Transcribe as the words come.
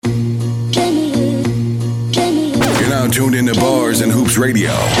tuned into Bars and Hoops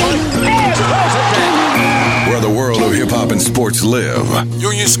Radio, where the world of hip-hop and sports live.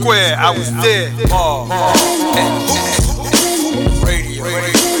 Union Square, I was there. And Hoops Radio.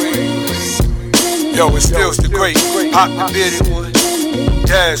 Yo, it's still the great. Pop the bearded one.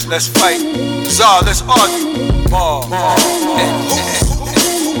 Daz, let's fight. Czar, let's argue. And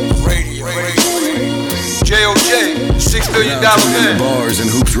Hoops Radio. J.O.J., $6 billion man. Bars and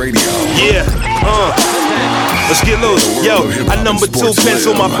Hoops Radio. Yeah, let's get loose. Yo, I number 2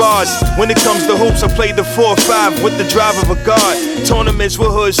 pencil my bars. When it comes to hoops, I played the 4-5 with the drive of a guard. Tournaments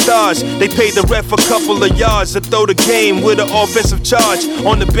with hood stars. They paid the ref a couple of yards to throw the game with an offensive charge.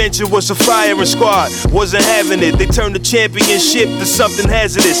 On the bench, it was a firing squad. Wasn't having it. They turned the championship to something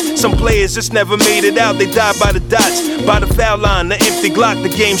hazardous. Some players just never made it out. They died by the dots, by the foul line, the empty Glock, the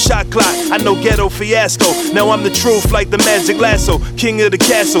game shot clock. I know ghetto fiasco. Now I'm the truth like the magic lasso, king of the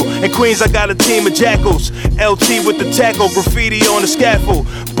castle. In Queens I got a team of jackals. LT with the tackle, graffiti on the scaffold.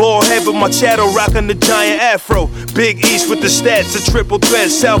 Ball head with my chattel, rocking the giant afro. Big East with the stats, a triple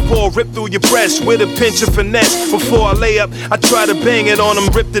threat. Southpaw rip through your breast with a pinch of finesse. Before I lay up, I try to bang it on them,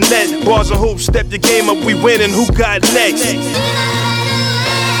 rip the net. Bars and hoops, step your game up, we winning. Who got next?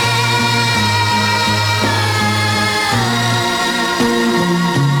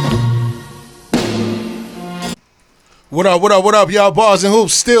 What up, y'all? Bars and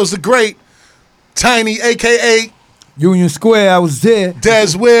Hoops, Stills the Great, Tiny, a.k.a. Union Square, I was there.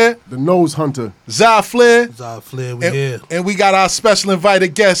 Des Ware, the Nose Hunter, Zy Flair, we here. And we got our special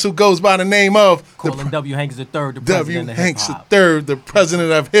invited guest who goes by the name of Colin W. Hanks III, the president of Hanks hip-hop. III, the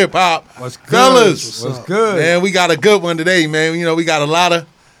president of hip-hop. What's good? Fellas, What's good? Man, we got a good one today, man. You know, we got a lot of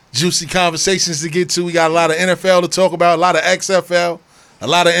juicy conversations to get to. We got a lot of NFL to talk about, a lot of XFL, a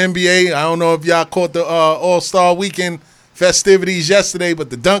lot of NBA. I don't know if y'all caught the All-Star Weekend festivities yesterday, but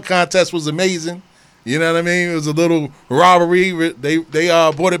the dunk contest was amazing. You know what I mean? It was a little robbery. They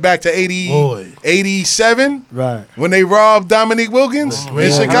brought it back to 87, right? When they robbed Dominique Wilkins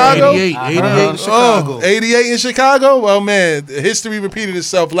in Chicago. 88 in Chicago. 88 in Chicago. Well, man, history repeated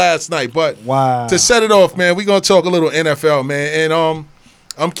itself last night. But wow. To set it off, man, we're gonna talk a little NFL, man, and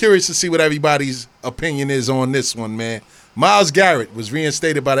I'm curious to see what everybody's opinion is on this one, man. Myles Garrett was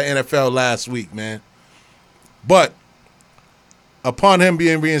reinstated by the NFL last week, man, but upon him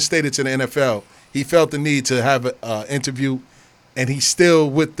being reinstated to the NFL, he felt the need to have an interview, and he's still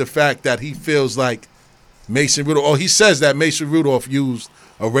with the fact that he feels like Mason Rudolph, he says that Mason Rudolph used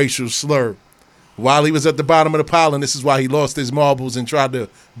a racial slur while he was at the bottom of the pile, and this is why he lost his marbles and tried to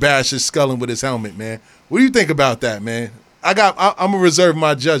bash his skull in with his helmet, man. What do you think about that, man? I'm going to reserve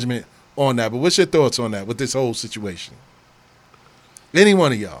my judgment on that, but what's your thoughts on that with this whole situation? Any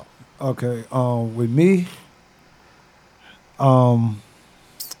one of y'all. Okay, with me,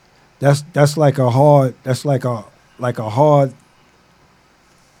 that's like a hard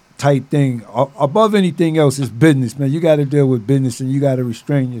tight thing. Above anything else is business, man. You got to deal with business and you got to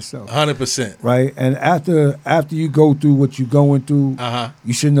restrain yourself. 100%. Right? And after you go through what you're going through,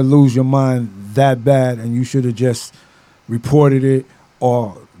 you shouldn't have lose your mind that bad, and you should have just reported it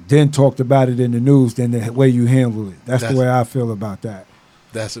or then talked about it in the news than the way you handle it. That's the way I feel about that.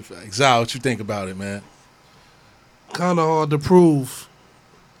 That's a fact. Zal, what you think about it, man? Kind of hard to prove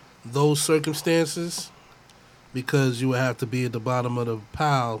those circumstances because you would have to be at the bottom of the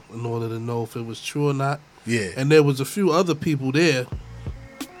pile in order to know if it was true or not. Yeah. And there was a few other people there.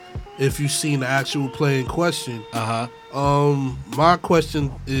 If you seen the actual play in question, my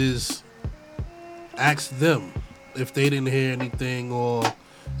question is, ask them if they didn't hear anything, or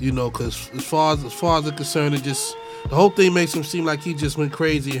because as far as they're concerned, it just the whole thing makes him seem like he just went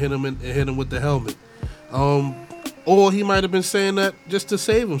crazy and hit him with the helmet. Or he might have been saying that just to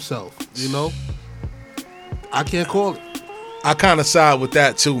save himself, I can't call it. I kind of side with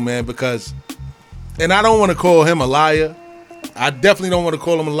that too, man, because, and I don't want to call him a liar. I definitely don't want to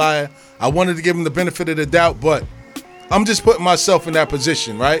call him a liar. I wanted to give him the benefit of the doubt, but I'm just putting myself in that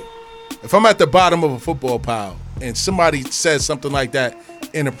position, right? If I'm at the bottom of a football pile and somebody says something like that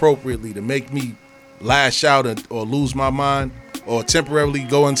inappropriately to make me lash out or lose my mind or temporarily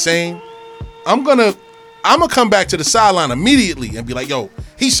go insane, I'm gonna come back to the sideline immediately and be like, yo,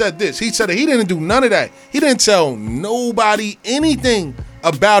 he said this, he said it. He didn't do none of that. He didn't tell nobody anything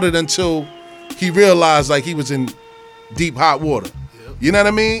about it until he realized like he was in deep hot water. Yep. You know what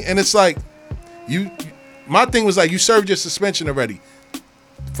I mean? And it's like, my thing was like, you served your suspension already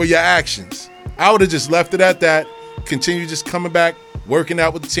for your actions. I would have just left it at that, continued just coming back, working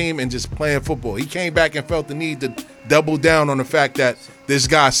out with the team, and just playing football. He came back and felt the need to double down on the fact that this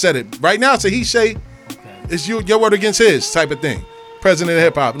guy said it. Right now, it's a he say, it's your word against his type of thing. president of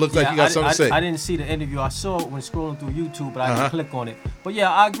hip hop. It looks like you got something to say. I didn't see the interview. I saw it when scrolling through YouTube, but I didn't click on it. But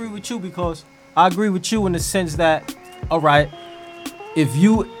yeah, I agree with you because I agree with you in the sense that, all right, if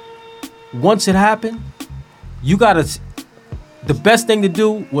you once it happened, you gotta. The best thing to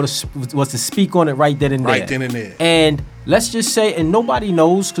do was to speak on it right then and there. Right then and there. And let's just say, and nobody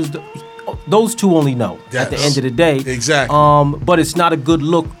knows because those two only know at the end of the day. Exactly. But it's not a good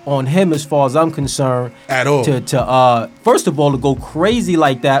look on him as far as I'm concerned. At all. To first of all, to go crazy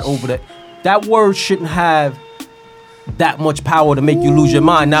like that over that word shouldn't have that much power to make you lose your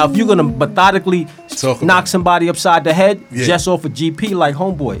mind. Now, if you're gonna methodically knock somebody upside the head just off a GP like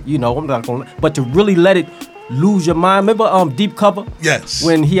homeboy, I'm not gonna. But to really let it lose your mind. Remember Deep Cover? Yes.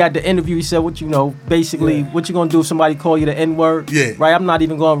 When he had the interview, he said, what you gonna do if somebody call you the N-word? Yeah. Right? I'm not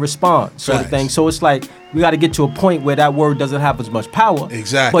even gonna respond, sort of thing. So it's like we gotta get to a point where that word doesn't have as much power.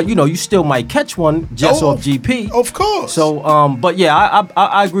 Exactly. But you still might catch one just off GP. Of course. So but yeah,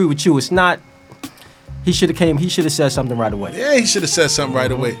 I agree with you. It's not he should have said something right away. Yeah, he should have said something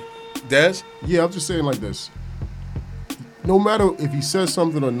right away. Des? Yeah, I'm just saying like this. No matter if he says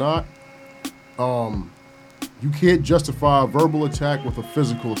something or not, you can't justify a verbal attack with a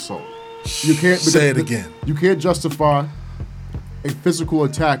physical assault. You can't say it again. You can't justify a physical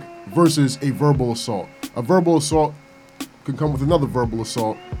attack versus a verbal assault. A verbal assault can come with another verbal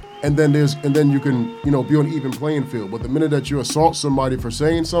assault, and then you can be on an even playing field. But the minute that you assault somebody for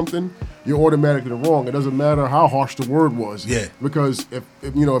saying something, you're automatically wrong. It doesn't matter how harsh the word was. Yeah. Because if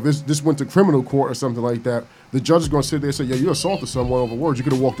this went to criminal court or something like that, the judge is going to sit there and say, yeah, you assaulted someone over words. You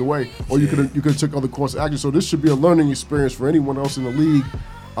could have walked away, or you could have took other course of action. So this should be a learning experience for anyone else in the league.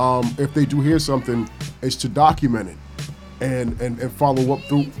 If they do hear something, is to document it and follow up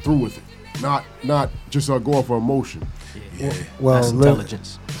through with it, not just go off of emotion. Yeah. That's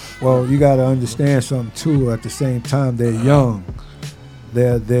intelligence. Well, you got to understand something too. At the same time, they're young.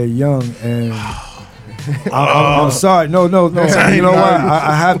 They're young, and I'm sorry. No. You know why?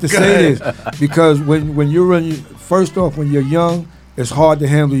 I have to say this because when you're first off, when you're young, it's hard to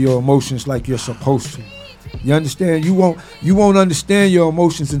handle your emotions like you're supposed to. You understand? You won't understand your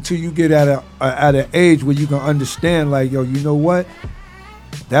emotions until you get at an age where you can understand. Like, yo, you know what?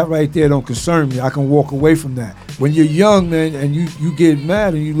 That right there don't concern me. I can walk away from that. When you're young, man, and you get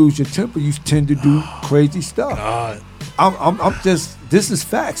mad and you lose your temper, you tend to do crazy stuff. God. I'm just. This is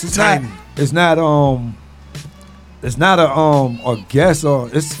facts. It's Tiny. not a guess or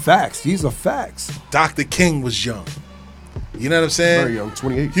it's facts. These are facts. Dr. King was young. You know what I'm saying? Very young,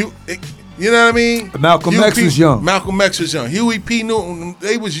 28. You know what I mean? Malcolm X was young. Malcolm X was young. Huey P. Newton,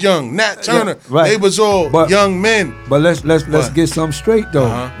 they was young. Nat Turner, right. They was all young men. But let's get something straight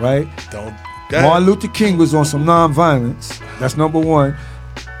though, right? Martin Luther King was on some nonviolence. That's number one.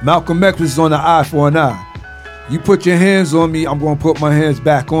 Malcolm X was on the eye for an eye. You put your hands on me, I'm gonna put my hands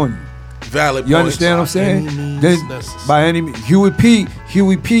back on you. Valid. You understand what I'm saying? Then by any means, Huey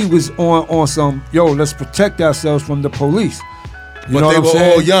P. was on some let's protect ourselves from the police. You know but they what I'm were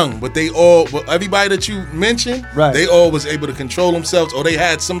saying? all young. But everybody that you mentioned, right. They all was able to control themselves, or they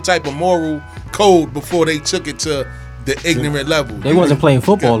had some type of moral code before they took it to the ignorant level. They wasn't playing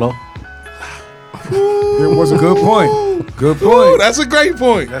football though. It was a good point. Good point. Ooh, that's a great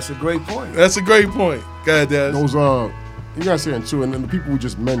point. That's a great point. That's a great point. Go ahead, Daz. Those you guys saying too, and then the people we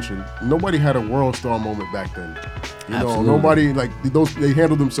just mentioned, nobody had a world star moment back then. Nobody they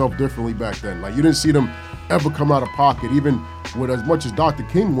handled themselves differently back then. Like you didn't see them ever come out of pocket, even with as much as Dr.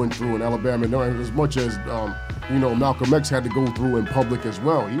 King went through in Alabama, and as much as Malcolm X had to go through in public as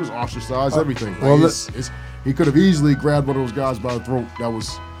well. He was ostracized, everything. He could have easily grabbed one of those guys by the throat that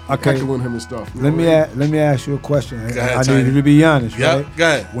was heckling him and stuff. Let me ask you a question. Ahead, I need you to be honest, right? Go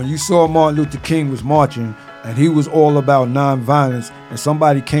ahead. When you saw Martin Luther King was marching and he was all about nonviolence, and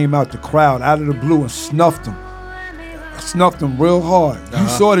somebody came out the crowd out of the blue and snuffed him real hard. You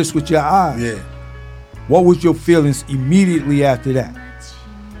saw this with your eyes. Yeah. What was your feelings immediately after that?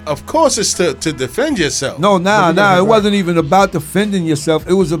 Of course, it's to defend yourself. No, it wasn't even about defending yourself.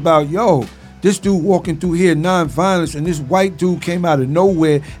 It was about, this dude walking through here, non-violence, and this white dude came out of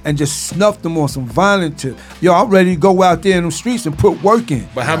nowhere and just snuffed him on some violent tip. I'm ready to go out there in the streets and put work in.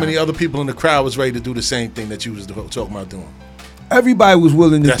 But how many other people in the crowd was ready to do the same thing that you was talking about doing? Everybody was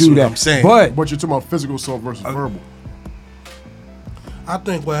willing to That's do what that. I'm saying. But you're talking about physical assault versus verbal. I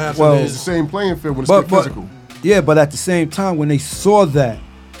think what happened it's the same playing field when it's physical. Yeah, but at the same time, when they saw that,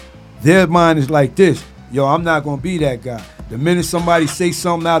 their mind is like this. I'm not going to be that guy. The minute somebody say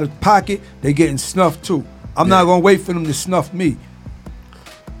something out of pocket, they getting snuffed too. I'm not going to wait for them to snuff me.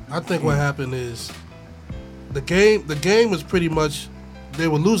 I think what happened is the game was pretty much, they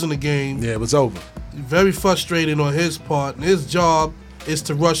were losing the game. Yeah, it was over. very frustrating on his part, and his job is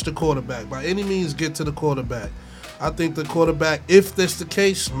to rush the quarterback. By any means, get to the quarterback. I think the quarterback, if that's the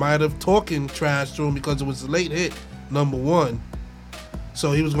case, might have talking trash to him because it was a late hit, number one.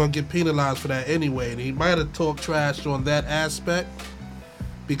 So he was going to get penalized for that anyway. And he might have talked trash on that aspect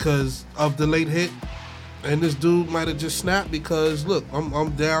because of the late hit. And this dude might have just snapped because, look,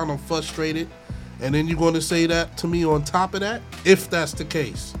 I'm down, I'm frustrated. And then you're going to say that to me on top of that, if that's the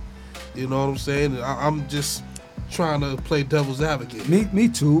case. You know what I'm saying? I'm just trying to play devil's advocate. Me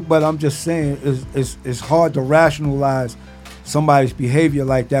too, but I'm just saying it's hard to rationalize somebody's behavior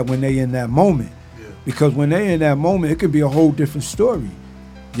like that when they in that moment. Yeah. Because when they in that moment, it could be a whole different story.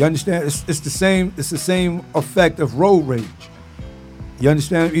 You understand? It's the same effect of road rage. You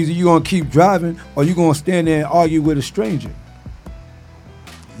understand? Either you're gonna keep driving or you're gonna stand there and argue with a stranger.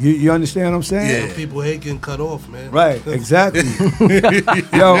 You understand what I'm saying? Yeah. People hate getting cut off, man. Right, exactly.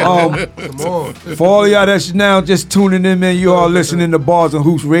 Yo, come on. For all y'all that's now just tuning in, man, you all listening to Bars and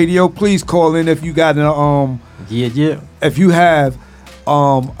Hoops Radio. Please call in if you got an if you have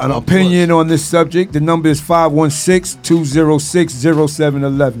an opinion on this subject. The number is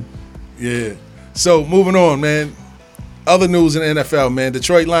 516-206-0711. Yeah. So moving on, man. Other news in the NFL, man. The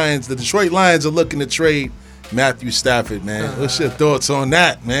Detroit Lions are looking to trade Matthew Stafford, man. What's your thoughts on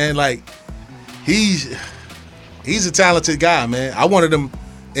that, man? Like, he's a talented guy, man. I wanted him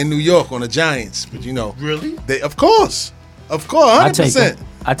in New York on the Giants, but you know, really? Of course, 100%.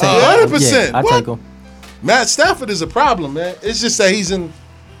 I take him. 100%. I take him. Matt Stafford is a problem, man. It's just that he's in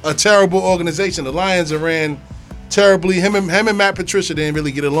a terrible organization. The Lions are ran terribly. Him and Matt Patricia didn't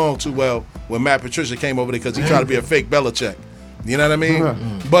really get along too well when Matt Patricia came over there because he tried to be a fake Belichick. You know what I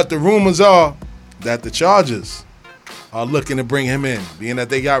mean? But the rumors are that the Chargers are looking to bring him in, being that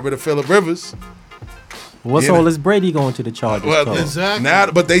they got rid of Phillip Rivers. What's all this Brady going to the Chargers? Well, exactly.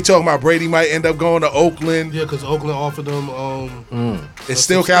 Now, but they talking about Brady might end up going to Oakland. Yeah, because Oakland offered them. It's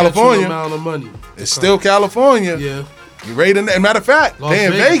still California. Amount of money. It's still California. Yeah. You rate in, matter of fact, they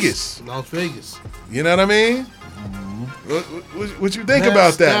in Vegas. Las Vegas. You know what I mean? What you think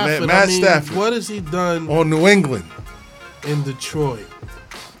about that, man? Matt Stafford. What has he done on New England? In Detroit.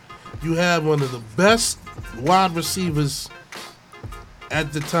 You had one of the best wide receivers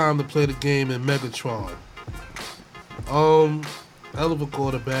at the time to play the game in Megatron. Hell of a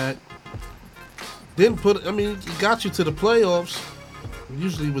quarterback. He got you to the playoffs.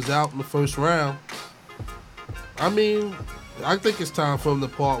 Usually was out in the first round. I think it's time for him to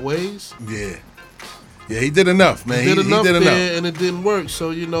part ways. Yeah. Yeah, he did enough, man. He did enough and it didn't work.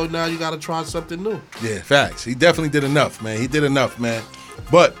 So, now you got to try something new. Yeah, facts. He definitely did enough, man.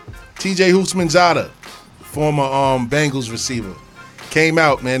 But TJ Houshmandzadeh, former Bengals receiver, came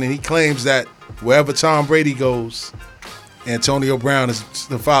out, man, and he claims that wherever Tom Brady goes, Antonio Brown is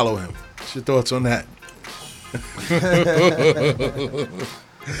to follow him. What's your thoughts on that?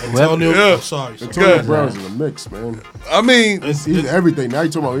 Antonio Brown's in the mix, man. I mean, he's everything. Now you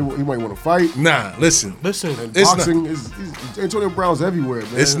talking about he might want to fight. Nah, listen. Boxing Antonio Brown's everywhere,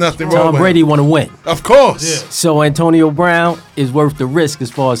 man. It's nothing wrong. Tom Brady want to win, of course. Yeah. So Antonio Brown is worth the risk as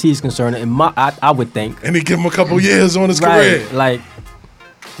far as he's concerned, and I would think. And he give him a couple years on his career. Like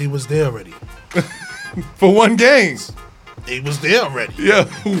he was there already for one game. He was there already. Yeah,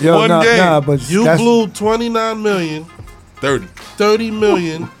 one game. Nah, but you blew $29 million. 30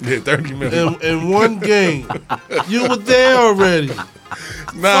 million. Yeah, 30 million. In one game. You were there already.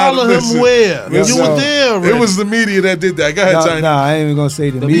 Follow him where? You were there already. It was the media that did that. Go ahead, Tiny. Nah, I ain't even going to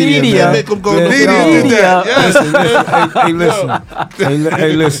say the media. Media. Make them go the media did that. Yes.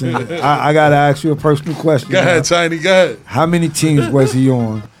 Hey, listen. I got to ask you a personal question. Go ahead, Tiny. Go ahead. How many teams was he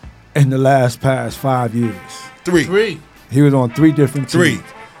on in the past 5 years? 3. He was on 3 different teams. 3.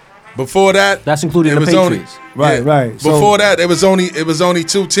 Before that, that's including the Patriots. Right. Before that, it was only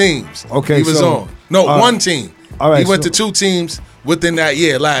 2 teams. Okay, he was on. No, one team. All right, he went to 2 teams within that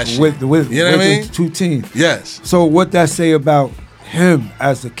year last year. With you know what I mean? 2 teams. Yes. So what that say about him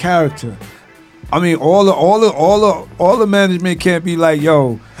as a character? I mean, all the management can't be like,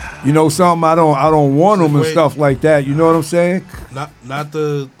 yo, something. I don't want him and stuff like that. You know what I'm saying? Not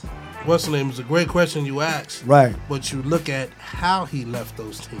the. What's the name? It's a great question you asked. Right. But you look at how he left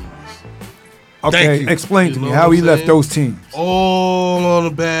those teams. Okay, explain to me how he left those teams. All on a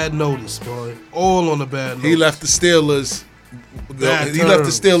bad notice, boy. All on a bad notice. He left the Steelers. He left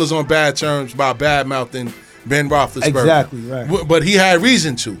the Steelers on bad terms by bad mouthing Ben Roethlisberger. Exactly, right. But he had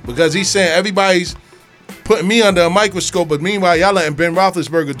reason to, because he's saying everybody's putting me under a microscope, but meanwhile y'all letting Ben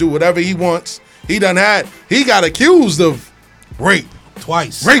Roethlisberger do whatever he wants. He got accused of rape.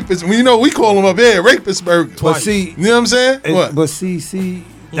 Twice. Rapist. We call him up here Rapistberger. But see, you know what I'm saying? What? But see,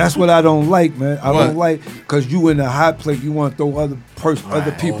 That's what I don't like, man. I What? don't like because you in the hot plate. You want to throw other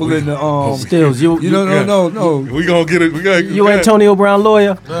people in the Stills, you no. We gonna get it. We gotta. You Antonio Brown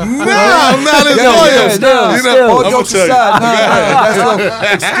lawyer? No, I'm not his Yeah, lawyer. yeah, no, You know, still, all I'ma jokes tell you.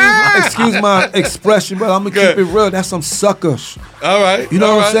 aside, excuse my expression, but I'm gonna keep it real. That's some suckers. All right. You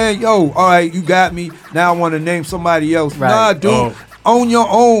know all what right. I'm saying? Yo, all right, you got me. Now I want to name somebody else. Right. Nah, dude. Oh. Own your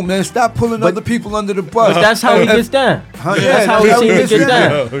own, man. Stop pulling other people under the bus. But that's how he gets down. Huh? That's how he seems to get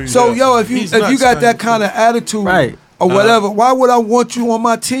down. So, yo, if you He's if you nuts, got man. that kind of attitude, Right. or whatever, why would I want you on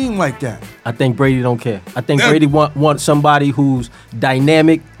my team like that? I think Brady don't care. I think Yeah. Brady want somebody who's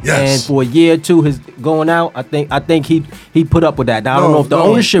dynamic, Yes. and for a year or two, his going out. I think he put up with that. Now, I don't know if the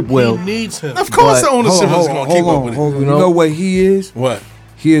ownership will. He needs him. Of course, But- the ownership is gonna keep up with it. hold on. You know what he is? What?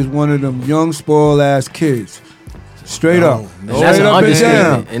 He is one of them young, spoiled ass kids. Straight up. And that's an Straight up and understatement.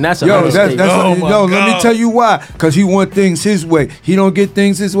 down. And that's an Yo, understatement. that's Oh, my let me God. tell you why. Because he want things his way. He don't get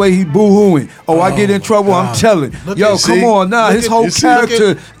things his way. He boo-hooing. Oh, I get in trouble. I'm telling. Look Yo, at- come see? on. Nah, Look his at- whole you see? character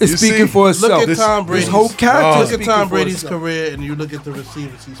Look is you speaking see? for itself. Look at Tom Brady's. His whole character is Look at speaking Tom for Brady's itself. career, and you look at the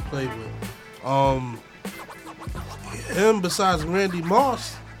receivers he's played with. Him besides Randy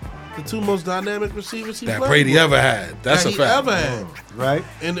Moss, the two most dynamic receivers he That played Brady with. ever had. That's that a he fact. ever had. Right?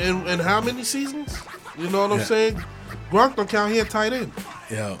 In how many seasons? You know what I'm Yeah. saying? Gronk don't count here tight end.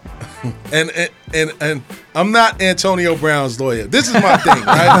 Yo. And I'm not Antonio Brown's lawyer. This is my thing,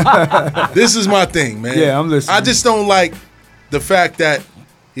 right? This is my thing, man. Yeah, I'm listening. I just don't like the fact that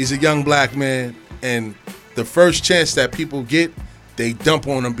he's a young black man and the first chance that people get, they dump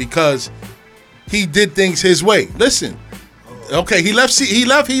on him because he did things his way. Listen. Okay, he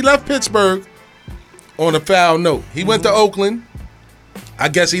left Pittsburgh on a foul note. He went to Oakland. I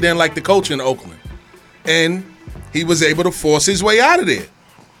guess he didn't like the culture in Oakland. And he was able to force his way out of there.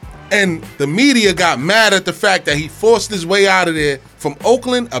 And the media got mad at the fact that he forced his way out of there from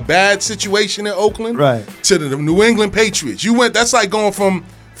Oakland, a bad situation in Oakland, Right. to the New England Patriots. That's like going from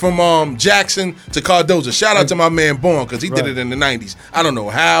Jackson to Cardozo. Shout out to my man Bourne because he did it in the 90s. I don't know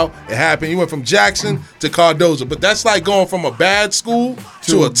how it happened. He went from Jackson to Cardozo. But that's like going from a bad school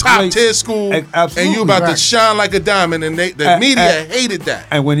to a top tier school, Absolutely. and you about to Right. shine like a diamond. And the media hated that.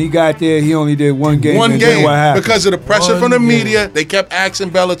 And when he got there, he only did one game. One and then game what happened? because of the pressure from the One media. They kept asking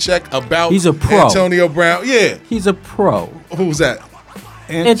Belichick about He's a pro. Antonio Brown. Yeah, He's a pro. who was that?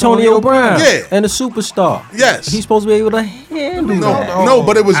 Antonio Brown. Yeah. And a superstar. Yes. He's supposed to be able to handle that. No,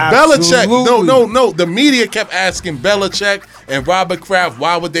 but it was Belichick. Absolutely. No. The media kept asking Belichick and Robert Kraft,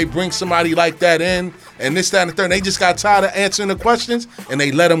 why would they bring somebody like that in? And this, that, and the third. And they just got tired of answering the questions and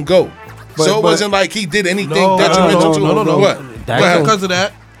they let him go. So it wasn't like he did anything No, detrimental to him. no. What? That Go ahead. Because of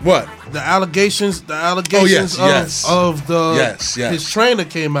that, What? the allegations yes. of the Yes. his trainer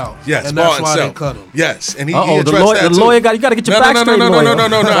came out. Yes, and that's Martin why they Self. cut him. Yes, and he The addressed lawyer, that the too. lawyer you got to get your No, back no, straight, no. lawyer. You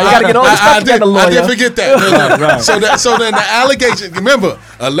got to get all the stuff together, lawyer. I did forget that. Right. So then the allegations. Remember,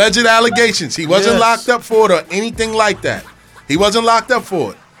 alleged allegations. He wasn't Yes. locked up for it or anything like that. He wasn't locked up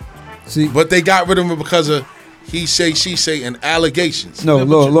for it. See, But they got rid of him because of he say, she say, and allegations. no, Yeah,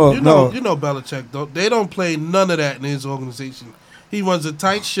 but look, you no. know Belichick don't. They don't play none of that in his organization. He runs a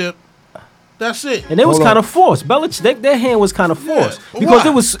tight ship. That's it. And it was Hold kind on. of forced. Belichick, their hand was kind of forced because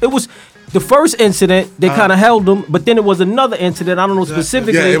Why? it was the first incident. They kind of held him, but then it was another incident. I don't know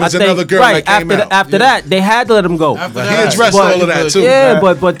specifically. Yeah, it was I think, another girl right that came out. after that, they had to let him go. After He that, addressed But- all of that too. Yeah,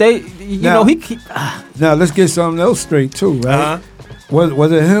 Right. but they, you Now- know, he Now let's get something else straight too, right? Uh-huh.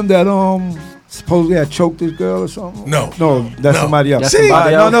 Was it him that supposedly had choked this girl or something? No. That's No. somebody else. That's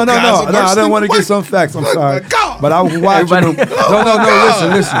somebody else. No. Guys are I worse don't than want to what? get some facts. I'm Oh, sorry, my God. but I was watching him.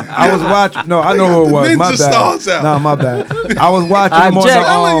 Listen. I was watching. No, I know who it got the was. My ninja bad. stars out. Nah, my bad. I was watching him on Jack, the.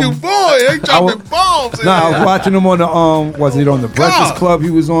 Telling you, boy, they dropping bombs. in No, I there. was watching him on the was it on the Breakfast God. Club he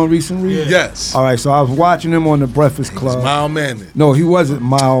was on recently? Yes. All right, so I was watching him on the Breakfast Club. Mild mannered. No, he wasn't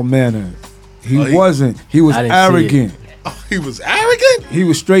mild mannered. He Oh, he- wasn't. He was I didn't see arrogant. Oh, he was arrogant. He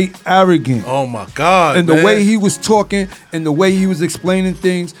was straight arrogant. Oh my God. And the man. way he was talking and the way he was explaining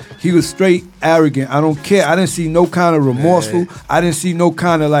things, he was straight arrogant. I don't care. I didn't see no kind of remorseful. I didn't see no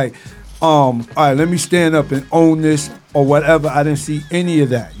kind of like, all right, let me stand up and own this or whatever. I didn't see any of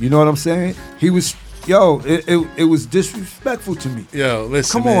that. You know what I'm saying? He was, it was disrespectful to me. Yo,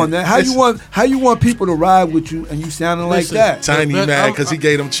 listen. Come on, man. How you want people to ride with you and you sounding like Listen, that? Tiny The be- man I'm- because he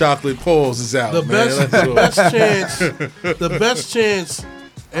gave them chocolate paws is out. the man. best, That's the all. best chance, the best chance,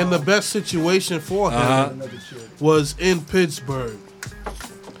 and the best situation for him was in Pittsburgh.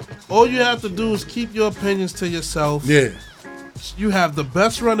 All you have to do is keep your opinions to yourself. Yeah. You have the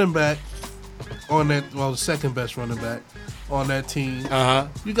best running back on that, well, the second best running back on that team. Uh-huh.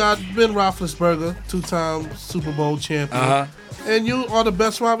 You got Ben Roethlisberger, 2-time Super Bowl champion. Uh-huh. And you are the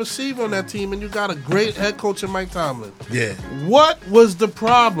best wide receiver on that team, and you got a great head coach in Mike Tomlin. Yeah. What was the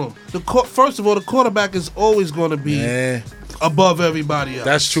problem? First of all, the quarterback is always going to be above everybody else.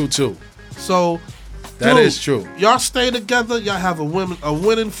 That's true, too. So, that is true. Y'all stay together. Y'all have a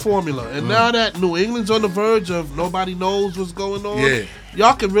winning formula. And now that New England's on the verge of nobody knows what's going on,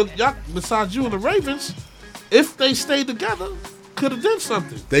 y'all can really, besides you and the Ravens, if they stay together, could have done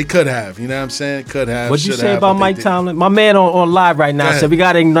something. They could have. You know what I'm saying? Could have. What'd you say about Mike Tomlin? My man on live right now said we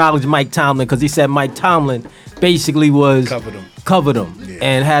got to acknowledge Mike Tomlin because he said Mike Tomlin basically was covered him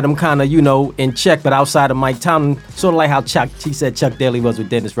and had him kind of, in check. But outside of Mike Tomlin, sort of like how he said Chuck Daly was with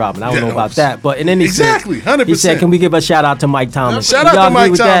Dennis Rodman. I don't know about that. But and then he said, 100%. He said, can we give a shout out to Mike Tomlin? Shout out to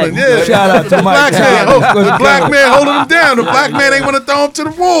Mike Tomlin. Yeah. Shout out to Mike Tomlin. The black man holding him down. The black man ain't want to throw him to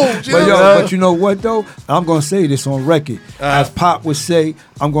the wolves. But you know what, though? I'm going to say this on record. As Pop would say,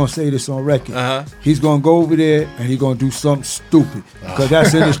 I'm going to say this on record. He's going to go over there and he's going to do something stupid because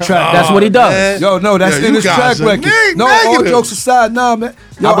that's in his track. That's what he does. Man. No, that's in his track record. No, all jokes aside, man.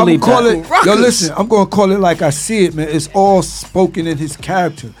 I believe that. Listen, I'm going to call it like I see it, man. It's all spoken in his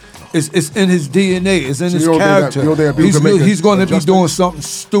character. It's in his DNA. It's in his character. He's going to be doing something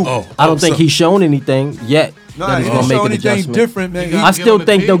stupid. I don't think he's shown anything yet. Nah, he's going to make an adjustment. Different, man. I still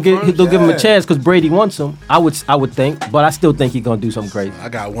think they'll give him a chance because Brady wants him. I would think, but I still think he's going to do something crazy. I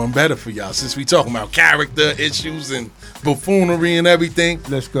got one better for y'all since we talking about character issues and buffoonery and everything.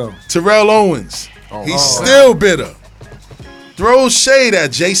 Let's go. Terrell Owens. He's still bitter. Throws shade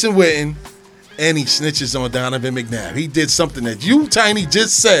at Jason Witten. And he snitches on Donovan McNabb. He did something that you, Tiny,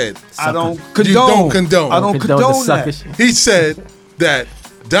 just said. I don't condone. You don't condone. I don't condone that. He said that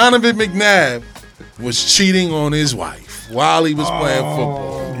Donovan McNabb was cheating on his wife while he was playing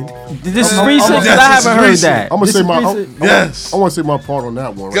football. This is recent because I haven't heard that. I'm gonna say my yes. I want to say my part on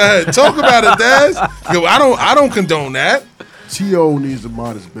that one. Go ahead, talk about it, Daz. Yo, I don't condone that. T.O. needs to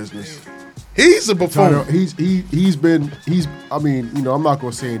mind his business. He's a buffoon. I mean, I'm not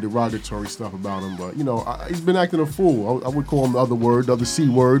gonna say any derogatory stuff about him, but he's been acting a fool. I would call him the other C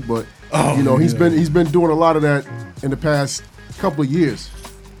word, but he's been doing a lot of that in the past couple of years.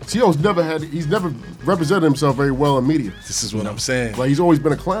 T.O.'s he's never represented himself very well in media. This is what I'm saying. Like, he's always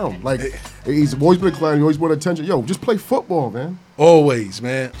been a clown. Like, he's always been a clown. He always wanted attention. Yo, just play football, man. Always,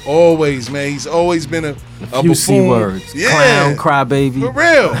 man. Always, man. He's always been a few C words. Yeah. Clown, crybaby. For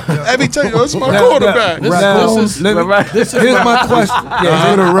real. Every time, it's my quarterback. Here's my question.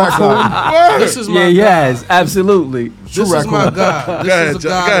 This is my guy. Yes, absolutely. This is my guy. This is a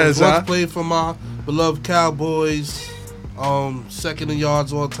guy that once played for my beloved Cowboys. Second in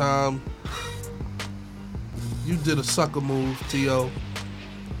yards all time. You did a sucker move, T.O.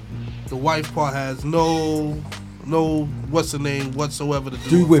 The wife part has no what's the name whatsoever to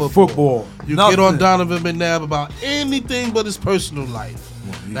do with football. You get on Donovan McNabb about anything but his personal life.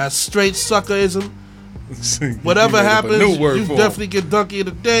 That's straight suckerism. Whatever happens, you definitely get donkey of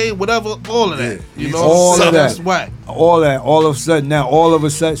the day, whatever, all of that. All of that's whack. All of a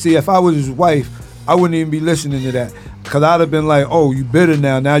sudden. See, if I was his wife, I wouldn't even be listening to that. Because I'd have been like, oh, you bitter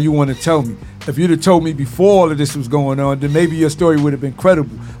now. Now you want to tell me. If you'd have told me before all of this was going on, then maybe your story would have been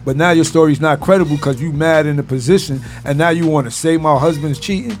credible. But now your story's not credible because you mad in the position, and now you want to say my husband's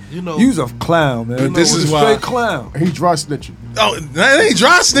cheating? You's a clown, man. This is why. Straight clown. He dry snitching. Oh, that ain't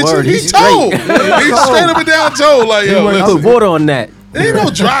dry snitching. Word, He told. He's straight up and down told. Like, yo, put water on that. There ain't no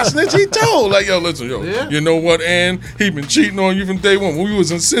dry snitch. He told. Like, yo, listen, you know what, Ann? He been cheating on you from day one. When we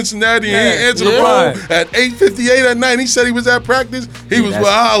was in Cincinnati and he answered the phone at 8:58 at night. He said he was at practice. He was with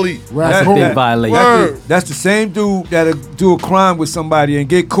Holly. That's a big violation. That's the same dude that'll do a crime with somebody and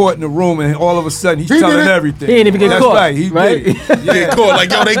get caught in the room, and all of a sudden he's telling everything. He ain't even get caught. Right. He did. Get caught.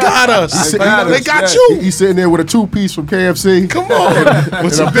 Like, yo, they got us. They got you. He's sitting there with a 2-piece from KFC. Come on.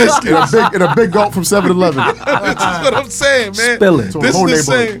 With some biscuits. And a big gulp from 7-Eleven. This is what I'm saying, man. Spill it.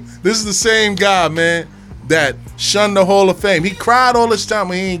 This is the same guy, man, that shunned the Hall of Fame. He cried all this time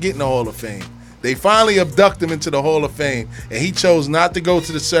when he ain't getting the Hall of Fame. They finally abducted him into the Hall of Fame, and he chose not to go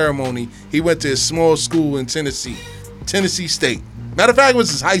to the ceremony. He went to his small school in Tennessee State. Matter of fact, it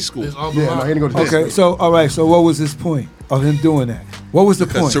was his high school. He didn't go to okay, so all right. So what was his point of him doing that? What was the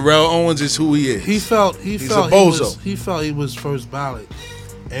point? Because Terrell Owens is who he is. He felt He's a bozo. He felt he was first ballot,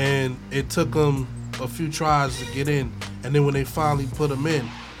 and it took him a few tries to get in. And then when they finally put him in,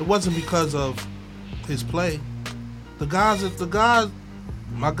 it wasn't because of his play. The guy,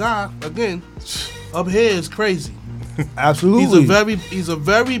 my guy, again, up here is crazy. Absolutely. He's a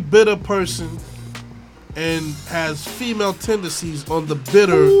very bitter person and has female tendencies on the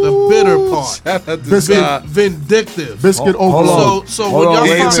bitter part. Shout out to Zod. Vindictive. Biscuit overload. So when y'all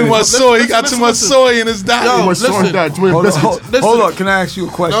He got too much soy. He got too much soy in his diet. Yo, Too much soy listen. in that. Too many Hold biscuits. on, can I ask you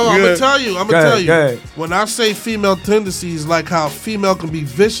a question? No, I'm Yeah. gonna tell you. I'm Go gonna ahead, tell you. go ahead. When I say female tendencies, like how female can be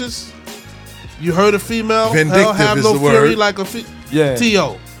vicious. You heard a female Vindictive have is no the fury word. like a Yeah. T.O.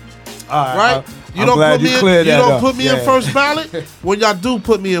 All Right? I'm glad you cleared You that don't up. put me in Yeah. first ballot. When y'all do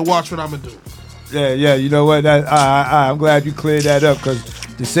put me in, watch what I'm gonna do. Yeah, you know what? I'm glad you cleared that up because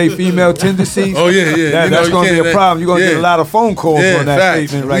to say female tendencies, Oh, yeah. that's you going to be can't- a problem. You're going to get yeah. a lot of phone calls Yeah, on that facts.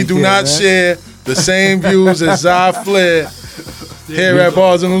 statement right We do there, not man. share the same views as Zod Flair here at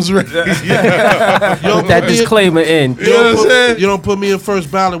Bars and Hoops Radio. You don't Put that put me in- disclaimer in. You know what I'm saying? You don't put me in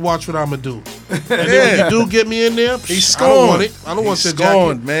first ballot. Watch what I'm gonna do. And then Yeah. when you do get me in there, He's I don't want scorned. it. I don't want He's your jacket.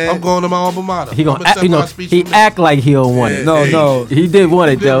 scorned, man. I'm going to my alma mater. He I'ma gonna act, accept my speech he from act like he don't want it. No, Hey. no. He did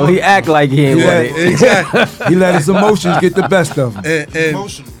want it though. He act like he ain't want Yeah, it. exactly. He let his emotions get the best of him. And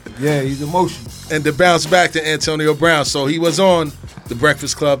emotional. Yeah, he's emotional. and to bounce back to Antonio Brown. So he was on the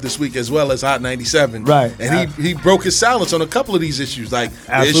Breakfast Club this week as well as Hot 97. Right. And he broke his silence on a couple of these issues, like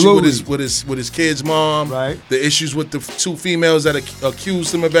the issue Absolutely. with his kid's mom, Right. the issues with the two females that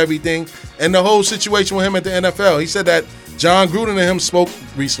accused him of everything, and the whole situation with him at the NFL. He said that John Gruden and him spoke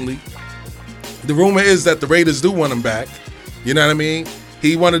recently. The rumor is that the Raiders do want him back. You know what I mean?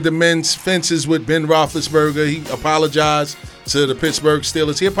 He wanted to mend fences with Ben Roethlisberger. He apologized to the Pittsburgh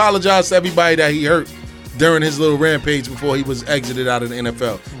Steelers. He apologized to everybody that he hurt during his little rampage before he was exited out of the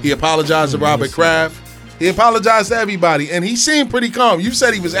NFL. He apologized to Robert Kraft. He apologized to everybody, and he seemed pretty calm. You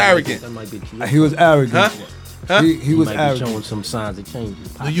said he was arrogant. That might be true. He was arrogant. Huh? He was might be arrogant. showing some signs of changes.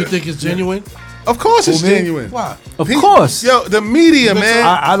 Do you think it's genuine? Of course it's Who, me? genuine. Why? Of course. Yo, the media, man.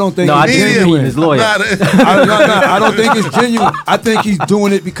 I don't think No, it's I just genuine. mean his lawyer. Nah, I don't think it's genuine. I think he's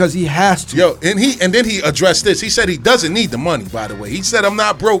doing it because he has to. Yo, and then he addressed this. He said he doesn't need the money, by the way. He said, I'm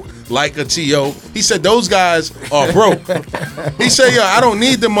not broke like a T.O. He said, those guys are broke. He said, yo, I don't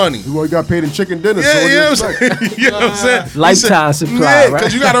need the money. Well, he got paid in chicken dinner. Yeah, so you know what what do I'm saying? You know what I'm saying? He Lifetime said- supply, Yeah, right?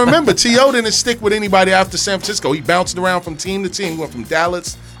 because you got to remember, T.O. didn't stick with anybody after San Francisco. He bounced around from team to team. He went from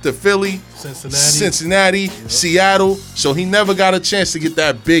Dallas to Philly, Cincinnati, Seattle. So he never got a chance to get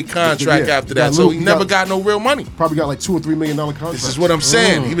that big contract Yeah, after he got that. So little- he he never got- got no real money. Probably got like $2 or $3 million contract. This is what I'm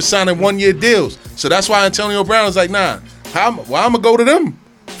saying. He was signing 1-year deals. So that's why Antonio Brown is like, nah, I'm going to go to them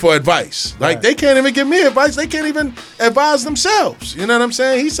for advice. Like, they can't even give me advice. They can't even advise themselves. You know what I'm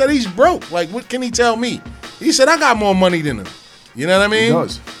saying? He said he's broke. Like, what can he tell me? He said, I got more money than him. You know what I mean? He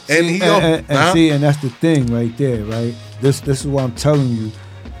does. And he go, And see, and that's the thing right there, right? This is what I'm telling you,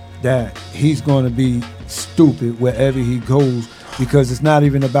 that he's going to be stupid wherever he goes, because it's not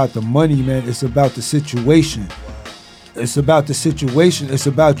even about the money, man. It's about the situation. It's about the situation. It's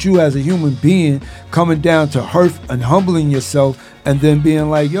about you as a human being coming down to earth and humbling yourself, and then being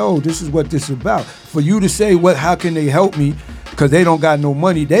like, yo, this is what this is about. For you to say, how can they help me? Because they don't got no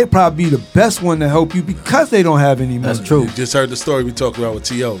money. They probably be the best one to help you because they don't have any money. That's true. you just heard the story we talked about with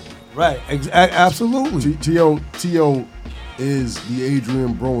T.O. Right. Absolutely. T.O. is the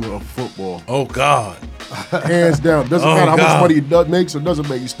Adrian Broner of football. Oh, God. Hands down. Doesn't Oh, matter how God. much money he makes or doesn't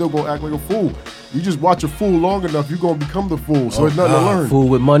make, he's still going to act like a fool. You just watch a fool long enough, you're going to become the fool. So it's nothing to learn. Fool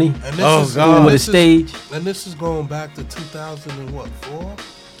with money. And this Oh, is, God. Fool with a this is- stage. And this is going back to 2004.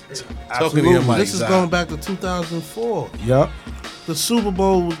 Talking to your mic, This is Zach. going back to 2004. Yep. The Super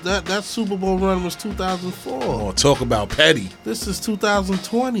Bowl, that Super Bowl run was 2004. Oh, talk about petty. This is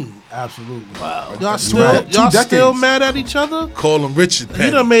 2020. Absolutely. Y'all right. still, Two y'all still decades. mad at each other? Call him Richard He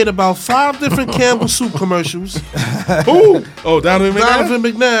Petty. done made about 5 different Campbell soup commercials. Who? Oh, Donovan McNabb? Donovan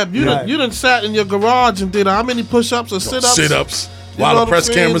McNabb, you Right. done, you done sat in your garage and did how many push-ups or sit-ups? Sit-ups. You While know the what press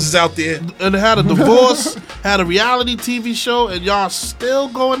I'm saying? cameras is out there. And had a divorce, had a reality TV show, and y'all still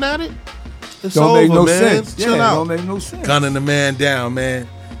going at it? It's Don't over, make no man. sense. Chill Yeah, out. don't make no sense. Gunning the man down, man.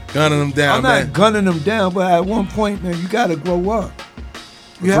 Gunning him down, I'm man. not gunning them down, but at one point, man, you gotta grow up.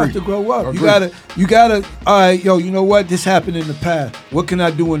 You have Agreed. to grow up. Agreed. You gotta. All right, yo. You know what? This happened in the past. What can I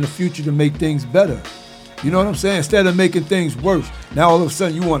do in the future to make things better? You know what I'm saying? Instead of making things worse, now all of a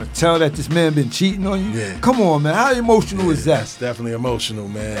sudden you want to tell that this man been cheating on you. Yeah. Come on, man. How emotional is that? That's definitely emotional,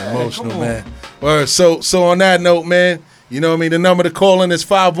 man. Yeah, Emotional, come on. man. Word. So on that note, man, you know what I mean? The number to call in is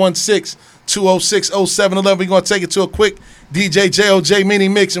 516-206-0711. We're going to take it to a quick DJ JOJ mini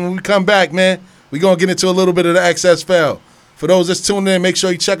mix. And when we come back, man, we're going to get into a little bit of the XFL. For those that's tuning in, make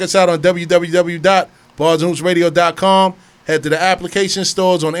sure you check us out on www.barsandhoopsradio.com. Head to the application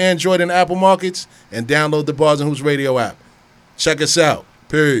stores on Android and Apple markets and download the Bars and Hoops Radio app. Check us out.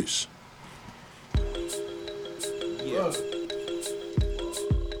 Peace.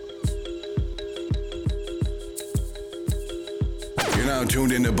 now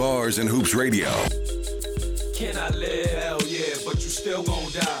tuned into Bars and Hoops Radio. Can I live? Hell yeah, but you still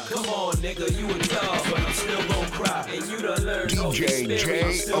gon' die. Come on, nigga, you a dog, but I'm still gon' cry. And you done learned no experience.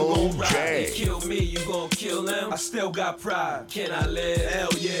 I'm still gon' ride. They kill me, you gon' kill them. I still got pride. Can I live? Hell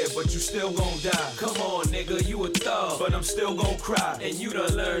yeah, but you still gon' die. Come on, nigga, you a thug, but I'm still gon' cry. And you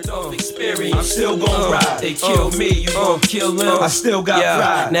done learned no experience. I'm still gon' ride. They kill me, you gon' kill them. I still got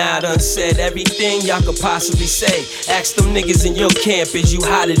pride. Now I done said everything y'all could possibly say. Ask them niggas in your camp, is you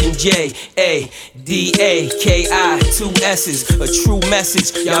hotter than J-A-D-A-K-I, 2 S's, a true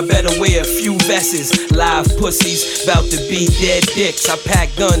message. Y'all better wear a few vests. Live pussies, bout to be dead dicks. I pack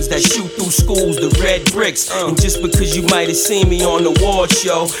guns that shoot through schools, the red bricks. And just because you might have seen me on the award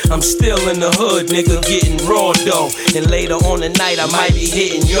show, I'm still in the hood, nigga, getting raw dough. And later on the night, I might be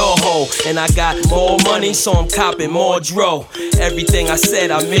hitting your hole. And I got more money, so I'm copping more dro. Everything I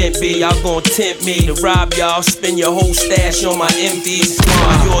said I meant, B. Y'all gon' tempt me to rob y'all, spend your whole stash on my empties.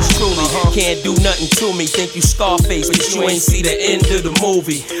 Yours truly can't do nothing to me. Think you Scarface, but you ain't see the end of the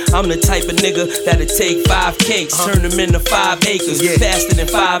movie. I'm the type of nigga that'll take 5 cakes, turn them into 5 acres, faster than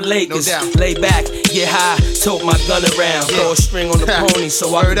 5 Lakers. Lay back, get high, tote my gun around, throw a string on the pony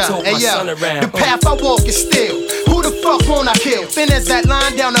so I can tote my son around. The path I walk is still. Who the fuck won't I kill? Thin as that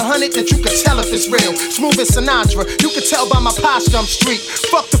line down 100 that you could tell if it's real. Smooth as Sinatra, you can tell by my posture I'm street.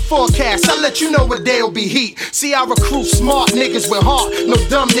 Fuck the forecast, I let you know what day'll be heat. See, I recruit smart niggas with heart, no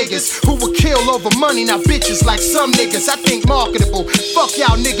dumb niggas who will kill over money, not bitches like some niggas. I think marketable. Fuck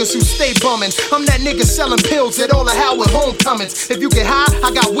y'all niggas who stay bumming. I'm that nigga selling pills at all the Howard homecomings. If you get high,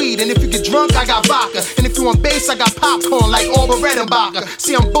 I got weed, and if you get drunk, I got vodka. And if you on base, I got popcorn like Orba Redenbacher.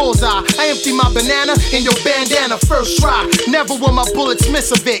 See, I'm bullseye. I empty my banana in your bandana first try. Never will my bullets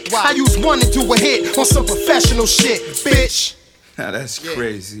miss a Vic. I use one to do a hit on some professional shit, bitch. Now that's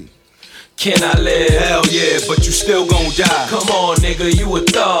crazy. Can I live? Hell yeah, but you still gon' die. Come on, nigga, you a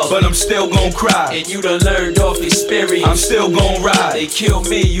thug, but I'm still gon' cry. And you done learned off experience. I'm still gon' ride. They kill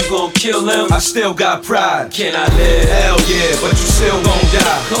me, you gon' kill them. I still got pride. Can I live? Hell yeah, but you still gon'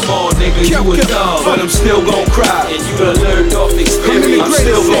 die. Come on, nigga, you a thug, but I'm still gon' cry. And you done learned off experience. I'm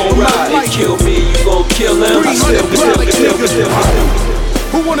still gon' ride. They kill me, you gon' kill them. I still.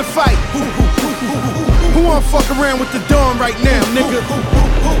 Who wanna fight? Who wanna fuck around with the Dawn right now, nigga?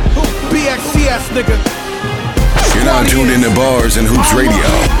 BXCS, nigga. You're now tuned into Bars and Hoops Radio.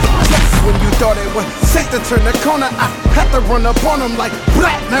 Just when you thought it was safe to turn the corner, I had to run up on him like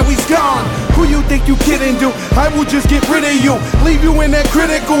black, now he's gone. Who you think you kidding, dude? I will just get rid of you, leave you in that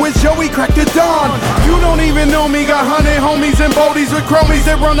critical as Joey cracked the dawn. You don't even know me, got 100 homies and boldies with chromies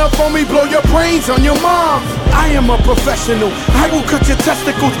that run up on me, blow your brains on your mom. I am a professional, I will cut your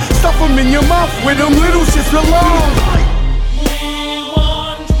testicles, stuff them in your mouth where them little shits belong.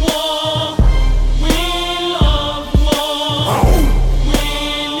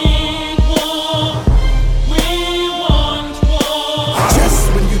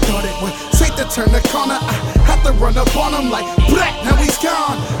 Turn the corner, I had to run up on him like black, now he's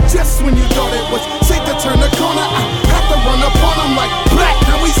gone. Just when you thought it was safe to turn the corner, I had to run up on him like black,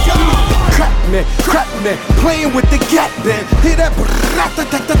 now he's gone. Crap man, playing with the gat man. Hear that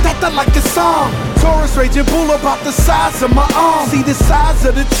like a song. Taurus raging bull about the size of my arm. See the size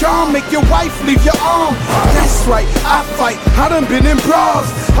of the charm, make your wife leave your arm. That's right, I fight, I done been in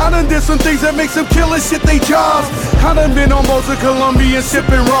bras. I done did some things that make some killers shit they jaws. I done been on boats of Columbia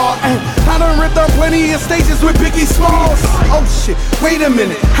sipping raw. And I done ripped on plenty of stages with Biggie Smalls. Oh shit, wait a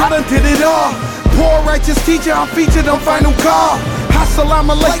minute, I done did it all. Poor righteous teacher, I'm featured on Final Call.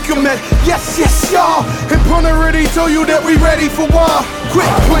 Assalamu alaikum, man, yes, y'all. And Pun already told you that we ready for war. Quit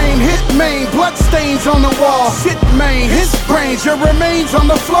playing hit main, blood stains on the wall. Shit main, his brains, your remains on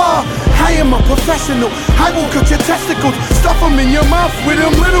the floor. I am a professional, I will cut your testicles, stuff them in your mouth with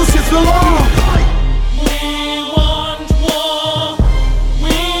them little shits belong.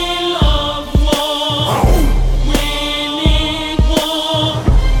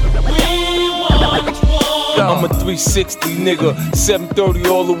 I'm a 360 nigga, 730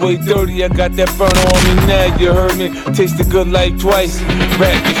 all the way dirty. I got that burner on me now, you heard me. Tasted good like twice.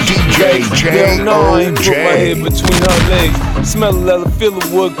 Rap DJ Hell no, I ain't put my head between her legs. Smell a leather, feel a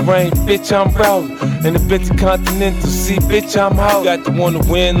wood grain. Bitch, I'm proud. And the Intercontinental, see, bitch, I'm out. Got to wanna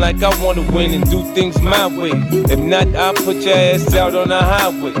win like I wanna win and do things my way. If not, I'll put your ass out on the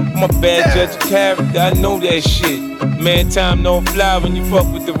highway. I'm a bad judge of character, I know that shit. Man, time don't fly when you fuck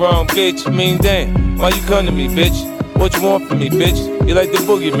with the wrong bitch. I mean, damn, why you come to me, bitch? What you want from me, bitch? You like the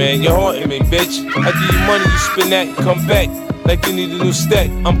boogeyman, you're haunting me, bitch. I give you money, you spin that and come back like you need a new stack.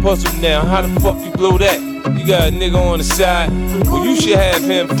 I'm puzzled now, how the fuck you blow that? You got a nigga on the side, well you should have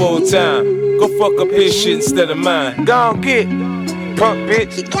him full time. Go fuck up his shit instead of mine. Go on, get. punk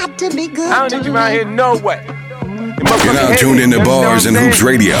bitch. You got to be good. I don't need you around here no way. You're now tuned into Bars and Hoops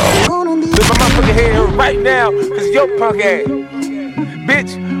Radio. Look, my motherfucking head hurt right now because your punk ass.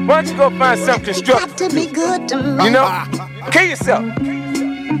 Bitch, why don't you go find something constructive? To be good to me. You know? Kill yourself.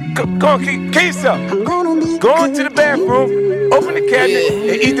 Go on, kill yourself. Go into the bathroom, open the cabinet,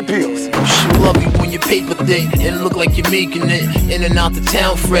 and eat the pills. She love you when your paper thick and look like you're making it. In and out the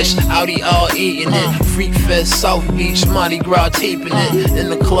town fresh, Audi all eating it. Freak Fest, South Beach, Mardi Gras taping it. In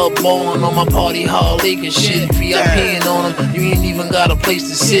the club ballin' on my party hall lake and shit. VIPing on them, you ain't even got a place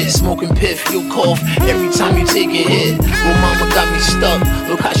to sit. Smoking piff, you'll cough every time you take a hit. Well, mama got me stuck,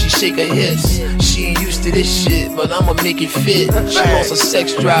 look how she shake her hips. She ain't used to this shit, but I'ma make it fit. She lost her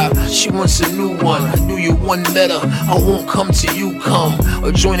sex drive, she wants a new one. Do you one better, I won't come till you come.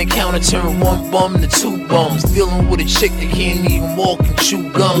 Or join a counter, turn one bum to two bums. Dealing with a chick that can't even walk and chew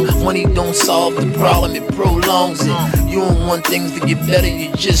gum. Money don't solve the problem, it prolongs it. You don't want things to get better,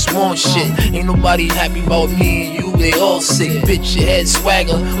 you just want shit. Ain't nobody happy about me and you, they all sick. Bitch, you had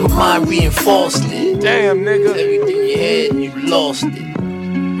swagger, but mine reinforced it. Damn, nigga. Everything you had, you lost it.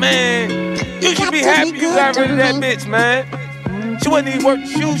 Man, you should be happy you got rid of that bitch, man. She wasn't even worth the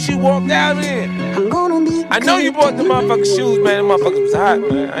shoes she walked out in. I know you bought the motherfucking shoes, man. The motherfuckers was hot,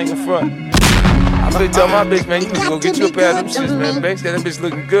 man. I ain't gonna front. I'm gonna tell my bitch, man, you need to go get you a pair of them shits, man. Banks got that bitch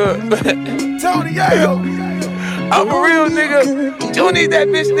looking good. Tony, yo. I'm a real nigga. You don't need that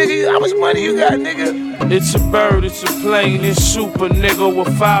bitch, nigga. How much money you got, nigga? It's a bird, it's a plane, it's super, nigga.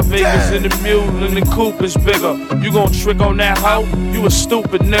 With 5 acres in the mule and the coupe is bigger. You gon' trick on that hoe? You a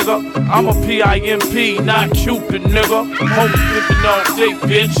stupid nigga. I'm a PIMP, not Cupid, nigga. Home flipping all day,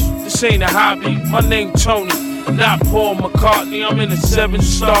 bitch. This ain't a hobby. My name Tony, not Paul McCartney. I'm in a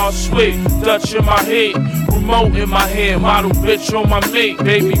 7-star suite. Dutch in my head, remote in my hand. Model bitch on my mate.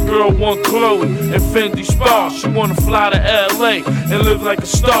 Baby girl want Chloe and Fendi Spar. She wanna fly to LA and live like a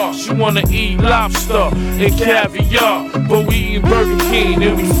star. She wanna eat lobster and caviar, but we eatin' Burger King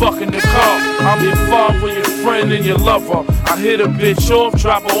and we fucking the car. I'm involved with your friend and your lover. I hit a bitch off,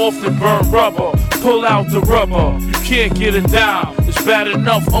 drop her off and burn rubber. Pull out the rubber, you can't get it down. It's bad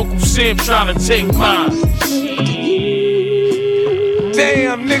enough Uncle Sam trying to take mine.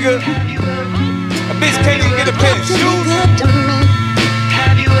 Damn, nigga. A bitch can't even get a pair of shoes.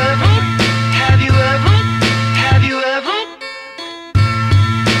 Have you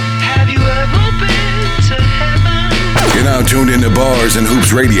ever been to heaven? You're now tuned into Bars and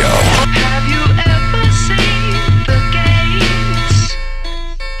Hoops Radio. Have you ever seen the gates?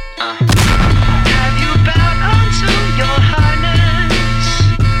 Have you bowed unto your highness?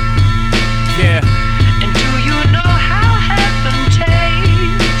 Yeah. And do you know how heaven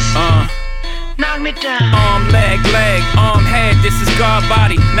tastes? Knock me down. Arm, leg, arm, head, this is God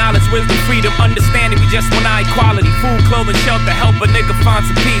body. Knowledge, wisdom, freedom, understanding, we just want our equality. Food, clothing, shelter, help a nigga find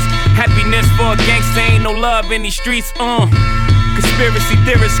some peace. Happiness for a gangsta, ain't no love in these streets, Conspiracy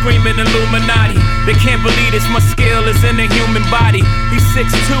theorists screaming Illuminati. They can't believe this much skill is in the human body. He's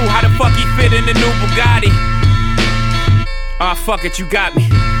 6'2", how the fuck he fit in the new Bugatti? Fuck it, you got me.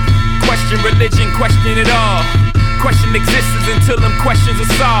 Question religion, question it all. Question existence until them questions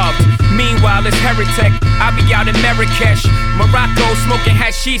are solved. Meanwhile, it's heretic. I be out in Marrakesh, Morocco, smoking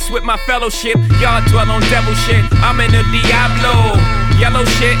hashish with my fellowship. Y'all dwell on devil shit. I'm in the Diablo. Yellow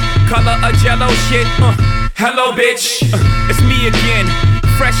shit, color of jello shit. Hello, bitch. It's me again.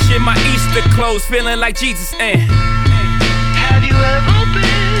 Fresh in my Easter clothes, feeling like Jesus. Have you ever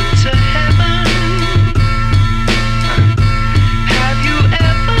been to heaven? Have you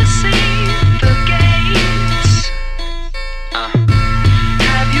ever seen the gates?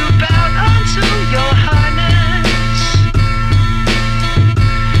 Have you bowed unto your highness?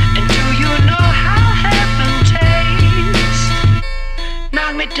 And do you know how heaven tastes?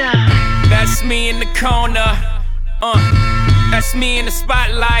 Knock me down. That's me in the corner. That's me in the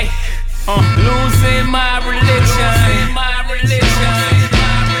spotlight. Losing my religion.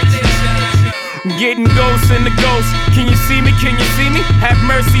 Getting ghosts in the ghost. Can you see me? Can you see me? Have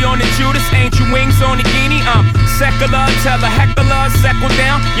mercy on the Judas. Ain't you wings on the guinea? Secular, tell a heckler, settle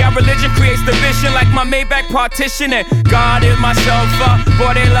down. Y'all religion creates division like my Maybach partition. And God is my chauffeur.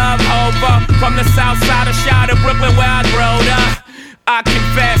 Boy, they love Hova. From the south side of Shire, Brooklyn, where I growed up. I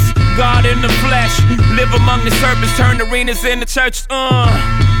confess, God in the flesh. Live among the serpents, turn arenas into church.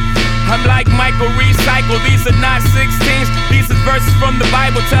 I'm like Michael Recycle. These are not 16s. These is verses from the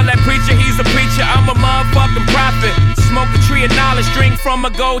Bible. Tell that preacher he's a preacher. I'm a motherfucking prophet. Smoke the tree of knowledge, drink from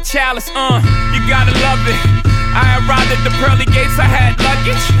a gold chalice. You gotta love it. I arrived at the pearly gates. I had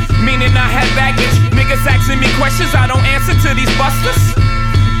luggage, meaning I had baggage. Niggas asking me questions, I don't answer to these busters.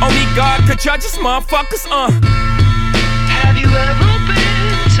 Only God could judge us, motherfuckers. Have you ever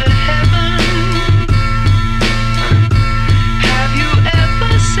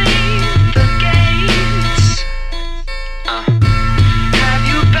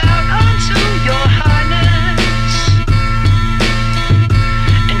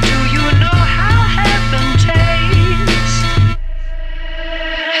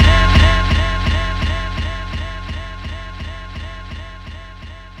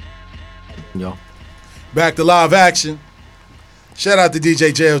Back to live action. Shout out to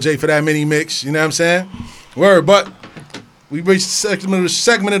DJ JLJ for that mini mix. You know what I'm saying? Word, but we reached the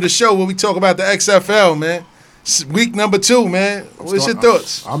segment of the show where we talk about the XFL, man. Week number 2, man. What's your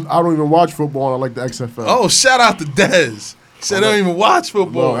thoughts? I don't even watch football. I like the XFL. Oh, shout out to Dez. He said I don't even watch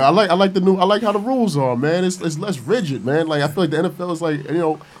football. No, I like how the rules are, man. It's less rigid, man. Like I feel like the NFL is like,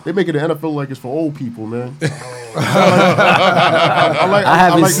 they make it the NFL like it's for old people, man. I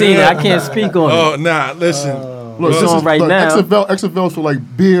haven't seen it. I can't speak on it. Oh, nah, listen. Look, it's on right now. XFL is for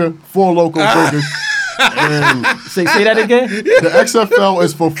like beer, 4 Loco drinkers. Say that again? The XFL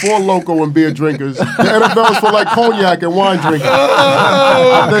is for 4 Loco and beer drinkers. The NFL is for like cognac and wine drinkers.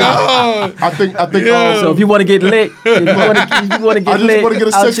 I think. So if you want to get lit, I just want to get a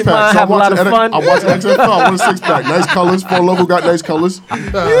 6-pack. So have a lot of fun. I watch XFL. I want a 6-pack. Nice colors. 4 Loco got nice colors.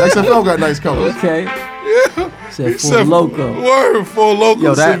 XFL got nice colors. Okay. Said 4 Loco. Word, 4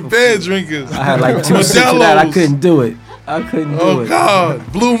 Locos and beer drinkers. I had like 2 sips of that. I couldn't do it. I couldn't do it. Oh,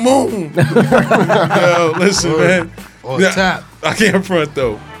 God. Blue Moon. Yo, listen, man. Tap. I can't front,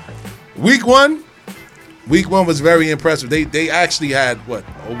 though. Week one was very impressive. They actually had,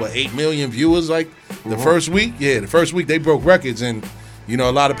 over 8 million viewers, like, the first week? Yeah, the first week they broke records, and,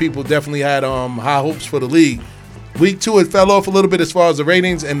 a lot of people definitely had high hopes for the league. Week 2, it fell off a little bit as far as the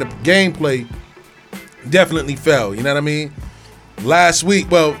ratings, and the gameplay definitely fell. You know what I mean?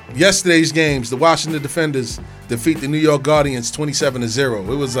 Yesterday's games, the Washington Defenders defeat the New York Guardians 27-0.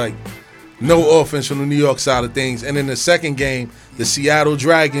 It was like no offense from the New York side of things. And in the second game, the Seattle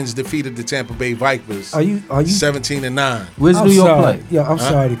Dragons defeated the Tampa Bay Vipers. Are you 17-9. Where's New York play? Yeah, I'm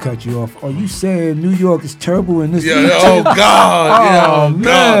sorry to cut you off. Are you saying New York is terrible in this league? Oh God!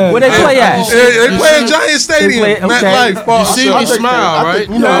 Man. Where they play at? They play at Giant Stadium. MetLife. You see me smile, right?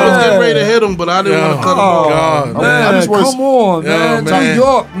 I was getting ready to hit him, but I didn't want to cut him off. God, man, come on, man.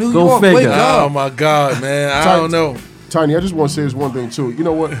 New York, wake up. Oh my God, man! I don't know. Tiny, I just want to say this one thing, too. You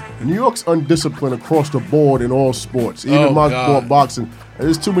know what? New York's undisciplined across the board in all sports, even my sport, boxing.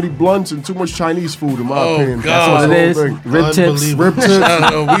 There's too many blunts and too much Chinese food, in my opinion. God. That's what it is. Rib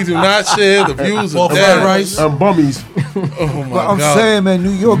tips. We do not share the views of that. Rice. And bummies. Oh, my But I'm God. saying, man,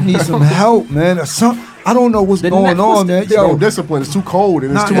 New York needs some help, man. I don't know what's going on, man. There's no discipline. It's too cold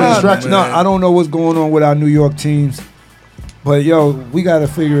and it's too many distractions. No, I don't know what's going on with our New York teams. But, we got to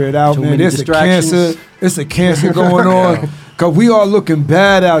figure it out, man. It's a cancer going on. Because we are looking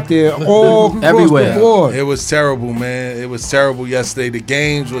bad out there all across everywhere. The board. It was terrible, man. It was terrible yesterday. The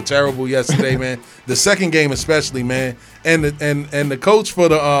games were terrible yesterday, man. The second game especially, man. And the coach for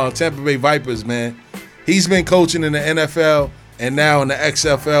the Tampa Bay Vipers, man, he's been coaching in the NFL and now in the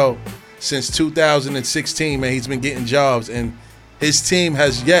XFL since 2016, man. He's been getting jobs, and his team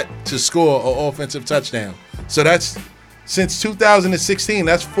has yet to score an offensive touchdown. So that's since 2016.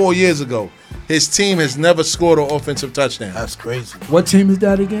 That's 4 years ago. His team has never scored an offensive touchdown. That's crazy. What team is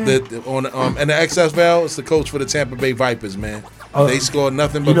that again? And the XFL, it's the coach for the Tampa Bay Vipers, man. They scored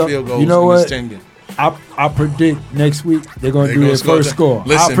nothing but field goals in his tenure. I predict next week they're going to do their first score.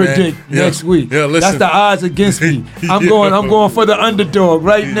 Listen, I predict next week. Yeah, that's the odds against me. I'm going for the underdog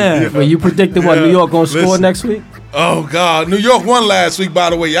right now. Well, you predicted what New York going to score next week? Oh God, New York won last week. By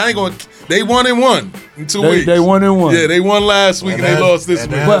the way, I ain't going. They won in 2 weeks. They won in 1. Yeah, they won last week and they lost this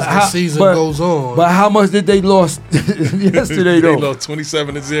week. But as the season goes on. But how much did they lost yesterday though? They lost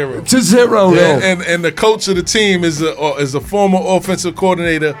 27-0. To 0 though. And the coach of the team is a former offensive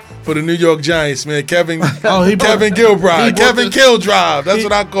coordinator for the New York Giants, man. Kevin Gilbride. Kevin Kilbride. That's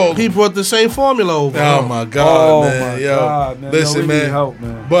what I call him. He brought the same formula over. Oh my God, man. God, man. Listen, man. Help,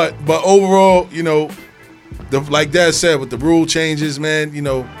 man. But overall, like Dad said, with the rule changes, man,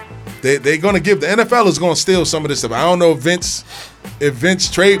 they're gonna give the NFL is gonna steal some of this stuff. I don't know if Vince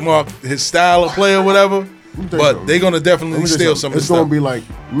trademarked his style of play or whatever, but they're gonna definitely steal some of this It's stuff. gonna be like,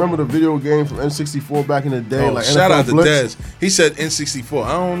 remember the video game from N64 back in the day? Oh, like shout NFL out to Blitz? Dez. He said N64.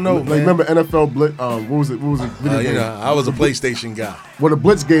 I don't know, man. Remember NFL Blitz? What was it? Video game? I was a PlayStation guy. Well, the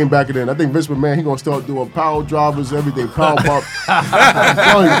Blitz game back then, I think Vince McMahon, he gonna start doing power drivers, everything, power pop. I'm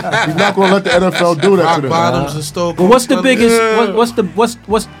telling you, he's not gonna let the NFL do that to them. Bottoms and Stone But what's the biggest? What's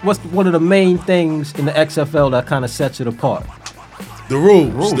one of the main things in the XFL that kind of sets it apart? The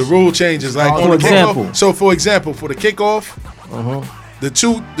rules. The rule changes. Like For example. for example, for the kickoff, the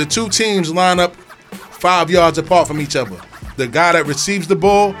two teams line up 5 yards apart from each other. The guy that receives the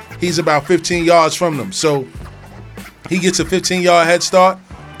ball, he's about 15 yards from them. So he gets a 15-yard head start,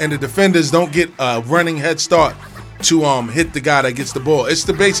 and the defenders don't get a running head start to hit the guy that gets the ball. It's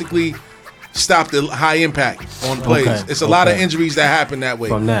to basically stop the high impact on plays. It's a lot of injuries that happen that way.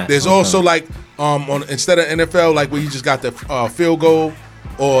 From that. There's also like instead of NFL, like where you just got the field goal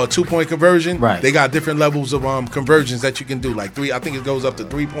or 2-point conversion, Right. they got different levels of conversions that you can do. Like 3, I think it goes up to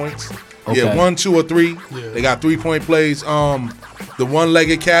 3 points. Okay. Yeah, 1, 2, or 3. They got 3-point plays. The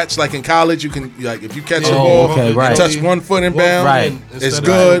one-legged catch, like in college, you can like if you catch the ball and touch 1 foot in bounds, Right. it's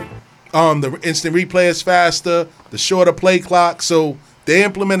good. The instant replay is faster. The shorter play clock. So they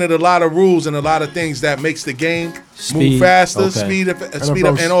implemented a lot of rules and a lot of things that makes the game move faster, speed up,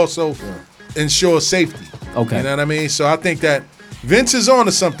 and also ensure safety. Okay. You know what I mean? So I think that Vince is on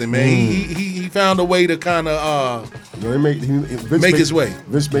to something, man. He found a way to kind of make his way.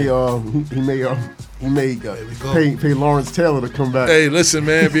 Vince he may pay Lawrence Taylor to come back. Hey, listen,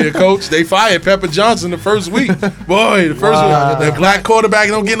 man, be a coach. They fired Pepper Johnson the first week. Boy, the first week. That black quarterback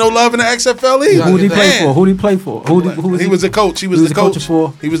don't get no love in the XFL either. Who did he play for? Who did he play for? He was the coach. He was the coach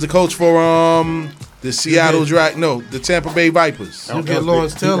for. He was the coach for the Seattle the Tampa Bay Vipers. You get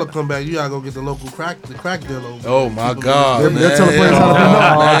Lawrence Taylor come back, you gotta go get the local crack dealer over. Oh my God, man. They're telling players how to be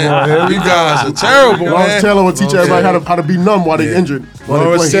numb. You guys are terrible, man. Lawrence Taylor will teach everybody how to be numb while they're injured.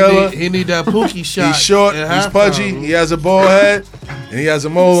 Lawrence Taylor, he need that Pookie shot. He's short, he's pudgy, he has a bald head, and he has a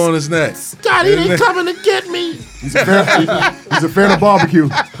mole on his neck. Scotty, they coming to get me. He's a fan of barbecue.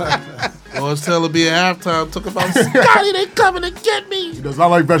 Lawrence Taylor be at halftime, took about Scotty, they coming to get me. He does not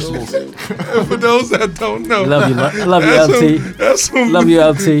like vegetables. For those that don't know, love you, LT. That's some, love you,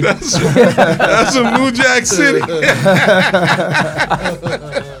 LT. That's some New Jack City.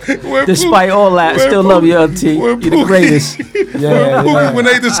 Despite all that, still love you, LT. You're the greatest. When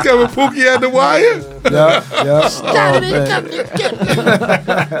they discovered Pookie had the wire. Yeah. Scotty, they coming to get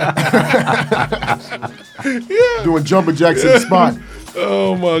me. Doing jumper jacks in the spot.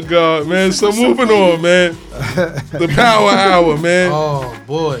 Oh my God, man. So moving on, man. The Power Hour, man. Oh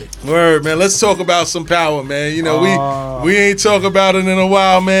boy. Word, man. Let's talk about some power, man. You know, we ain't talked about it in a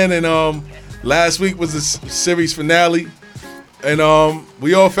while, man. And last week was the series finale. And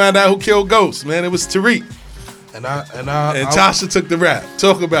we all found out who killed Ghost, man. It was Tariq. And Tasha took the rap.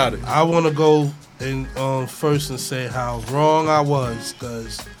 Talk about it. I wanna go and first and say how wrong I was,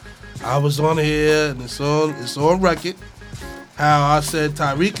 because I was on here and it's on record. How I said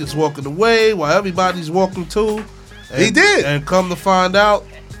Tariq is walking away while everybody's walking too. And, he did. And come to find out,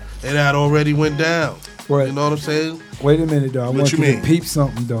 it had already went down. Right. You know what I'm saying? Wait a minute, though. I want you mean? to peep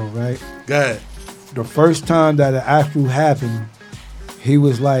something, though, right? Go ahead. The first time that it actually happened, he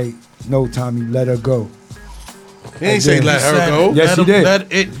was like, no, Tommy, let her go. He ain't say let her go. Yes, he did.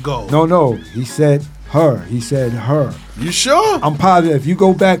 Let it go. No. He said her. He said her. You sure? I'm positive. If you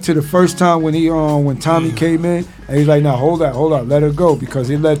go back to the first time when Tommy came in, and he's like, "Now hold up, let her go," because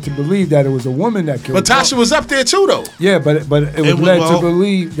he led to believe that it was a woman that killed him. But Tasha was up there too, though. Yeah, but it was led to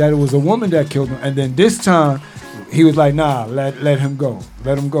believe that it was a woman that killed him, and then this time he was like, "Nah, let him go,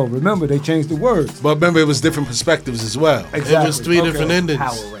 let him go." Remember, they changed the words. But remember, it was different perspectives as well. Exactly. It was three different endings.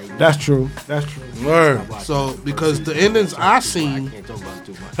 That's true. Word. So because the endings I seen.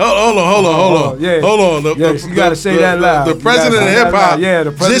 Hold on. Yeah. Hold on. You gotta say that loud. The president of hip hop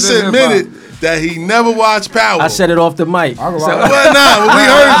the president just of admitted that he never watched Power. I said it off the mic. Well, we heard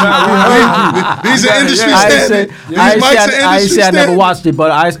you. These are industry standards. I ain't say I never watched it,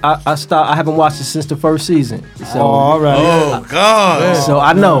 but I haven't watched it since the first season. So, all right. Oh God. So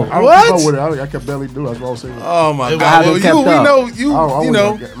I know. I could barely do it. That's what I was saying. Oh my God. We know you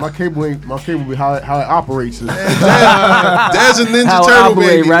know. My cable be how it operates. There's a Ninja Turtle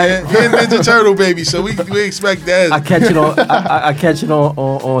baby, right? He a Ninja Turtle baby, so we expect that. I catch it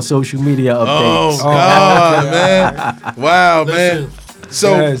on social media updates. Oh God, man! Wow, man.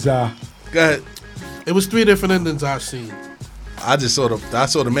 So go ahead. It was three different endings I seen. I saw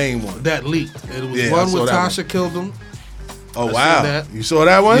the main one that leaked. It was one where Tasha killed him. Oh wow! You saw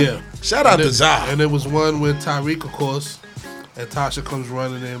that one? Yeah. Shout out to Zah. And it was one with Tariq, of course, and Tasha comes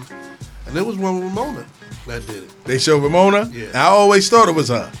running in, and it was one with Ramona that did it. They showed Ramona. Yeah. I always thought it was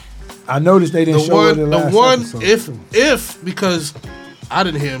her. I noticed they didn't show it in the last episode. If because I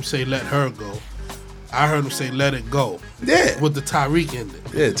didn't hear him say let her go. I heard him say let it go. Yeah. With the Tyreek ending.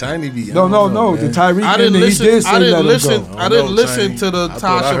 Yeah, Tiny B. No. The Tyreek ending, he did say let her go. I didn't listen to the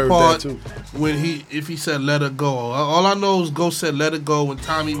Tasha part when if he said let her go. All I know is Ghost said let it go when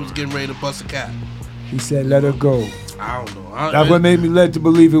Tommy was getting ready to bust a cap. He said let her go. I don't know. That's what made me led to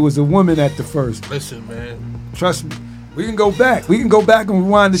believe it was a woman at the first. Listen, man. Trust me. We can go back. We can go back and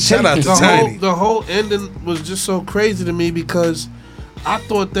rewind the tape. Shout out to Tiny. The whole ending was just so crazy to me because I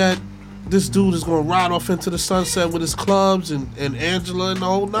thought that this dude is gonna ride off into the sunset with his clubs and Angela and the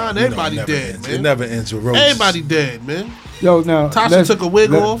whole nine. Everybody dead, man. It never ends with roses. Everybody dead, man. Yo, now Tasha took a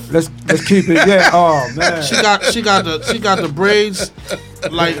wig off. Let's keep it. Yeah. Oh man. She got the braids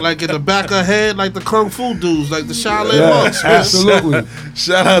like in the back of her head, like the Kung Fu dudes, like the Shaolin Yeah, monks. man. absolutely.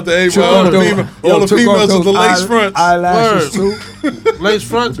 Shout out to Took all off the, those- all the took off females with the those lace fronts. Eyelashes Word. too. Lace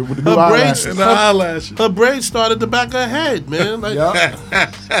front. With the Her new braids, eyelashes. And the eyelashes. her braids started the back of her head, man. Like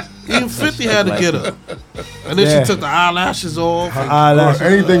even 50 had to get her. And then Yeah. she took the eyelashes off. Her and- eyelashes.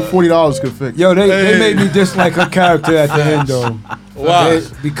 Anything $40 could fix. Yo, they made me dislike her character at the end though. Why?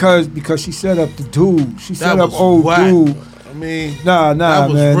 Because she set up the dude. She set up was old whack. dude. I mean, Nah, That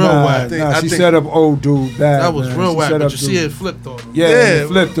was man, real nah, whack. nah. I She think- set up old dude bad. That was man. real She whack, set but up you see dude. it flipped on him. Yeah, Yeah, it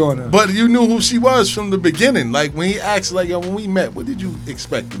flipped on her. but you knew who she was from the beginning. Like when he asked, like, yo, when we met, what did you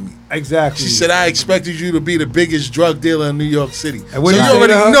expect of me? Exactly. She said, I expected you to be the biggest drug dealer in New York City. And what So he you say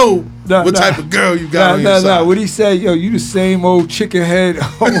already to her? know Nah, what nah. type of girl you got on Nah, your side. What he said, yo, you the same old chicken head.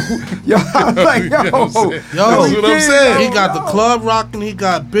 yo, I'm like, yo, You know what I'm saying? Yo, That's what I'm saying. He got the club rocking, he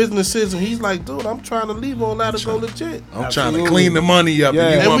got businesses, and he's like, dude, I'm trying to leave all that to go legit. I'm trying to clean the money up, Yeah.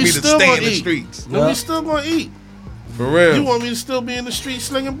 and you And want we me to still stay gonna in the eat. streets. And we still gonna eat. For real. You want me to still be in the street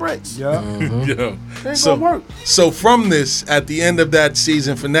slinging bricks? Yeah. Yo. Ain't So, gonna work. so from this, at the end of that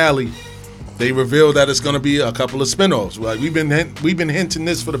season finale, they revealed that it's going to be a couple of spinoffs. Like we've been hinting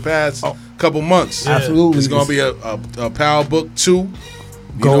this for the past couple months. Absolutely. It's going to be a Power Book 2,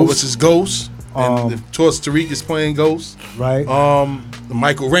 you know, which is Ghost. And of course, Tariq is playing Ghost. Right.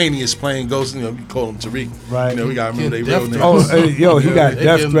 Michael Rainey is playing Ghost. You know, we call him Tariq. Right. You know, we got to remember their Death real threats. names. Oh, hey, yo, he got They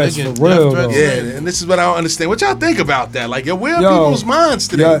death give- threats they for give real, death though. threats. Yeah, and this is what I don't understand. What y'all think about that? Like, yo, where are Yo, people's minds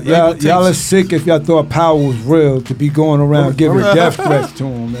today? Y'all are sick if y'all thought power was real to be going around giving death threats to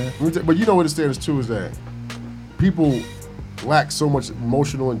him, man. But you know what it stands too is that people lack so much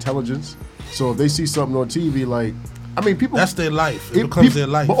emotional intelligence. So if they see something on TV, like, I mean, people. That's their life. It becomes their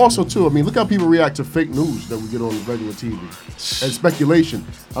life. But also too, I mean, look how people react to fake news that we get on regular TV and speculation.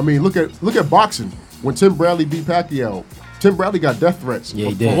 I mean, look at boxing. When Tim Bradley beat Pacquiao, Tim Bradley got death threats. Yeah,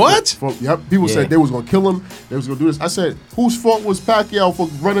 he did. What? Yep. People Yeah. said they was gonna kill him. They was gonna do this. I said, whose fault was Pacquiao for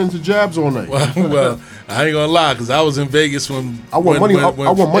running into jabs all night? Well, I ain't gonna lie, because I was in Vegas when I won money. I won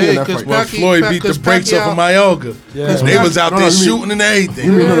money on that fight. When Floyd beat the brakes off of Mayorga. Yeah. They was out No, there you mean- shooting and everything.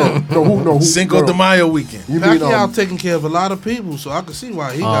 You mean who? Cinco de Mayo weekend. You mean Pacquiao taking care of a lot of people, so I can see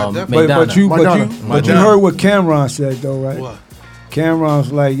why he got that. But you Maidana. heard what Cameron said though, right? What?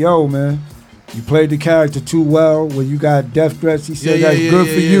 Cameron's like, yo, man, you played the character too well. When you got death threats, he said that's good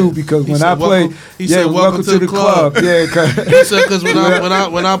for you because He when said, I played, welcome- he said, welcome to the club. Yeah, He said because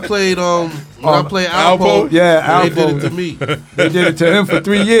when I played Alpo, yeah, they Alpo, did it to me. They did it to him for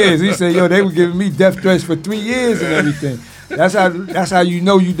 3 years. He said, yo, they were giving me death threats for 3 years and everything. That's how you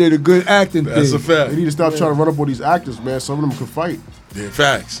know you did a good acting thing. That's a fact. They need to stop trying to run up on these actors, man. Some of them could fight. Yeah,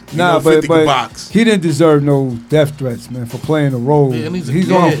 facts. You Nah, know, 50 but could box. he didn't deserve no death threats, man, for playing a role. Yeah, and he's a he's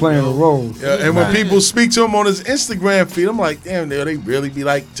kid, on playing yo. a role. Yeah, and when people speak to him on his Instagram feed, I'm like, damn, they really be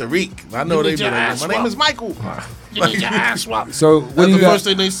like Tariq. I know You they need be your like, ass my name whooped. is Michael. You need your ass swapped. So what That's do the you got? first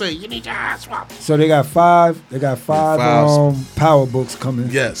thing they say. You need your ass swapped. So they got five. They got five power books coming.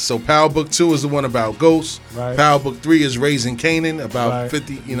 Yes, so Power Book 2 is the one about Ghost. Right. Power Book 3 is Raising Canaan, about Right.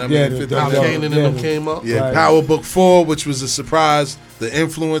 50, you know what Yeah, I mean? 50 How Yeah, Kanan and yeah. them came up. Yeah, Right. Power Book 4, which was a surprise. The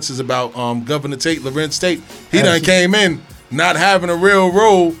Influence is about Governor Tate, Lorenz Tate. He done Absolutely. came in not having a real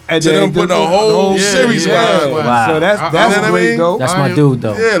role And to then them putting a whole series behind him. Wow. So that's You know what I great mean? though. That's my dude,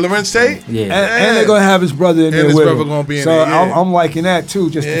 though. Yeah, Lorenz Tate. Yeah. And they're gonna have his brother in And there his with brother him. gonna be in so there, yeah. I'm liking that too.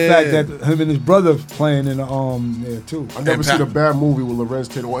 Just the Yeah. fact that him and his brother playing in the there too. I've never And seen Pa- a bad movie with Lorenz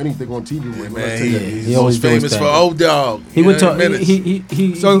Tate or anything on TV with Man, Lorenz he, Tate. he's He always famous does for that. Old Dog. He went to Minutes.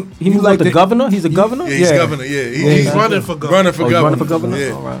 he So he you was like the the- governor. He's a governor. Yeah, he's Yeah. governor. Yeah, He's running for governor. Running for Oh, he's governor. running for governor?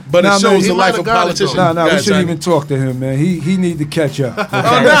 Yeah. All right. But Nah, it shows man, the he life might of have got it, politicians. though. No, we Guys, shouldn't I- even talk to him, man. He need to catch up.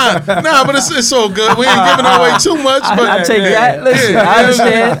 Oh, nah, but it's all good. We ain't giving away too much, but I take that. Listen, Yeah. I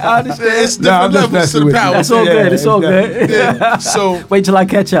understand. I understand. it's Nah, I'm different just levels messing to the with you. power. That's all Yeah, good. It's all good. Yeah. So Wait till I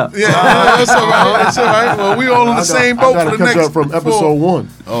catch up. yeah, that's all right. That's all right. Well, we all in the same boat I for gotta the catch next up from four. episode 1.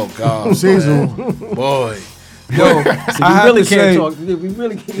 Oh God, Season 1. boy. Yo, So we I really have to can't say, talk. We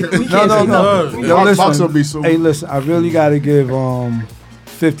really can't. We No, can't no, say no. nothing. Yo, Box listen. will be soon. Hey, listen. I really got to give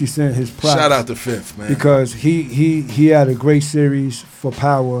 50 Cent his props. Shout out to Fifth, man. Because he had a great series for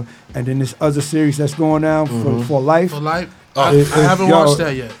Power, and then this other series that's going down for Life. For life. Oh, I haven't yo, watched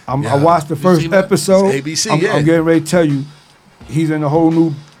that yet. I watched the first seen that? episode. It's ABC, I'm, yeah. I'm getting ready to tell you, he's in a whole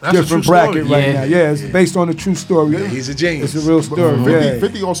new That's a different true bracket story. right Yeah. now. Yeah, it's based on a true story. Yeah, he's a genius. It's a real story. 50, Yeah.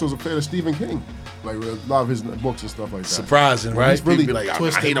 50 also is a fan of Stephen King. Like a lot of his books and stuff like that. Surprising, right? He's really People be like,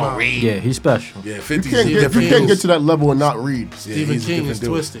 twisted he don't mind. read. Yeah, he's special. Yeah, You 50's can't a get different you can't dude. get to that level and not read. Stephen he's a King different is dude.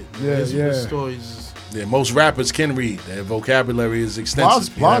 twisted. Yeah, His yeah. stories. Yeah, most rappers can read. Their vocabulary is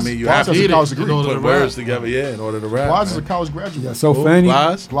extensive. You know what I mean? You have to put words together, in order to rap. Blas is a college graduate. Yeah, so Fanny.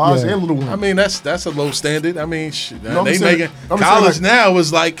 Blas and Little Wayne. I mean, that's a low standard. I mean, No, they I'm saying- making I'm college saying now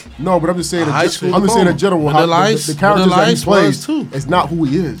is like no, but I'm just saying. high school. I'm just saying in general how the characters that he plays too. is not who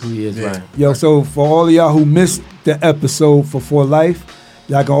he is. Right. Yo, so for all of y'all who missed the episode for Life,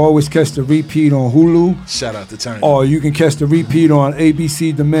 y'all can always catch the repeat on Hulu. Shout out to Tiny. Or you can catch the repeat on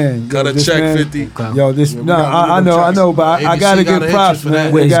ABC Demand. Got a this check man- 50. Yo, this I know, but I ABC gotta gotta give hit props, you for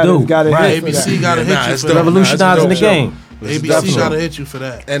man. that. They gotta Right, hit for ABC that. gotta hit you it's for dope. that. Revolutionizing That's the a dope game. show. ABC gotta hit you for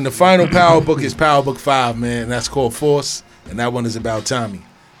that. And the final Power Book is Power Book 5, man. That's called Force, and that one is about Tommy.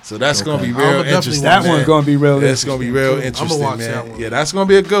 So that's gonna be real interesting. That one's gonna be real It's gonna be real I'ma interesting, watch man. that one. Yeah, that's gonna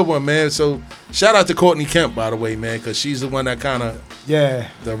be a good one, man. So shout out to Courtney Kemp, by the way, man, because she's the one that kind of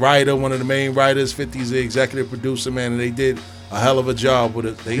the writer, one of the main writers. 50's the executive producer, man, and they did a hell of a job with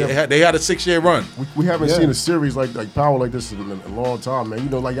it. They had a 6-year run. We haven't seen a series like Power like this in a long time, man. You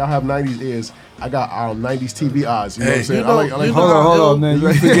know, like y'all have 90s ears. I got 90s TV eyes. You know what I'm saying? I like hold on, man.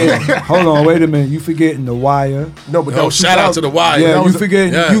 You forgetting? Hold on, wait a minute. You forgetting The Wire? No, but shout out to The Wire. Yeah,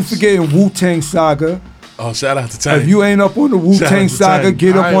 you forgetting Wu-Tang Saga. Oh, shout out to Tiny. If you ain't up on the Wu-Tang Saga,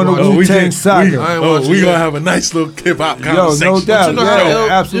 get up on the Wu-Tang Saga. We gonna have a nice little hip hop conversation. no doubt. You know how ill,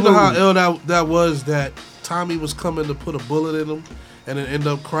 absolutely. You know how ill that was that Tommy was coming to put a bullet in him and then end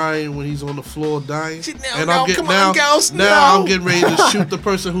up crying when he's on the floor dying. now, come on, girls, now no. I'm getting ready to shoot the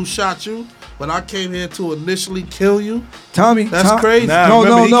person who shot you. But I came here to initially kill you. Tommy, that's crazy. No.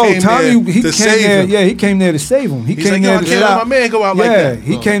 Tommy, he came there. Yeah, he came there to save him. He came there to stop. My man go out like that.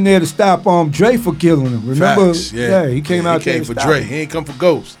 He came there to stop Dre for killing him. Remember? Facts, he came out there came for Dre. He ain't come for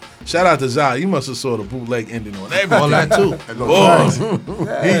Ghost. Shout out to Zai. You must have saw the bootleg ending on everything. All that too.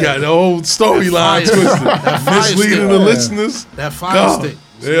 He got the whole storyline twisted. Misleading the listeners. That fire stick.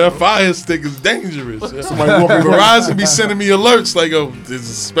 Yeah, that fire stick is dangerous. Verizon be sending me alerts like, oh, there's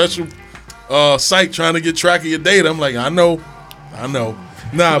a special site trying to get track of your data. I'm like, I know.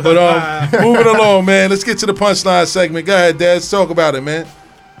 Nah, but moving along, man. Let's get to the punchline segment. Go ahead, Dad. Let's talk about it, man.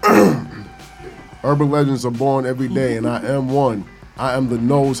 Urban legends are born every day, and I am one. I am the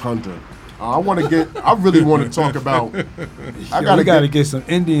nose hunter. I really want to talk about. We gotta get some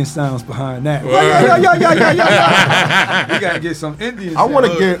Indian sounds behind that. We gotta get some Indian. I want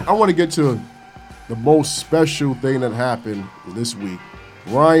to get to the most special thing that happened this week.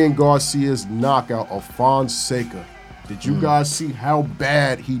 Ryan Garcia's knockout of Fonseca. Did you guys see how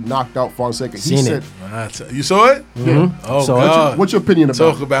bad he knocked out Fonseca? Seen it. You saw it? Mm-hmm. Oh, so God. What's your opinion about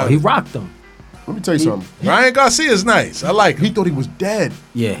it? Talk about He it. rocked him. Let me tell you something. Ryan Garcia's nice. I like him. He thought he was dead.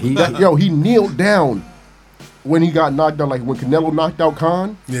 Yeah, he kneeled down when he got knocked out. Like when Canelo knocked out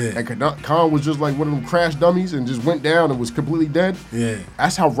Khan. Yeah. And Khan was just like one of them crash dummies and just went down and was completely dead. Yeah.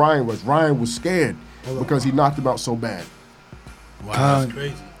 That's how Ryan was. Ryan was scared because he knocked him out so bad. Wow. That's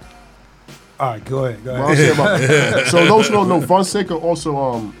crazy. All right, go ahead. So those who don't know, Fonseca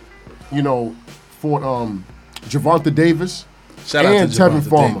also, fought Gervonta Davis Shout out and to Tevin Gervonta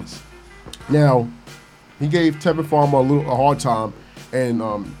Farmer. Davis. Now, he gave Tevin Farmer a hard time, and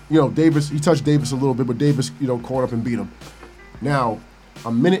Davis, he touched Davis a little bit, but Davis, caught up and beat him. Now,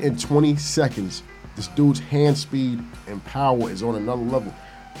 a minute and 20 seconds, this dude's hand speed and power is on another level.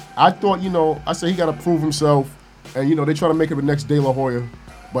 I thought, I said he got to prove himself, and they try to make him the next De La Hoya,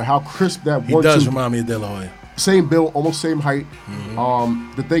 but how crisp that He does remind me of De La Hoya. Same build, almost same height.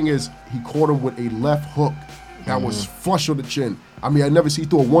 The thing is, he caught him with a left hook that was flush on the chin. I mean, I never see he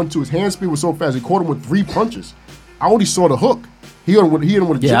threw a 1-2. His hand speed was so fast. He caught him with 3 punches. I only saw the hook. He hit him with a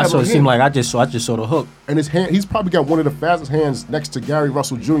jab. Yeah, it seemed like I just saw the hook. And his hand, he's probably got one of the fastest hands next to Gary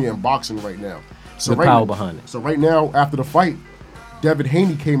Russell Jr. in boxing right now. The power behind it. So right now, after the fight, Devin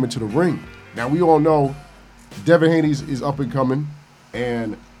Haney came into the ring. Now we all know Devin Haney is up and coming,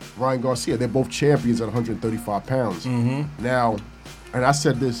 and Ryan Garcia, they're both champions at 135 pounds. Now, and I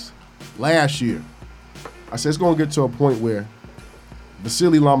said this last year, I said it's going to get to a point where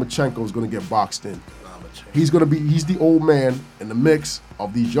Vasily Lomachenko is going to get boxed in. He's the old man in the mix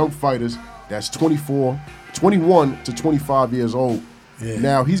of these young fighters that's 21 to 25 years old. Yeah.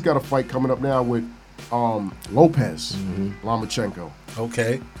 Now he's got a fight coming up now with Lopez Lomachenko.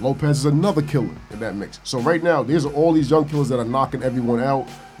 Okay. Lopez is another killer in that mix. So right now, there's all these young killers that are knocking everyone out.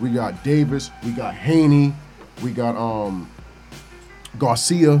 We got Davis, we got Haney, we got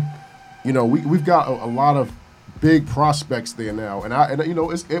Garcia. We've got a lot of big prospects there now, and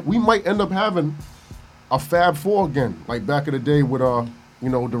we might end up having a Fab Four again, like back in the day with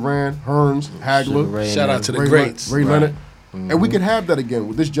Duran, Hearns, Hagler. Shout out to the greats, Ray Leonard, and we could have that again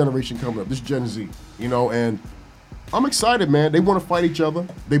with this generation coming up, this Gen Z. And I'm excited, man. They want to fight each other.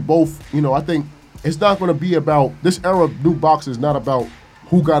 They both, I think it's not going to be about this era of new boxing is not about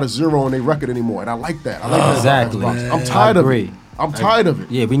who got a 0 on their record anymore, and I like that. I like that. Exactly. I'm tired of it. I'm tired of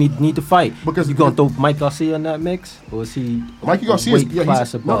it. Yeah, we need to fight. Because you gonna throw Mike Garcia in that mix, or is he? Mikey Garcia.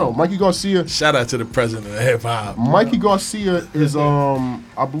 No. Mikey Garcia. Shout out to the president of hip hop. Mikey Garcia is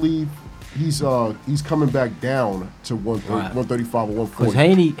I believe he's coming back down to 135 or 140.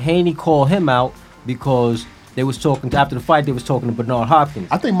 Because Haney called him out because they was talking after the fight. They was talking to Bernard Hopkins.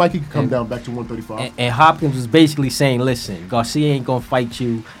 I think Mikey could come down back to 135. And Hopkins was basically saying, "Listen, Garcia ain't gonna fight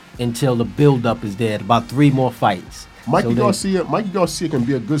you until the build-up is there. About 3 more fights." Mikey Garcia can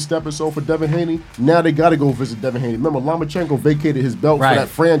be a good stepping stone for Devin Haney. Now they got to go visit Devin Haney. Remember, Lomachenko vacated his belt for that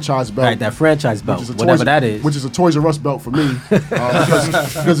franchise belt. Right, that franchise belt, whatever that is. Which is a Toys R Us belt for me.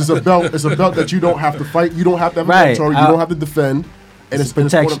 Because it's a belt that you don't have to fight. You don't have to have a mandatory. You don't have to defend. And it's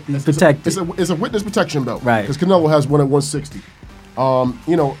protected. It's a witness protection belt. Right. Because Canelo has one at 160.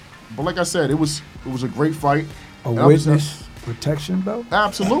 But like I said, it was a great fight. A witness protection belt?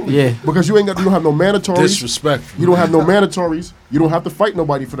 Absolutely. Yeah. Because you don't have no mandatories. Disrespectful. You don't have no mandatories. You don't have to fight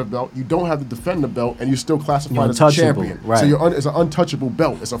nobody for the belt. You don't have to defend the belt, and you're still classified as a champion. Right. So it's an untouchable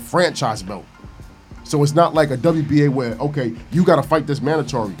belt. It's a franchise belt. So it's not like a WBA where, okay, you got to fight this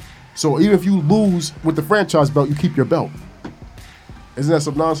mandatory. So even if you lose with the franchise belt, you keep your belt. Isn't that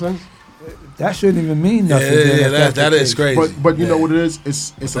some nonsense? That shouldn't even mean nothing. Yeah, that is crazy. But you know what it is?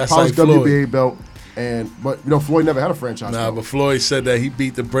 It's a polished WBA belt. But Floyd never had a franchise. But Floyd said that he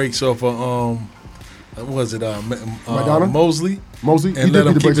beat the brakes off of what was it Mosley, and let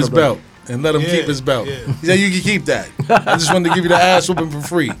him keep his belt. And let him keep his belt. Yeah. He said you can keep that. I just wanted to give you the ass whooping for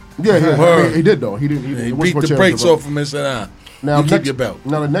free. Yeah. I mean, he did though. He beat the brakes off him and said, you keep your belt.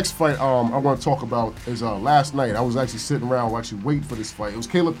 Now the next fight I want to talk about is last night. I was actually sitting around waiting for this fight. It was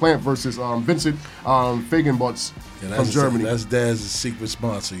Caleb Plant versus Vincent Feigenbutz from Germany. That's Dad's secret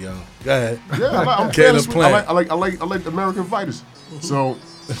sponsor, y'all. Go ahead. Yeah, I'm Caleb Plant. I like American fighters. So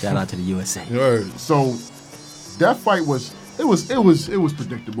shout out to the USA. So that fight was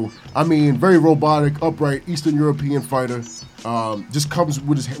predictable. I mean, very robotic, upright, Eastern European fighter. Just comes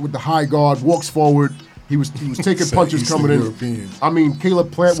with the high guard, walks forward. He was taking punches coming in. I mean,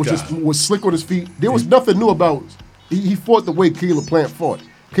 Caleb Plant was slick on his feet. There was nothing new about. He fought the way Caleb Plant fought.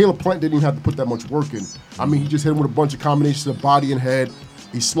 Caleb Plant didn't even have to put that much work in. I mean, he just hit him with a bunch of combinations of body and head.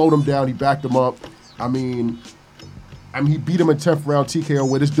 He slowed him down. He backed him up. I mean, he beat him in 10th round TKO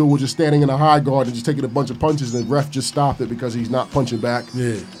where this dude was just standing in a high guard and just taking a bunch of punches, and the ref just stopped it because he's not punching back.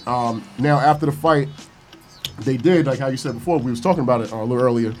 Yeah. Now, after the fight, they did, like how you said before, we was talking about it a little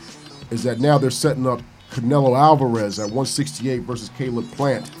earlier, is that now they're setting up Canelo Alvarez at 168 versus Caleb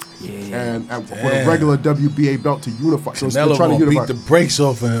Plant. Yeah. And with a regular WBA belt to unify. So Canelo trying to unify. beat the brakes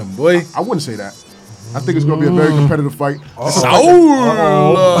off of him, boy. I wouldn't say that. I think it's going to be a very competitive fight. Let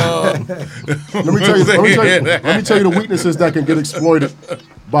me tell you the weaknesses that can get exploited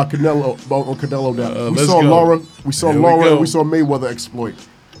by Canelo down. We saw Mayweather exploit.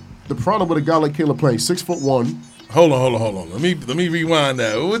 The problem with a guy like Caleb Plant, 6'1". Hold on. Let me rewind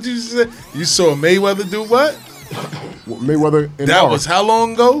that. What you say? You saw Mayweather do what? Mayweather. That was how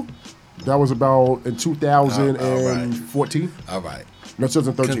long ago? That was about in 2014. All right. No,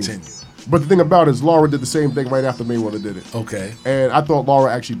 2013. Continue. But the thing about it is Lara did the same thing right after Mayweather did it. Okay. And I thought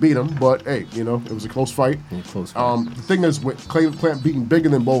Lara actually beat him, but hey, it was a close fight. The thing is, with Caleb Plant beating bigger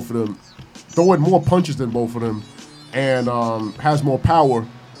than both of them, throwing more punches than both of them, and has more power,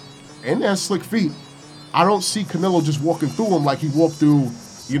 and has slick feet, I don't see Canelo just walking through him like he walked through,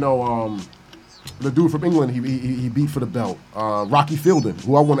 the dude from England he beat for the belt, Rocky Fielding,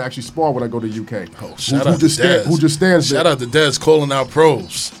 who I want to actually spar when I go to UK. Oh, shout out to Dez. Who just stands there. Shout out to Dez calling out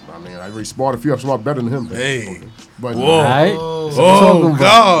pros. I mean, I already sparred a few. I'm a lot better than him. Hey. But, right? Oh,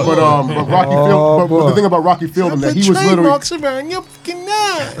 God. But Rocky Fielding, but the thing about Rocky Fielding that he was literally around your fucking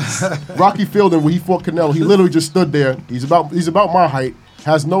nuts. Rocky Fielding, when he fought Canelo, he literally just stood there. He's about my height,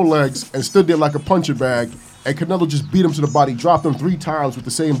 has no legs, and stood there like a punching bag. And Canelo just beat him to the body, dropped him 3 times with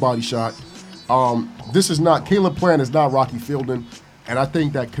the same body shot. Caleb Plant is not Rocky Fielding, and I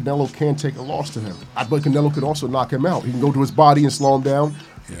think that Canelo can take a loss to him. But Canelo could also knock him out. He can go to his body and slow him down.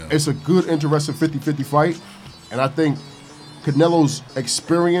 Yeah. It's a good, interesting 50-50 fight, and I think Canelo's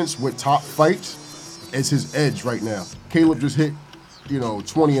experience with top fights is his edge right now. Caleb just hit,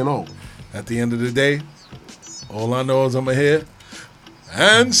 20-0. At the end of the day, all I know is I'm ahead,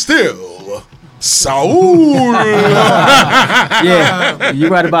 and still Saul. Yeah,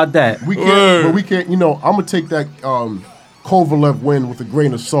 you're right about that. We can't. I'm gonna take that Kovalev win with a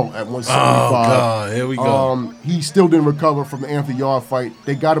grain of salt at 175. Oh God, here we go. He still didn't recover from the Anthony Yarde fight.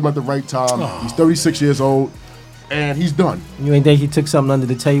 They got him at the right time. He's 36 years old. and he's done. You ain't think he took something under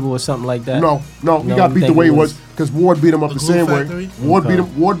the table or something like that? No, he got beat the way he was because Ward beat him up the same way.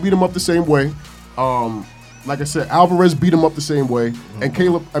 Ward beat him up the same way. Like I said, Alvarez beat him up the same way, and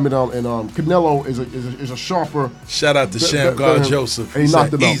Canelo is a sharper. Shout out to Shamgar Joseph. And he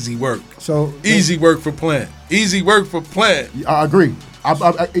knocked him out. Easy work. So easy work for Plant. Easy work for Plant. I agree.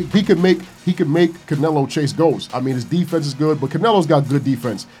 He could make Canelo chase goals. I mean, his defense is good, but Canelo's got good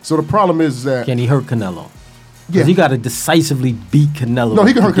defense. So the problem is that can he hurt Canelo? Yeah, Because he got to decisively beat Canelo. No,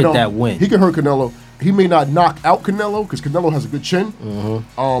 he can to hurt get Canelo. that win. He can hurt Canelo. He may not knock out Canelo because Canelo has a good chin.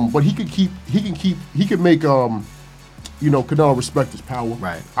 But he can make Canelo respect his power.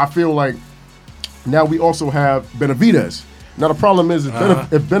 Right. I feel like now we also have Benavidez. Now the problem is if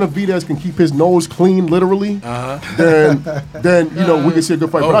Benavidez can keep his nose clean, literally, then we can see a good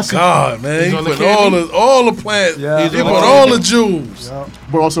fight. Oh God, man! He put all the Plant. Yeah. He put all the jewels. Yeah.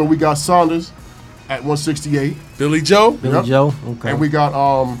 But also we got Saunders at 168. Billy Joe. Okay. And we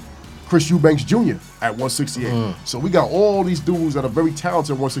got Chris Eubanks Jr. at 168. So we got all these dudes that are very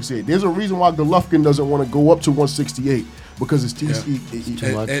talented at 168. There's a reason why Golovkin doesn't want to go up to 168 because it's too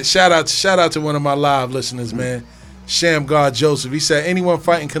much. And shout out to one of my live listeners, man. Shamgar Joseph. He said anyone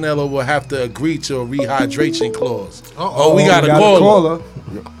fighting Canelo will have to agree to a rehydration clause. We got a caller.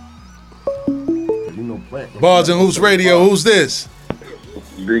 Bars and Hoops Radio. Who's this?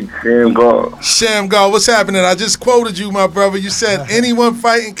 Big Shamgar. Shamgar, what's happening? I just quoted you, my brother. You said anyone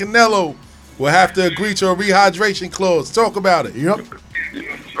fighting Canelo will have to agree to a rehydration clause. Talk about it. Yep.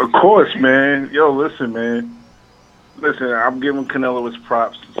 Of course, man. Yo, listen, man. Listen, I'm giving Canelo his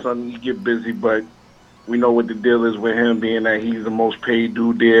props. Son, he get busy, but we know what the deal is with him, being that he's the most paid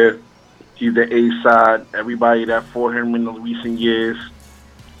dude there. He's the A side. Everybody that fought him in the recent years.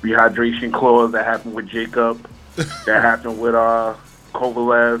 Rehydration clause that happened with Jacob. That happened with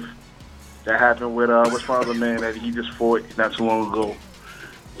Kovalev. That happened with what's my other man that he just fought not too long ago.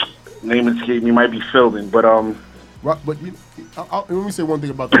 Name escaped me. Might be Fielding, but Right, but let me say one thing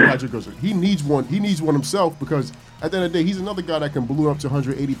about the Patrick Guzman. He needs one. He needs one himself because at the end of the day, he's another guy that can balloon up to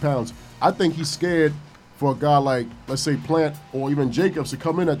 180 pounds. I think he's scared for a guy like, let's say, Plant or even Jacobs to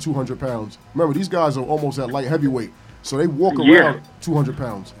come in at 200 pounds. Remember, these guys are almost at light heavyweight, so they walk around 200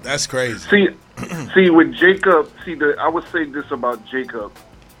 pounds. That's crazy. See, with Jacob, I would say this about Jacob.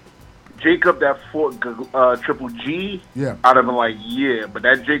 Jacob that fought Triple G, I'd have been like, but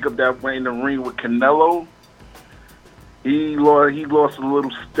that Jacob that went in the ring with Canelo, he lost a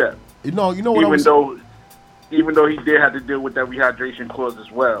little step. You know what? Even though he did have to deal with that rehydration clause as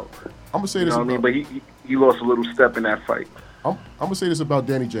well. I'm gonna say this. But he lost a little step in that fight. I'm gonna say this about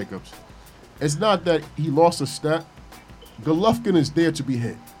Danny Jacobs. It's not that he lost a step. Golovkin is there to be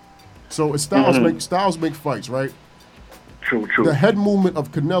hit. So it's styles make fights, right? True. The head movement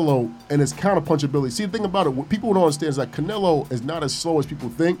of Canelo and his counterpunchability. See, the thing about it, what people don't understand is that Canelo is not as slow as people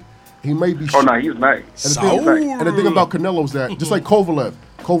think. He may be. Oh no, he's nice. And the thing about Canelo is that just like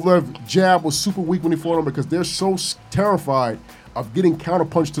Kovalev jab was super weak when he fought him because they're so terrified of getting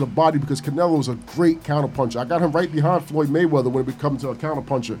counterpunched to the body because Canelo is a great counterpuncher. I got him right behind Floyd Mayweather when it comes to a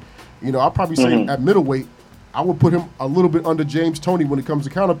counterpuncher. I'll probably say at middleweight, I would put him a little bit under James Toney when it comes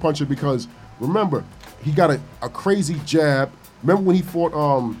to counterpuncher because remember, he got a crazy jab. Remember when he fought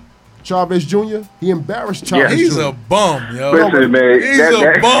Chavez Jr.? He embarrassed Chavez Jr. He's a bum, yo. Listen, man. He's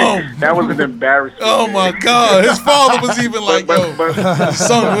a bum. That was an embarrassment. Oh, my God. His father was even like,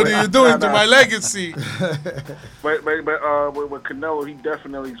 son, what are you doing to my legacy? But with Canelo, he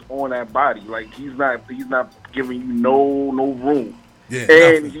definitely is on that body. Like, he's not giving you no room. Yeah,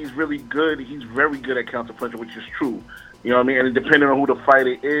 and he's really good. He's very good at counterpunching, which is true. You know what I mean? And depending on who the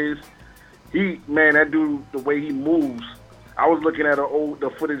fighter is, that dude, the way he moves, I was looking at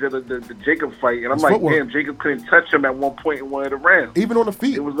the footage of the Jacob fight, and I'm like, damn, Jacob couldn't touch him at one point in one of the rounds. Even on the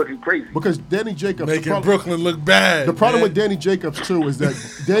feet. It was looking crazy. Because Danny Jacobs... Making Brooklyn look bad. The problem with Danny Jacobs, too, is that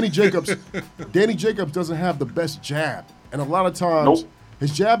Danny Jacobs doesn't have the best jab. And a lot of times,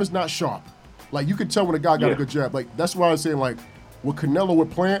 his jab is not sharp. Like, you can tell when a guy got a good jab. Like, that's why I was saying, like, with Canelo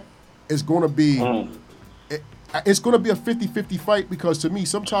with Plant, it's going to be... It's going to be a 50-50 fight because, to me,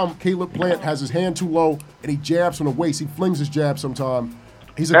 sometimes Caleb Plant has his hand too low and he jabs from the waist. He flings his jab sometimes.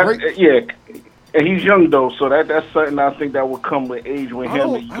 He's a great... Yeah, and he's young, though, so that's something I think that will come with age with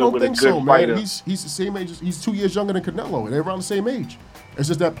him. I don't think so, man. He's the same age. He's 2 years younger than Canelo, and they're around the same age. It's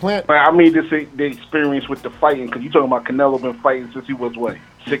just that Plant... I mean, the experience with the fighting, because you're talking about Canelo been fighting since he was,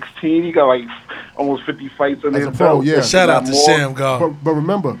 16? He got, almost 50 fights in his belt. Yeah. Shout out to Shamgar. But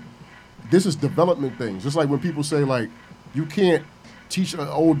remember... This is development things. Just like when people say, you can't teach an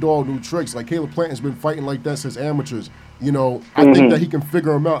old dog new tricks. Like, Caleb Plant has been fighting like that since amateurs. I think that he can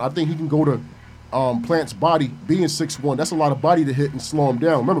figure them out. I think he can go to Plant's body being 6'1", that's a lot of body to hit and slow him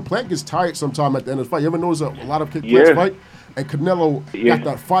down. Remember, Plant gets tired sometime at the end of the fight. You ever notice a lot of Plant's fight? And Canelo got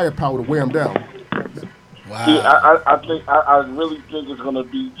that firepower to wear him down. Wow. See, I really think it's going to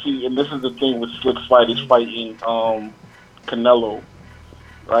be key, and this is the thing with slick fighters fighting Canelo,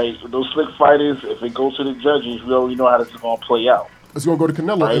 right? Those slick fighters, if it goes to the judges, we already know how this is going to play out. It's going to go to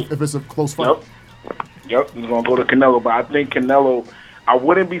Canelo right? if it's a close fight. Yep, it's going to go to Canelo, but I think Canelo, I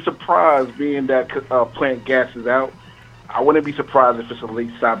wouldn't be surprised being that Plant gasses out. I wouldn't be surprised if it's a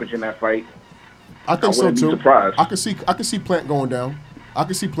late stoppage in that fight. I think so too. Surprised. I can see Plant going down. I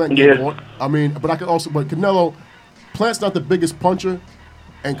can see Plant getting on. I mean, but Canelo, Plant's not the biggest puncher,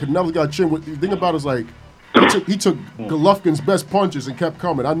 and Canelo got chin. The thing about it is like he took Golovkin's best punches and kept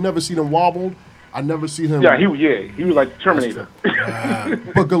coming. I never seen him wobbled. I never see him. Yeah, he was like the Terminator.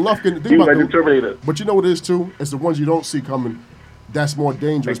 But Golovkin, he was like the Terminator. But you know what it is too? It's the ones you don't see coming. That's more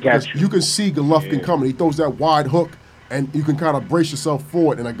dangerous because you can see Golovkin coming. He throws that wide hook, and you can kind of brace yourself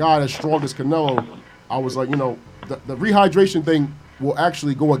forward. And a guy as strong as Canelo, I was like, the rehydration thing will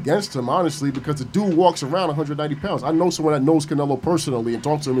actually go against him, honestly, because the dude walks around 190 pounds. I know someone that knows Canelo personally and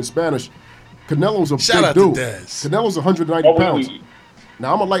talks to him in Spanish. Canelo's a big dude. Canelo's 190 pounds.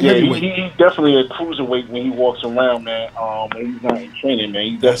 Now, I'm a light heavyweight. He's definitely a cruiserweight when he walks around, man. When he's not in training, man.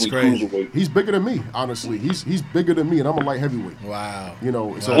 He's definitely cruiserweight. He's bigger than me, honestly. He's bigger than me, and I'm a light heavyweight. Wow.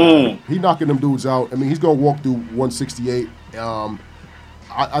 So he knocking them dudes out. I mean, he's going to walk through 168.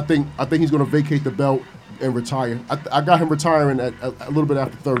 I think he's going to vacate the belt and retire. I got him retiring at a little bit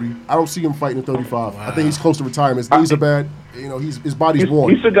after 30. I don't see him fighting at 35. Wow. I think he's close to retirement. His knees are bad. His body's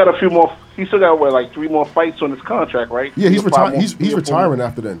worn. He still got a few more. He still got 3 more fights on his contract, right? Yeah, he's retiring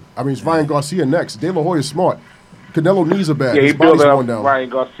after then. I mean, it's Ryan Garcia next. De La Hoya's smart. Canelo knees are bad. Yeah, his body's going down. Ryan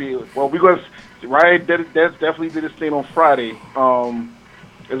Garcia. Well, Ryan definitely did his thing on Friday. It's going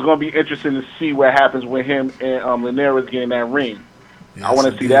to be interesting to see what happens with him and Linares getting that ring. Yes, I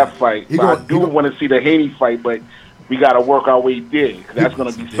want to see that fight. I do want to see the Haney fight, but we got to work our way there because that's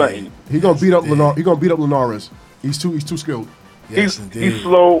going to be something. He's going to beat up Linares. He's too skilled. Yes, he's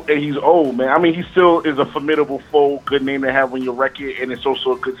slow and he's old, man. I mean, he still is a formidable foe, good name to have on your record, and it's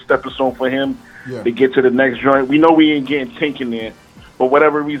also a good stepping stone for him to get to the next joint. We know we ain't getting Tink in there, but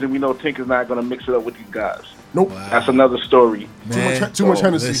whatever reason, we know Tink is not going to mix it up with these guys. Nope. Wow. That's another story. Man, too much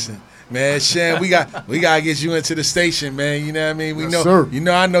Hennessy. Listen. Man, Shan, we gotta get you into the station, man. You know what I mean? Yes, sir.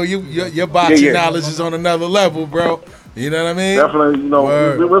 I know your boxing knowledge is on another level, bro. You know what I mean? Definitely,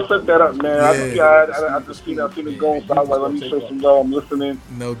 we'll set that up, man. I just seen it going, so I was like, let me show some love. I'm listening,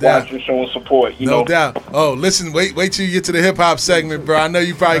 no doubt, watching, showing support. No doubt. Oh, listen, wait till you get to the hip hop segment, bro. I know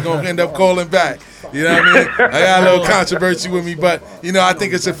you probably gonna end up calling back. You know what I mean? I got a little controversy with me, but I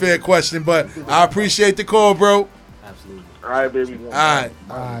think it's a fair question. But I appreciate the call, bro. Absolutely. All right, baby. All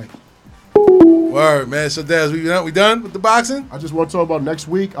right. Word, man. So, Daz, we done with the boxing? I just want to talk about next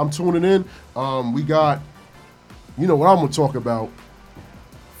week. I'm tuning in. We got, what I'm going to talk about.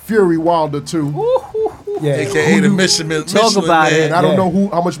 Fury Wilder 2. Yeah, AKA the Michelin about man. it. I don't know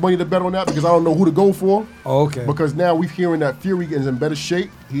how much money to bet on that because I don't know who to go for. Oh, okay. Because now we're hearing that Fury is in better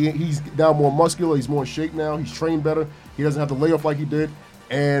shape. He's now more muscular. He's more in shape now. He's trained better. He doesn't have to lay off like he did.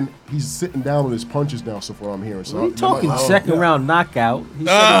 And he's sitting down on his punches now, so far I'm hearing. So we're talking second round knockout. He's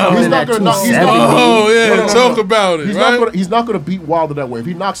not going to knock. Talk about it. He's not going to beat Wilder that way. If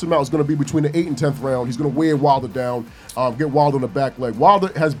he knocks him out, it's going to be between the 8th and 10th round. He's going to wear Wilder down, get Wilder on the back leg. Wilder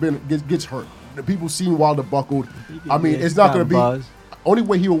gets hurt. The people seen Wilder buckled. I mean, it's not going to be. Only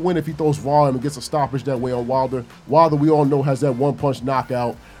way he will win if he throws volume and gets a stoppage that way on Wilder. Wilder, we all know, has that one punch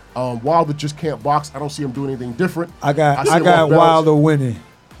knockout. Wilder just can't box. I don't see him doing anything different. I got Wilder winning,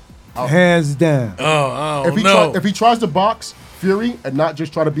 hands down. If he tries to box Fury and not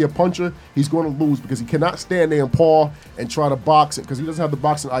just try to be a puncher, he's going to lose because he cannot stand there and paw and try to box it because he doesn't have the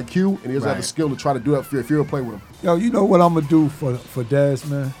boxing IQ and he doesn't have the skill to try to do that. Fury will play with him. Yo, you know what I'm gonna do for Dez,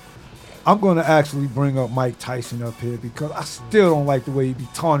 man? I'm going to actually bring up Mike Tyson up here because I still don't like the way he be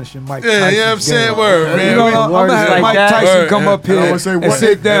tarnishing Mike Tyson. Yeah, you know what I'm saying? Word, man. I'm going to have Mike Tyson come up here and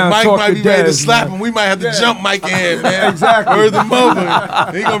sit down Mike talk might be to ready to Dez, slap man. him. We might have to jump Mike in here, man. Exactly. Word the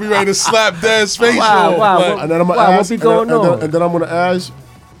mother. He going to be ready to slap Dez's face off. Wow. And then I'm what's going on? And then I'm going to ask,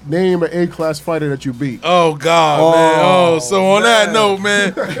 name an A-class fighter that you beat. Oh, God, man. So on that note,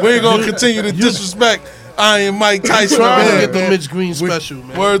 man, we ain't going to continue to disrespect Iron Mike Tyson. Trying to get the Mitch Green special,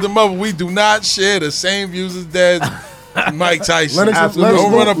 man. Word the mother, we do not share the same views as Dez. Mike Tyson. Lennox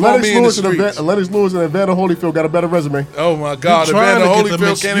Don't run up on me in the streets. Lennox Lewis and Evander Holyfield got a better resume. Oh my God, Evander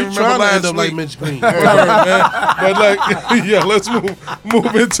Holyfield can't even remember last week. Like Mitch Green. Word, man. But like, yeah, let's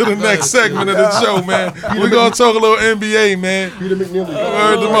move into the next segment of the show, man. We're gonna talk a little NBA, man. Peter McNeely.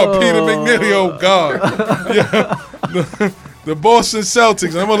 Heard them up, Peter McNeely. Oh God, yeah. The Boston Celtics.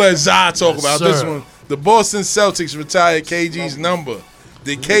 I'm gonna let Zah talk about this one. The Boston Celtics retired KG's number.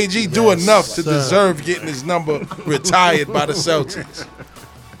 Did KG do enough to deserve getting his number retired by the Celtics?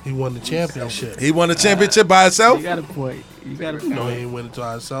 He won the championship. He won the championship by himself? You got a point. You got a point. No, he ain't win it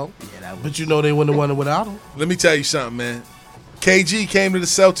by himself. But you know they wouldn't have won it without him. Let me tell you something, man. KG came to the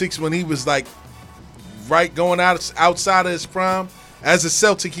Celtics when he was like going outside of his prime. As a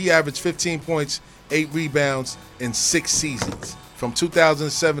Celtic, he averaged 15 points, 8 rebounds in 6 seasons from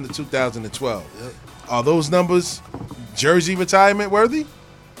 2007 to 2012. Yep. Are those numbers jersey retirement worthy?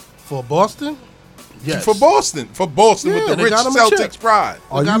 For Boston? Yes. For Boston with the rich Celtics pride.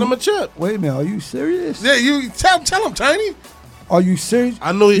 They got him a chip. Wait a minute, are you serious? Yeah, you tell him, Tiny. Are you serious?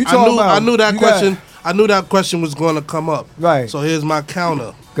 I knew that question. I knew that question was going to come up. Right. So here's my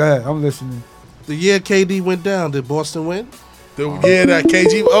counter. Go ahead, I'm listening. The year KD went down, did Boston win? The year that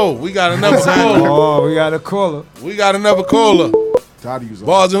KG. Oh, we got another caller. Oh, we got a caller. We got another caller.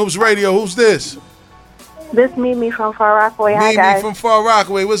 Bars and Hoops Radio. Who's this? This Mimi from Far Rockaway. Hi, guys. Mimi from Far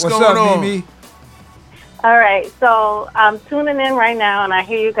Rockaway. What's going up, on? Mimi? All right, so I'm tuning in right now, and I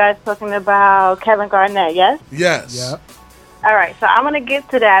hear you guys talking about Kevin Garnett, yes? Yes. Yeah. All right, so I'm going to get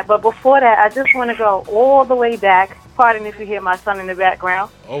to that, but before that, I just want to go all the way back. Pardon if you hear my son in the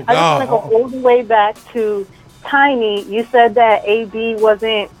background. Oh, God. I just want to go all the way back to Tiny. You said that AB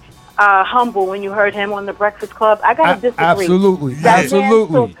wasn't humble when you heard him on the Breakfast Club. I got to disagree. Absolutely. That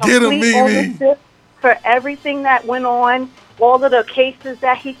Absolutely. Get him, Mimi. For everything that went on, all of the cases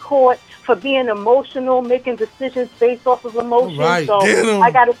that he caught, for being emotional, making decisions based off of emotion. Right. So I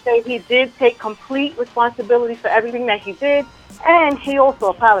got to say he did take complete responsibility for everything that he did, and he also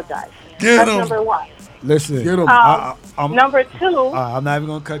apologized. That's number one. Listen, number two. I'm not even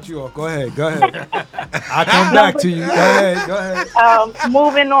going to cut you off. Go ahead. I'll come back to you. Go ahead.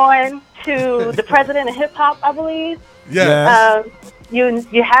 Moving on to the president of hip-hop, I believe. Yes.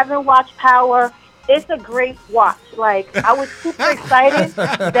 You haven't watched Power. It's a great watch. Like, I was super excited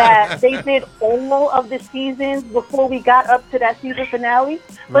that they did all of the seasons before we got up to that season finale.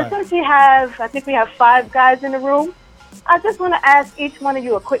 But since I think we have 5 guys in the room, I just want to ask each one of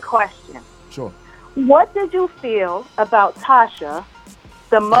you a quick question. Sure. What did you feel about Tasha,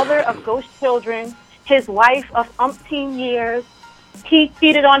 the mother of those children, his wife of umpteen years? He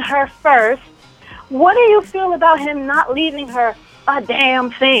cheated on her first. What do you feel about him not leaving her a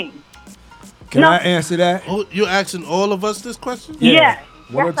damn thing? Can I answer that? Oh, you're asking all of us this question? Yes.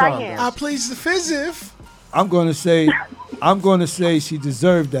 Yes, I am. I please the physif. I'm going to say she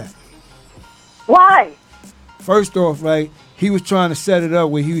deserved that. Why? First off, right, he was trying to set it up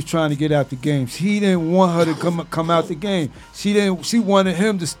where he was trying to get out the game. He didn't want her to come out the game. She wanted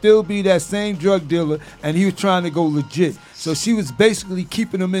him to still be that same drug dealer, and he was trying to go legit. So she was basically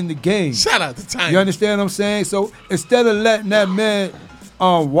keeping him in the game. Shout out to Tiny. You understand what I'm saying? So instead of letting that man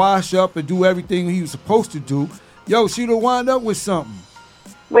wash up and do everything he was supposed to do, she'd have wound up with something.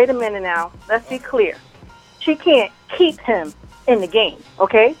 Wait a minute now. Let's be clear. She can't keep him in the game,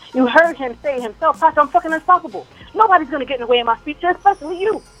 okay? You heard him say himself, Tasha, I'm fucking unstoppable. Nobody's going to get in the way of my speech, especially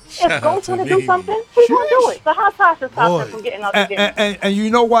you. If Ghost want to do something, he's going to do it. So how Tasha stopped him from getting out the game? And you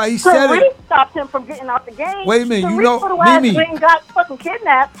know why he said it? Tariq stopped him from getting out the game. Wait a minute, Mimi. Tariq got fucking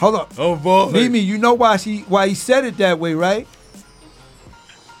kidnapped. Hold up. Oh, boy. Mimi, you know why he said it that way, right?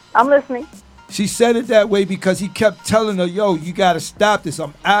 I'm listening. She said it that way because he kept telling her, you got to stop this.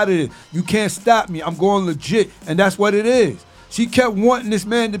 I'm out of it. You can't stop me. I'm going legit. And that's what it is. She kept wanting this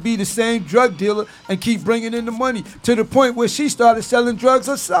man to be the same drug dealer and keep bringing in the money to the point where she started selling drugs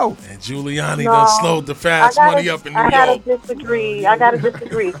herself. And Giuliani done slowed the fast money up in New York. I gotta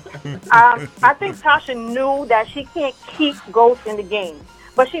disagree. I think Tasha knew that she can't keep Ghost in the game.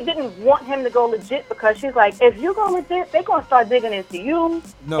 But she didn't want him to go legit because she's like, if you go legit, they're going to start digging into you,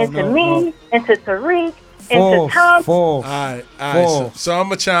 into me, into Tariq, into Tom. All right. So I'm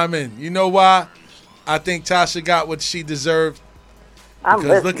going to chime in. You know why I think Tasha got what she deserved?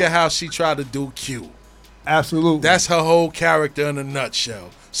 Because look at how she tried to do Q. Absolutely. That's her whole character in a nutshell.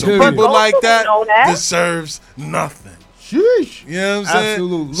 So Period. people like that deserves nothing. Sheesh. You know what I'm saying?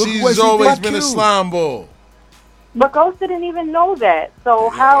 Absolutely. She's always been a slime ball. But Ghost didn't even know that. So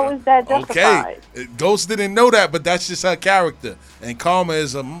how is that justified? Okay. Ghost didn't know that, but that's just her character. And Karma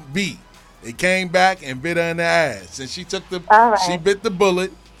is a B. It came back and bit her in the ass. And she took she bit the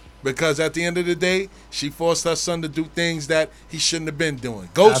bullet. because at the end of the day, she forced her son to do things that he shouldn't have been doing.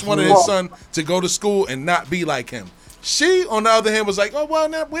 Ghost wanted his son to go to school and not be like him. She, on the other hand, was like, oh, well,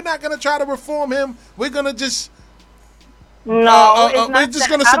 we're not going to try to reform him. We're going to just... No, we're just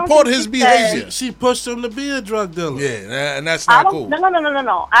going to support his behavior. She pushed him to be a drug dealer. Yeah, and that's not cool.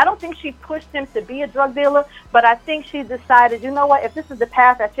 No. I don't think she pushed him to be a drug dealer, but I think she decided, you know what, if this is the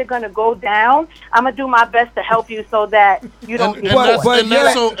path that you're going to go down, I'm going to do my best to help you so that you don't get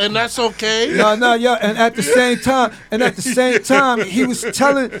caught. And that's okay. No, and at the same time, he was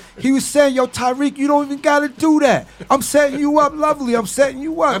saying, yo, Tyreek, you don't even got to do that. I'm setting you up lovely. I'm setting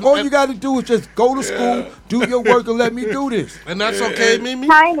you up. All you got to do is just go to school, do your work, and let me do this. And that's okay, Mimi?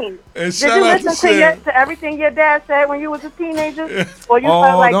 Tiny, did you listen to everything your dad said when you was a teenager? Or you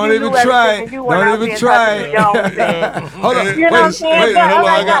felt like don't you even knew try. everything and you went out there and tried to do your own thing? Hold on. You know what I'm saying? Wait, hold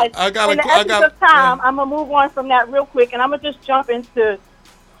on. In the essence of time, I'm going to move on from that real quick, and I'm going to just jump into,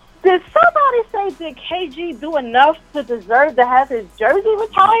 did somebody say, did KG do enough to deserve to have his jersey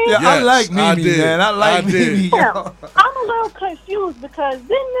retired? Yeah, I like Mimi, man. I like Mimi. I'm a little confused because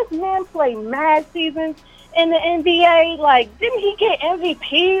didn't this man play mad seasons in the NBA? Like, didn't he get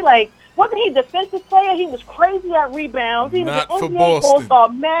MVP? Like, wasn't he defensive player? He was crazy at rebounds. He was an NBA All-Star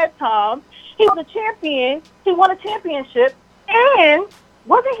mad time. He was a champion. He won a championship. And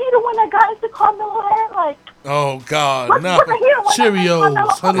wasn't he the one that got into Carmelo head? Like, oh, God, no.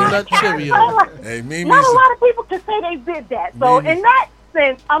 Cheerios, honey nut Cheerios. Hey, Mimi's not a lot of people can say they did that. So, in that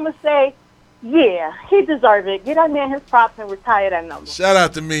sense, I'm going to say, yeah, he deserved it. Get that man his props and retire that number. Shout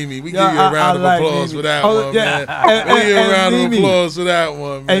out to Mimi. We give you a round of applause for that one, man. We give you a round of applause for that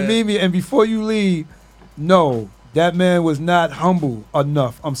one, man. Hey, Mimi, and before you leave, no, that man was not humble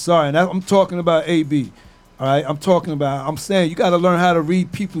enough. I'm sorry. And I'm talking about AB. All right, I'm saying you got to learn how to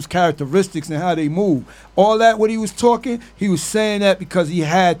read people's characteristics and how they move. All that, what he was talking, he was saying that because he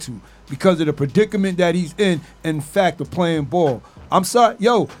had to, because of the predicament that he's in fact, of playing ball. I'm sorry.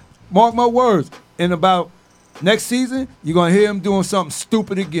 Yo, mark my words. In about next season, you're going to hear him doing something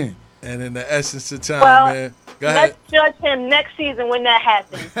stupid again. And in the essence of time, Well, man. Go ahead. Let's judge him next season when that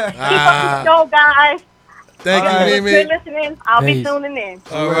happens. Keep up the show, guys. Thank you, Mimi. Good listening. I'll be tuning in.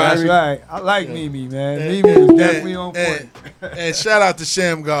 All right. That's right. I like Mimi, man. Mimi was definitely on point. And shout out to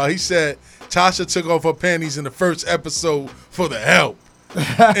Shamgar. He said Tasha took off her panties in the first episode for the help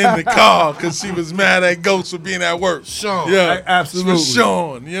in the car because she was mad at Ghost for being at work. Sean. Yeah, absolutely. For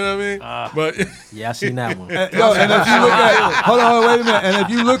Sean, you know what I mean? But yeah, I seen that one. And if you look at it, hold on, wait a minute. And if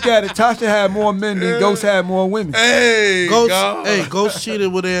you look at it, Tasha had more men than Ghost had more women. Hey, Ghost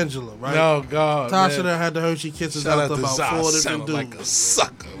cheated with Angela, right? No, God. Tasha man. done had the Hershey kisses Shout out out to to about Zah. 4 different dudes. Like a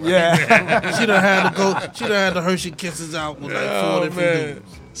sucker. Yeah. She done had the Hershey kisses out with like 4 different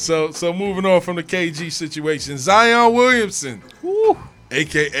dudes. So moving on from the KG situation, Zion Williamson. Woo.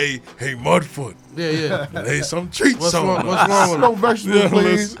 AKA, hey Mudfoot. Yeah. Lay some treats on. What's wrong with No vegetables,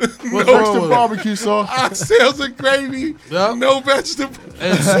 please. What's No wrong extra with barbecue sauce. Oxtails and gravy. Yeah. No vegetables.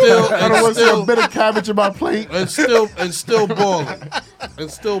 And still, I don't want to see a bit of cabbage in my plate. and still balling.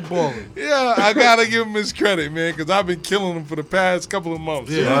 Yeah, I gotta give him his credit, man, because I've been killing him for the past couple of months.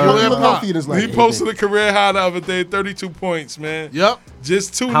 Yeah, You look healthy in his life. He posted a career high the other day, 32 points, man. Yep.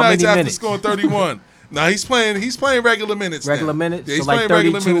 Just 2 How nights many after minutes? scoring 31. Now he's playing regular minutes. Regular now. minutes? Yeah, So he's like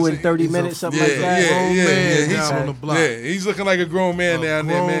playing regular 32 minutes. and 30 minutes, something like that? Grown man down on the block. Yeah, he's looking like a grown man down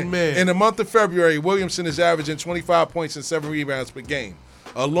there, grown man. In the month of February, Williamson is averaging 25 points and 7 rebounds per game,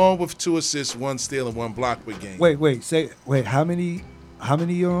 along with 2 assists, 1 steal, and 1 block per game. Wait, how many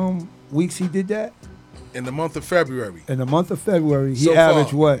weeks he did that? In the month of February. In the month of February, he So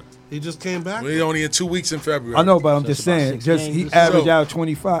averaged far. what? He just came back. We're only in 2 weeks in February. I know, but I'm just saying, he averaged out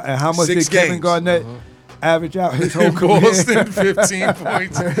 25. And how much 6 did Kevin games. Garnett average out his whole In career? Boston, 15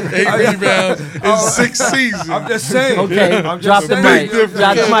 points, 8 rebounds in 6 seasons. I'm just saying. Okay, I'm drop just the saying. mic.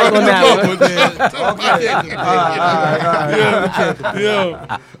 Drop the mic on that one.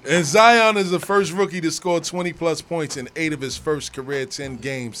 Yeah. And Zion is the first rookie to score 20-plus points in 8 of his first career 10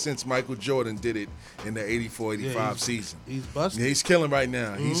 games since Michael Jordan did it in the 84-85 season. He's busting. Yeah, he's killing right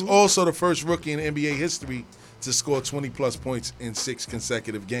now. He's also the first rookie in NBA history to score 20-plus points in 6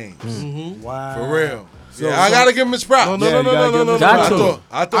 consecutive games. Wow. For real. I got to give him his props. No.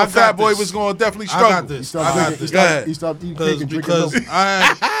 I thought Fat Boy was going to definitely struggle. I got this. Go ahead. He stopped eating cake and drinking Because milk.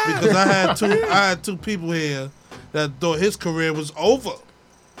 I had 2 people here that thought his career was over.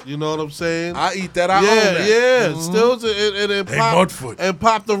 You know what I'm saying? I eat that. I own that. Yeah. Still, and Hey, Mudfoot.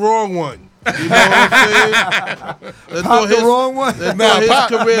 popped the wrong one. You know what I'm saying? Pop the wrong one. His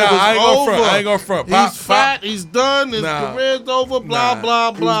career was over. I ain't gonna front. He's fat. He's done. His career's over. Blah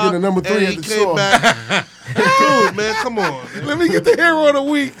blah blah. He was getting a number 3 and at he the came store. back. Dude, man, come on. Man. Let me get the hero of the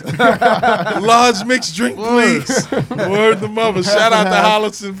week. Large mixed drink, please. Word the mother. Shout out to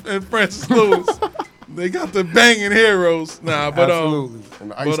Hollis and Francis Lewis. They got the banging heroes. Nah, but Absolutely.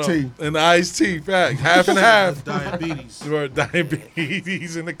 And the iced tea. And the iced tea, fact. Half and half. Diabetes. Or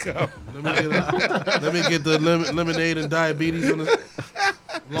diabetes in the cup. Let me get the lemonade and diabetes on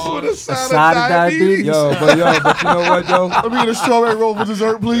the side of diabetes. Yo, but you know what though? Let me get a strawberry roll for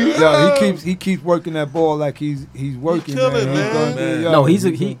dessert, please. Yo, he keeps working that ball like he's working. He killing, man. No, he's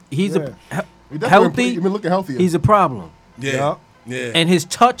a healthy. You've been looking healthier. He's a problem. Yeah. And his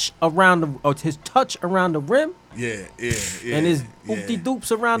touch around the rim. Yeah. And his oopty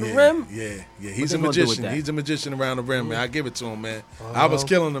doops around the rim. Yeah. He's a magician. He's a magician around the rim, man. I give it to him, man. I was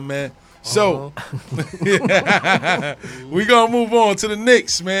killing him, man. So we gonna move on to the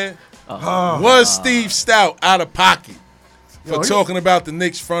Knicks, man. Was Steve Stout out of pocket for talking about the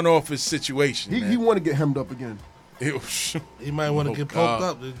Knicks front office situation? He want to get hemmed up again. He might want to get poked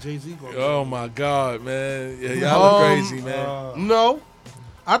up. Jay-Z going. Oh my God, man! Yeah, y'all look crazy, man. No,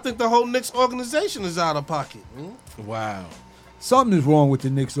 I think the whole Knicks organization is out of pocket. Wow. Something is wrong with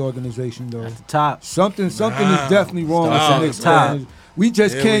the Knicks organization, though. At the top. Something is definitely wrong with the Knicks organization. We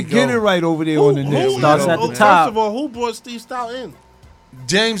just can't get it right over there on the Knicks. Starts at the top. First of all, who brought Steve Stout in?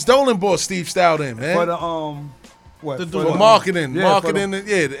 James Dolan brought Steve Stout in, man. For the for marketing, and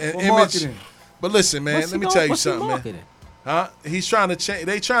image. Marketing. But listen, man, let me tell you something, man. Huh? He's trying to change.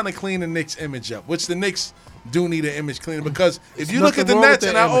 They trying to clean the Knicks image up, which the Knicks do need an image cleaner because if you look at the Nets,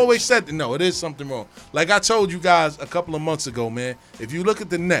 and I always said that, no, it is something wrong. Like I told you guys a couple of months ago, man, if you look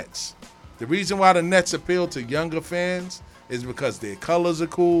at the Nets, the reason why the Nets appeal to younger fans is because their colors are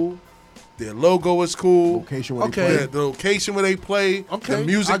cool. Their logo is cool. Location where they play. The location where they play. Okay. The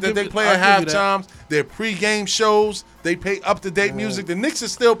music that they play at halftimes. Their pregame shows. They play up-to-date music. The Knicks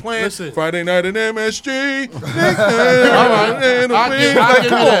is still playing Friday night in MSG. Come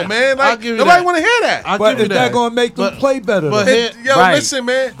on, man. Like, nobody want to hear that. But is that going to make them play better? Listen,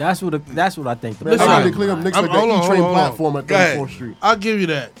 man. That's what I think. They clean up Knicks like the E-Train platform at 34th Street. I'll give you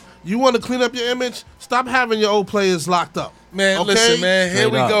that. You want to clean up your image? Stop having your old players locked up. Man, listen, man. Here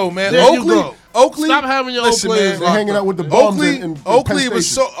we go, man. Oakley. Stop having your old players locked up. Hanging out with the bums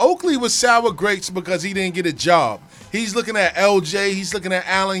Oakley was sour grapes because he didn't get a job. He's looking at LJ. He's looking at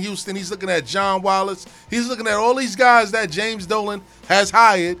Allen Houston. He's looking at John Wallace. He's looking at all these guys that James Dolan has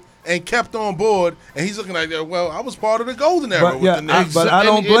hired and kept on board. And he's looking like, well, I was part of the golden era with the Knicks. But I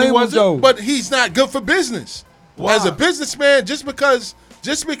don't blame him, though. But he's not good for business. Wow. As a businessman, just because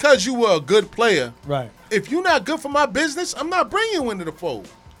you were a good player, right? If you're not good for my business, I'm not bringing you into the fold.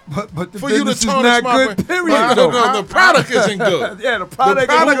 But the for you to business is not good, period. No, the product isn't good. Yeah, the product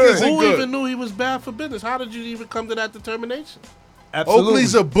isn't Who good. even knew he was bad for business? How did you even come to that determination? Absolutely.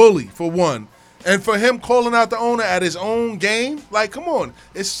 Oakley's a bully, for one. And for him calling out the owner at his own game, like, come on.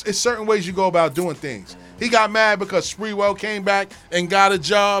 It's certain ways you go about doing things. He got mad because Sprewell came back and got a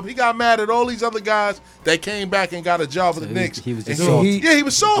job. He got mad at all these other guys that came back and got a job with the Knicks. He was just salty. He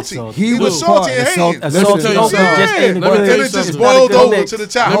was salty. He was salty and hating. And it just boiled over to the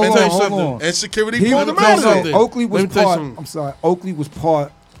top. Let me tell you something. And security pulled him out of it. Oakley was Oakley was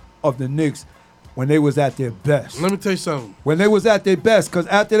part of the Knicks when they was at their best. Let me tell you something. When they was at their best, because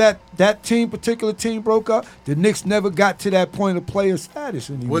after that particular team broke up, the Knicks never got to that point of player status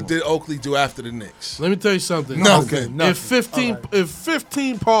anymore. What did Oakley do after the Knicks? Let me tell you something. Nothing. If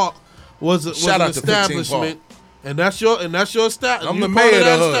 15 Park was an establishment, and that's your stat. I'm the mayor of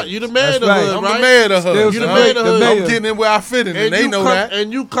the hood. You the mayor of the hood, right? I'm the mayor of the hood. You the mayor of the hood. I'm getting in where I fit in, and they know that.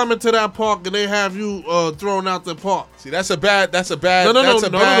 And you come into that park, and they have you thrown out the park. See, that's a bad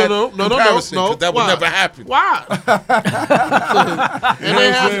comparison. No, that would never happen. Why?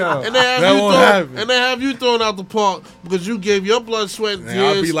 and they have you thrown out the park because you gave your blood, sweat, and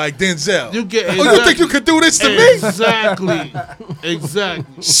tears. I'll be like Denzel. You think you could do this to me? Exactly.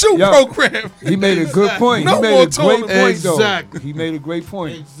 Shoot program. He made a good point. No he made more a great point, Exactly. though. He made a great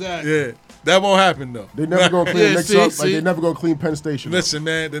point. Exactly. Yeah. That won't happen, though. They never gonna clean Knicks up like they never gonna clean Penn Station. Listen,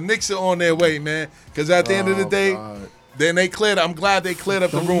 man, the Knicks are on their way, man. Because at the end of the day, then they cleared. I'm glad they cleared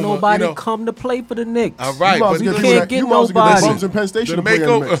up the rumor. Nobody come to play for the Knicks. All right, but you can't get nobody. Bums in Penn Station the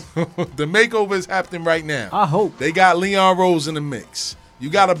makeover is happening right now. I hope they got Leon Rose in the mix. You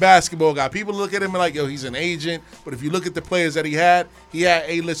got a basketball guy. People look at him and like, yo, he's an agent. But if you look at the players that he had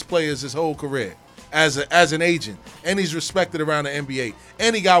A-list players his whole career as an agent. And he's respected around the NBA.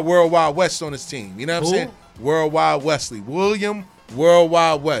 And he got Worldwide West on his team. You know what I'm saying? Worldwide Wesley. William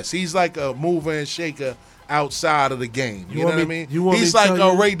Worldwide West. He's like a mover and shaker outside of the game. You know what I mean? He's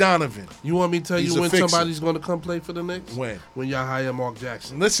like Ray Donovan. You want me to tell He's you a when fixer. somebody's going to come play for the Knicks? When y'all hire Mark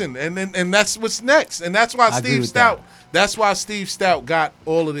Jackson. Listen, and that's what's next. And that's why I agree Steve with Stout. That's why Steve Stout got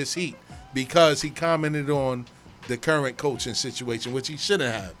all of this heat, because he commented on the current coaching situation, which he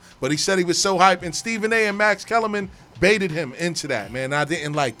shouldn't have. But he said he was so hyped, and Stephen A. and Max Kellerman baited him into that, man. I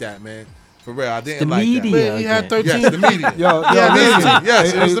didn't like that, man. For real, I didn't like that. Man, he had 13. Yes, the media. Listen.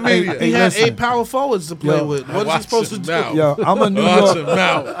 Yes, it was the media. He had 8 power forwards to play with. What is he supposed to do? Yo, I'm a New Watch York. him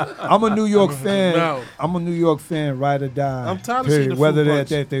now. I'm a New York fan. Now. I'm a New York fan, ride or die. I'm tired of period. seeing the Whether fruit they're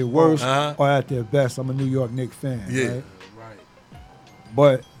punch. at their worst Uh-huh. or at their best, I'm a New York Knicks fan. Yeah. Right?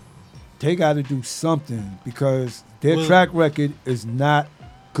 But they got to do something because their Well- track record is not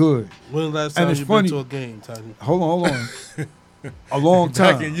good. When the last And time it's you funny. been to a game, Tiny? Hold on. A long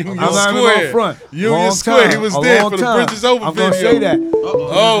Back time. in Union I'm not even Square. on front. Union Long Square, he time. was A there long for the time. Bridges Over I'm gonna video. say that.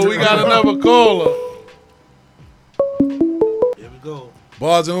 Oh, we got another caller. Here we go.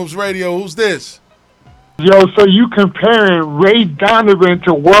 Bars and Hoops Radio. Who's this? Yo, so you comparing Ray Donovan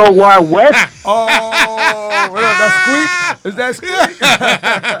to Worldwide West? Oh, that's Squeak? Is that Squeak?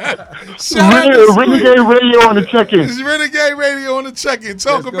 Renegade Radio on the check-in. It's Renegade Radio on the check-in.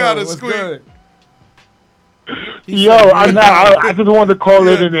 Talk about it, Squeak. Yo, I just wanted to call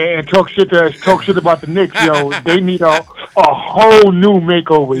in and talk shit about the Knicks. Yo, they need a whole new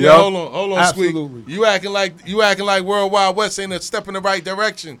makeover. Yeah, Yo, hold on, Squeak. You acting like Worldwide West ain't a step in the right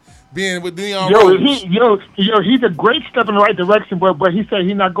direction. Being with Leon Rose. He's a great step in the right direction, but he said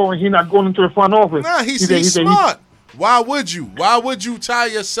he's not going into the front office. Nah, he's smart. Why would you? Why would you tie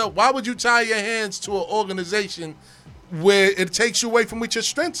your hands to an organization where it takes you away from what your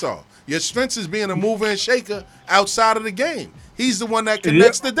strengths are? Your strengths is being a mover and shaker outside of the game. He's the one that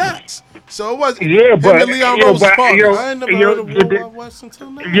connects the dots. So it wasn't. Yeah, but Leon Rose I ain't never heard of Worldwide West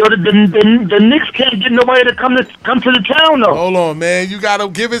until now. the Knicks can't get nobody to come to the town though. Hold on, man. You gotta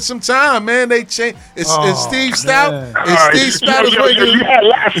give it some time, man. They change. It's Steve Stout. Steve Stout is You had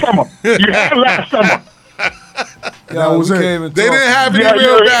last summer. You had last summer. That was it. They didn't have any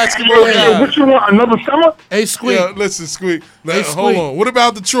real basketball guys. What you want? Another summer? Hey, Squeak. Yeah, listen, Squeak. Hey, Hold on. What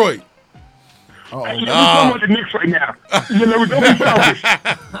about Detroit? We're talking about the Knicks right now. Don't be selfish.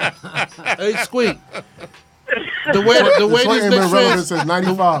 Hey, Squeak. The way Detroit these ain't been Knicks relevant fans, since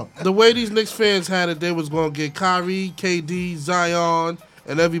 '95. the way these Knicks fans had it, they was going to get Kyrie, KD, Zion,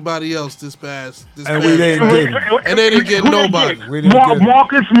 and everybody else this past. And we didn't get him. And they didn't get nobody. We didn't get him.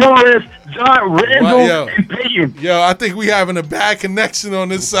 Marcus Morris, John Randall, and Payton. Yo, I think we having a bad connection on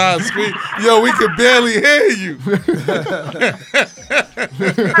this side, Squeak. Yo, we can barely hear you.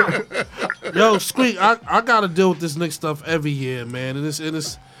 Yo, Squeak, I got to deal with this Knicks stuff every year, man. And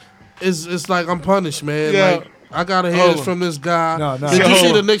it's like I'm punished, man. Yeah. Like, I got to hear this from this guy. No. Did you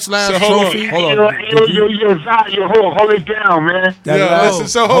see the Knicks last trophy? Hold on. Hold it down, man. Listen,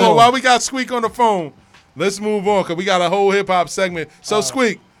 so hold on. While we got Squeak on the phone, let's move on because we got a whole hip hop segment. So,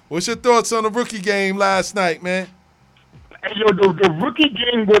 Squeak, what's your thoughts on the rookie game last night, man? Hey, yo, the rookie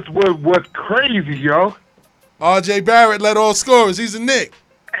game was crazy, yo. R.J. Barrett led all scorers. He's a Knick.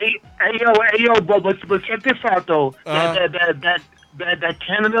 Hey, yo, but check this out though. That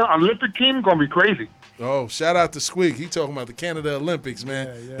Canada Olympic team gonna be crazy. Oh, shout out to Squeak. He talking about the Canada Olympics,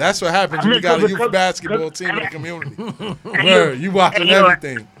 man. That's what happens when you got a because- youth basketball team in the community. Hey, Word, you watching hey, yo,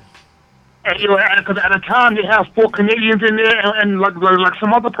 everything. Hey, yo, because at the time they have 4 Canadians in there and like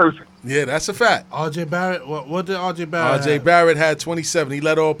some other person. Yeah, that's a fact. R.J. Barrett, what did R.J. Barrett R.J. have? Barrett had 27. He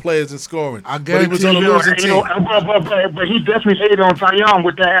led all players in scoring. I But he was on a guarantee losing team. But he definitely hated on Zion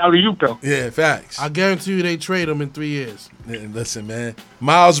with that alley-oop though. Yeah, facts. I guarantee you they trade him in 3 years. Yeah, listen, man.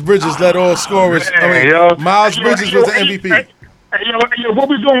 Miles Bridges led all scorers. Hey, yo. Miles Hey, Bridges yo, was the hey, MVP. Yo, what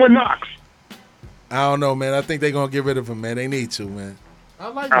we doing with Knox? I don't know, man. I think they're going to get rid of him, man. They need to, man. I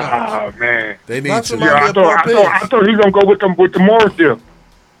like that. Oh man, They need Knox to. remind me I of Paul Pierce. thought he gonna go with the Morris deal.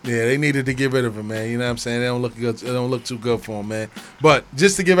 Yeah, they needed to get rid of him, man. You know what I'm saying? They don't look good. They don't look too good for him, man. But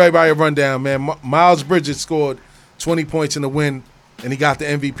just to give everybody a rundown, man, Miles Bridges scored 20 points in the win, and he got the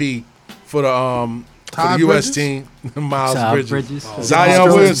MVP for the U.S. Bridges? team. Miles Todd Bridges. Bridges. Zion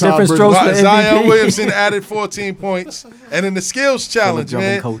Williamson. Different strokes for Zion MVP. Williamson added 14 points, and in the skills challenge, jumping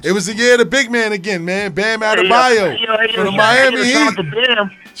man, coach. it was the year of the big man again, man. Bam Adebayo for the Miami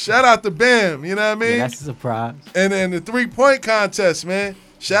Heat. Shout out to Bam. You know what I mean? Yeah, that's a surprise. And then the 3-point contest, man.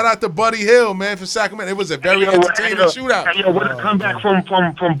 Shout out to Buddy Hill, man, for Sacramento. It was a very entertaining shootout. Hey, yo, what a comeback from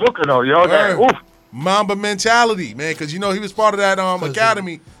Booker though, yo. Word. Oof. Mamba mentality, man, because you know he was part of that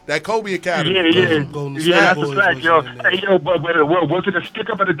academy that Kobe Academy. Yeah, that's a fact, yo. Hey, yo, but was it a stick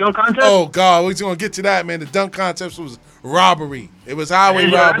up at the dunk contest? Oh God, we're gonna get to that, man. The dunk contest was robbery. It was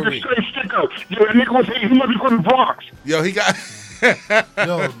highway robbery. That's a straight stick up. Yo, that nigga he must be from the Bronx. Yo, he got.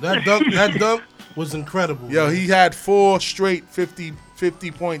 Yo, that dunk was incredible. Yo, he had 4 straight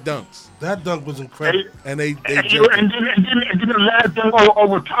 50-point dunks. That dunk was incredible. And they and then the last dunk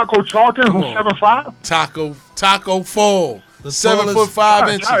over Taco Charlton, who's 7'5". Taco Fall, The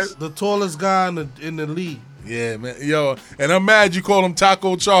 7'5" The tallest guy in the league. Yeah, man. Yo, and I'm mad you call him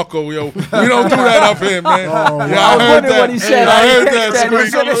Taco Choco, yo. We don't do that up here, man. I was wondering what he said. I heard that,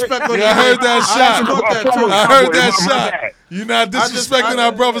 Squeak. I heard that shot. I heard that shot. shot. You're not disrespecting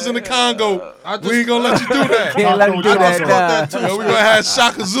our brothers in the Congo. We ain't gonna let you do that. Can't let him do that. Yo, we gonna have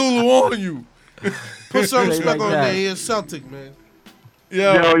Shaka Zulu on you. Put some respect like on that. there. He a Celtic, man.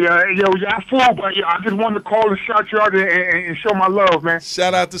 Yo, y'all fool, but I just wanted to call and shout you out and show my love, man.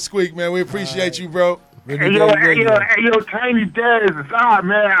 Shout out to Squeak, man. We appreciate you, bro. Hey, yo, Tiny Daz, Zod,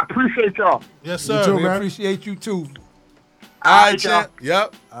 man. I appreciate y'all. Yes, You sir. too, we man. appreciate you too. All right, champ.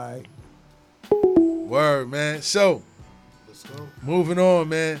 Yep. All right. Word, man. So, moving on,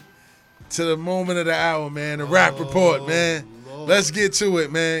 man, to the moment of the hour, man, the rap report, man. Let's get to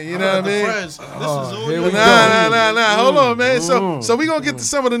it, man. You know what I mean? This is all here you we got. Nah. Hold on, man. So we gonna get to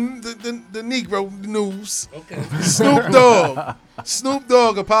some of the Negro news. Okay. Snoop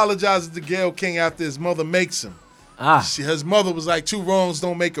Dogg apologizes to Gayle King after his mother makes him. His mother was like, 2 wrongs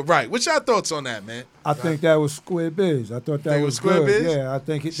don't make a right. What's your thoughts on that, man? I think that was square biz. I thought that was square good. biz? Yeah, I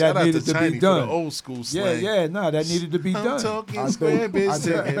think Shout that out needed to to Tiny be for done. the old school slang. That needed to be I'm done. talking square biz,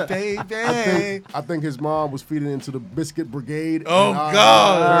 baby. I think his mom was feeding into the Biscuit Brigade. Oh, and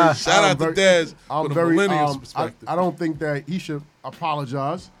God. Shout out to Dez I'm with a very, millennial's perspective. I don't think that he should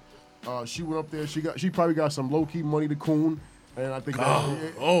apologize. She went up there. She probably got some low key money to coon, and I think. God.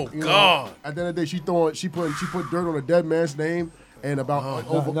 At the end of the day, she put dirt on a dead man's name and about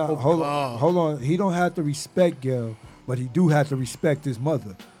Hold on. He don't have to respect Gayle, but he do have to respect his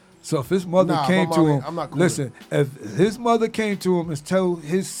mother. So if his mother came to him, I'm not cool listen. If his mother came to him and tell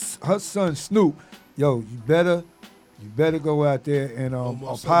her son Snoop, yo, you better go out there and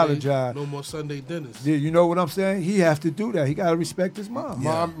apologize. No more Sunday dinners. Yeah, you know what I'm saying? He have to do that. He gotta respect his mom.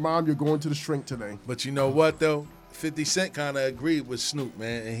 Mom, you're going to the shrink today. But you know what, though? 50 Cent kind of agreed with Snoop,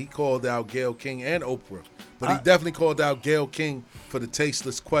 man, and he called out Gayle King and Oprah. But he definitely called out Gayle King for the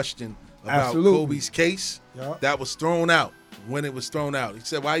tasteless question about Kobe's case. Yeah. That was thrown out when it was thrown out. He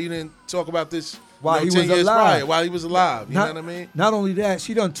said, why you didn't talk about this While he 10 was years alive. prior, while he was alive? You know what I mean? Not only that,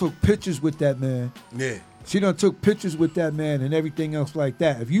 she done took pictures with that man. Yeah. She done took pictures with that man and everything else like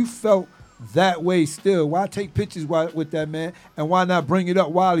that. If you felt that way still, why take pictures with that man and why not bring it up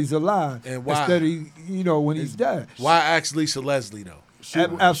while he's alive And why? instead of when he's dead? Why ask Lisa Leslie, though?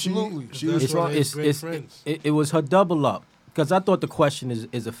 Absolutely. It was her double up. Because I thought the question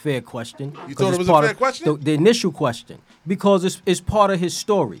is a fair question. You thought it was a fair question? The initial question. Because it's part of his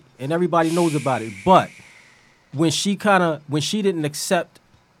story and everybody knows about it. But when she didn't accept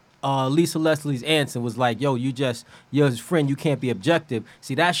Lisa Leslie's answer, was like, yo, you're his friend, you can't be objective.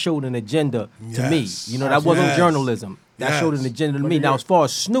 See, that showed an agenda to me. You know, that wasn't journalism. That showed an agenda to me. Now, as far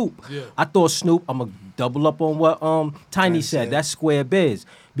as Snoop, I thought Snoop, I'm going to double up on what Tiny said. That's square biz.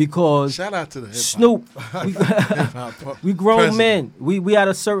 Because shout out to the Snoop, we grown men. We at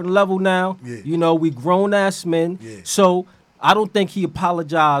a certain level now. Yeah. You know, we grown ass men. Yeah. So I don't think he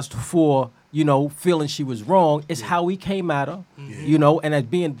apologized for, you know, feeling she was wrong. It's how he came at her, you know, and as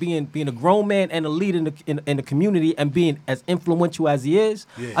being a grown man and a leader in the community and being as influential as he is.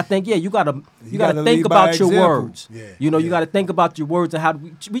 Yeah. I think you gotta gotta think lead by about your example. words. You know, you gotta think about your words and how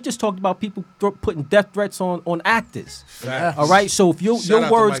we just talked about people putting death threats on actors. Facts. All right, so if Shout out your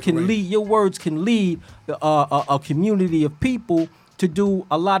to words Mike can Ray. lead, your words can lead a community of people to do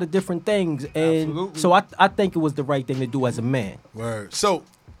a lot of different things, and so I think it was the right thing to do as a man. Word. So,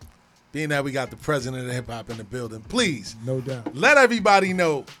 being that we got the president of hip hop in the building, please, no doubt, let everybody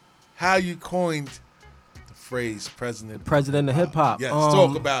know how you coined the phrase president of hip hop. Yes,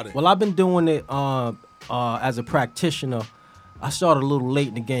 talk about it. Well, I've been doing it as a practitioner. I started a little late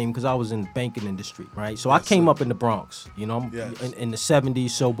in the game because I was in the banking industry, right? So I came up in the Bronx, you know, in the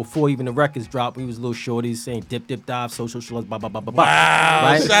 70s. So before even the records dropped, we was little shorties saying dip, dip, dive, social slugs, blah, blah, blah, blah, blah. Wow.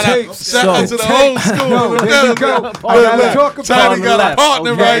 Right? Shout out to the old school. There we go. Gotta talk about Tiny it. got a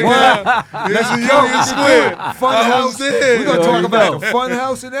partner right now. This is Union Square. Funhouse. We're going to talk about the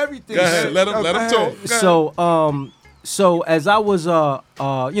Funhouse and everything. Go ahead. Let him talk. So as I was, you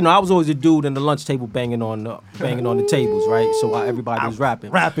know, I was always a dude in the lunch table banging on the tables, right? So everybody was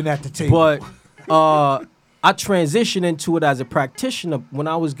rapping at the table. But I transitioned into it as a practitioner when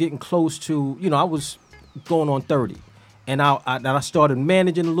I was getting close to, I was going on 30. And I started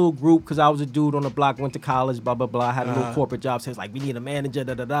managing a little group because I was a dude on the block, went to college, blah, blah, blah. I had a little corporate job. So it's like, we need a manager,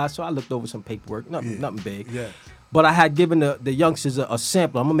 da-da-da. So I looked over some paperwork, nothing big. Yeah. But I had given the youngsters a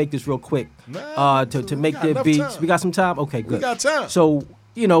sample. I'm going to make this real quick to make their beats. Time. We got some time? Okay, good. We got time. So,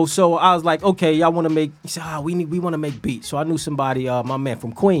 so I was like, okay, y'all want to make, he said, we want to make beats. So I knew somebody, my man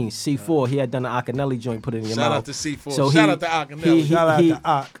from Queens, C4, he had done an Akinelli joint, put it in your mouth. Shout out to C4. So Shout out to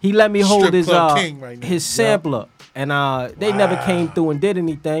Akinelli. He let me hold Strip his club king right now. his sampler. And they never came through and did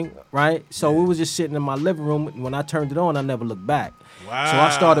anything, right? So it was just sitting in my living room. When I turned it on, I never looked back. Wow. So I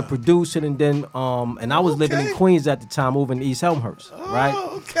started producing, and then and I was living in Queens at the time, over in East Elmhurst, right?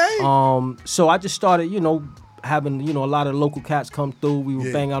 Okay. So I just started, having a lot of local cats come through. We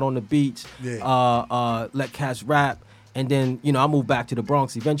would bang out on the beats, let cats rap, and then I moved back to the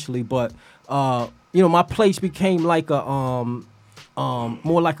Bronx eventually. But my place became like a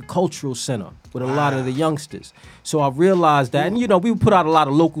more like a cultural center with a lot of the youngsters. So I realized that, and we would put out a lot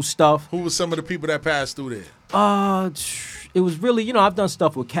of local stuff. Who was some of the people that passed through there? It was really, I've done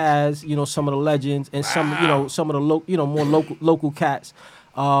stuff with Kaz, some of the legends, and some of the more local cats.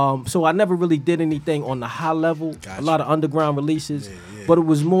 So I never really did anything on the high level. Gotcha. A lot of underground releases, but it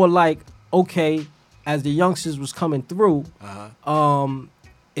was more like, okay, as the youngsters was coming through,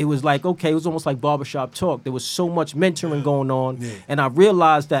 it was like, okay, it was almost like barbershop talk. There was so much mentoring going on, and I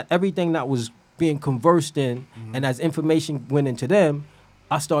realized that everything that was being conversed in, and as information went into them,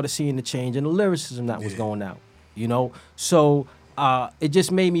 I started seeing the change in the lyricism that was going out. So it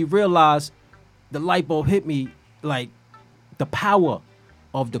just made me realize, the light bulb hit me, like the power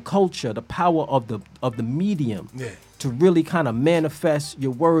of the culture, the power of the medium, to really kind of manifest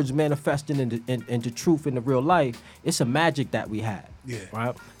your words, manifesting into truth in the real life. It's a magic that we had,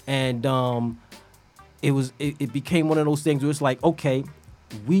 right? And it became one of those things where it's like, okay,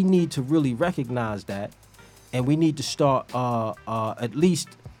 we need to really recognize that, and we need to start at least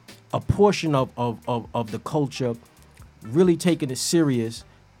a portion of the culture really taking it serious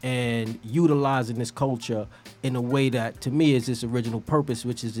and utilizing this culture in a way that, to me, is its original purpose,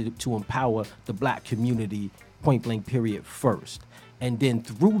 which is to empower the black community, point blank period, first. And then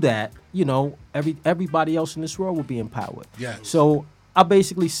through that, everybody else in this world will be empowered. Yes. So I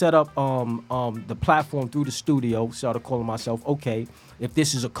basically set up the platform through the studio, started calling myself, okay, if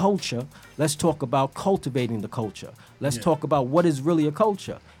this is a culture, let's talk about cultivating the culture. Let's talk about what is really a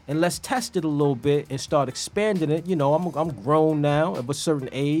culture. And let's test it a little bit and start expanding it. I'm grown now of a certain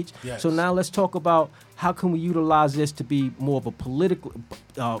age. Yes. So now let's talk about how can we utilize this to be more of a political,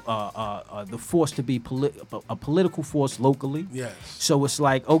 the force to be a political force locally. Yes. So it's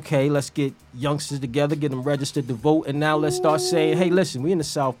like, okay, let's get youngsters together, get them registered to vote, and now let's start saying, hey, listen, we in the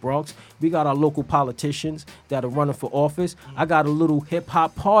South Bronx. We got our local politicians that are running for office. I got a little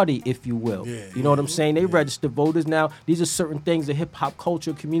hip-hop party, if you will. You know what I'm saying? They register voters. Now, these are certain things the hip-hop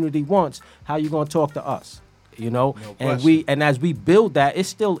culture community wants. How you going to talk to us? And as we build that, it's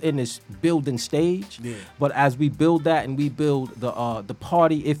still in this building stage. But as we build that and we build the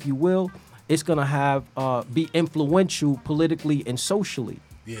party, if you will, it's gonna have be influential politically and socially.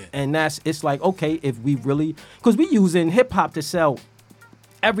 And it's like, okay, if we really, because we using hip hop to sell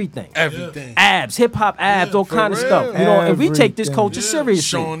everything. Abs, hip hop abs, all kind of stuff. And we take this culture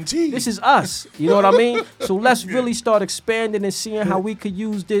seriously. Sean T. This is us. You know what I mean? So let's really start expanding and seeing how we could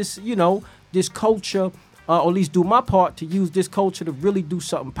use this, this culture. Or at least do my part to use this culture to really do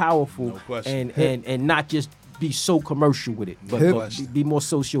something powerful, and not just be so commercial with it, but be more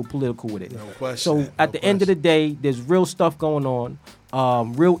socio-political with it. So at the end of the day, there's real stuff going on,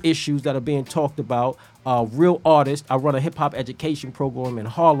 real issues that are being talked about, real artists. I run a hip-hop education program in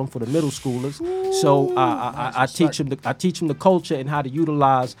Harlem for the middle schoolers. So I teach them the culture and how to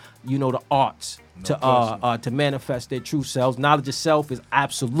utilize, the arts. To manifest their true selves. Knowledge of self is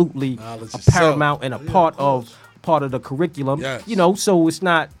absolutely a paramount and a part of the curriculum. So it's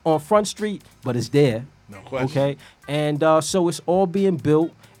not on Front Street, but it's there. No question. Okay, and so it's all being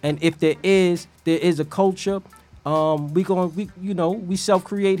built. And if there is a culture. We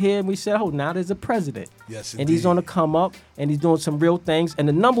self-create here, and we say, oh, now there's a president. Yes, and he's on the come up, and he's doing some real things. And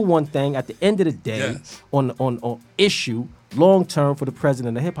the number one thing at the end of the day, on issue, long term for the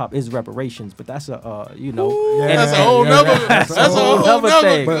president of hip hop is reparations. But that's that's a whole nother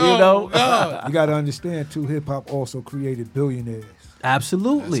thing. But, you got to understand too. Hip hop also created billionaires.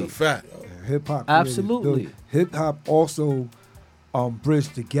 Absolutely, that's a fact. Hip hop, absolutely. Hip hop also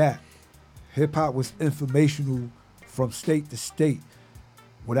bridged the gap. Hip hop was informational from state to state.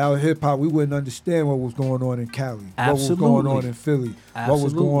 Without hip hop, we wouldn't understand what was going on in Cali, Absolutely. what was going on in Philly, what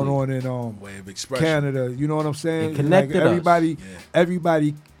was going on in Way of expression. Canada. You know what I'm saying? It connected us.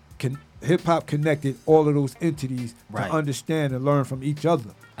 Everybody hip hop connected all of those entities Right. to understand and learn from each other.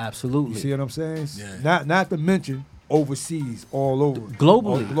 Absolutely. You see what I'm saying? Yeah. Not to mention overseas, all over,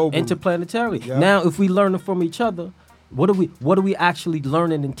 globally, interplanetary. Yeah. Now, if we learning from each other, what are we actually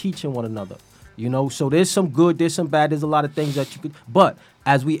learning and teaching one another? You know, so there's some good, there's some bad, there's a lot of things that you could. But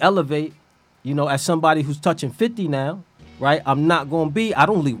as we elevate, you know, as somebody who's touching 50 now, right? I'm not gonna be. I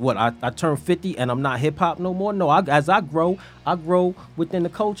don't leave. I turn 50 and I'm not hip hop no more. No, as I grow within the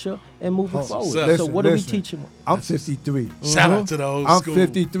culture and moving forward. So what are we teaching? I'm 53. Shout out to the old I'm school.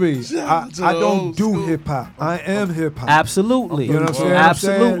 53. Shout I out to the don't old do school. hip hop. I am hip hop. Absolutely. You know what I'm saying?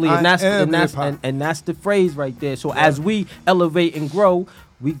 Absolutely. I And that's am hip-hop. and that's the phrase right there. So as we elevate and grow,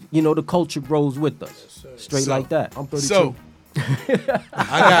 the culture grows with us. Straight like that. I'm 32. So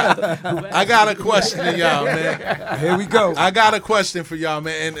I got a question to y'all, man. Here we go. I got a question for y'all,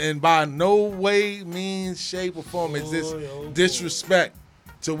 man. And by no way, means, shape, or form is this disrespect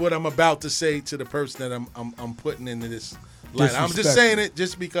to what I'm about to say to the person that I'm putting into this light. I'm just saying it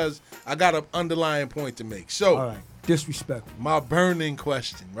just because I got an underlying point to make. So, all right, disrespectful. My burning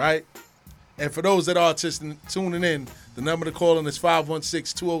question, right? And for those that are tuning in, the number to call in is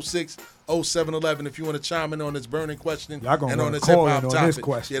 516-206-0711 if you want to chime in on this burning question Y'all gonna and on wanna this call hip-hop in on topic. this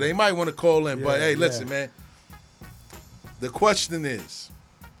question. Yeah, they might want to call in, but Yeah, hey, yeah. listen, man. The question is,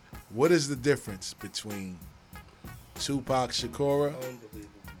 what is the difference between Tupac Shakur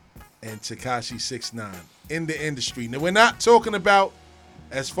and Tekashi 6ix9ine in the industry? Now, we're not talking about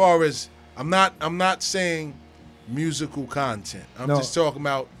as far as I'm not saying musical content. I'm No. just talking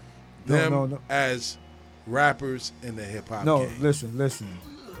about them No. as rappers in the hip hop No, game. listen. Let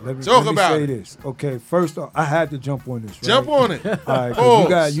me Talk about say it. this. Okay, first off, I had to jump on this. Right? Jump on it. All right, 'cause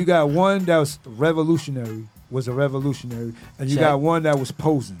Pause. you got one that was revolutionary, and you Check. got one that was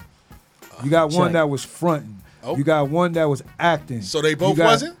posing. You got one Check. that was fronting. Oh. You got one that was acting. So they both You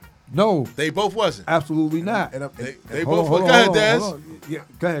got- wasn't? No, They both wasn't. absolutely not. They Hold both. on, Go ahead, hold on, Daz. hold on. Yeah,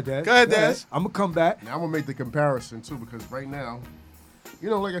 go ahead, Daz. Go ahead, Daz. I'm gonna come back. Now I'm gonna make the comparison too, because right now,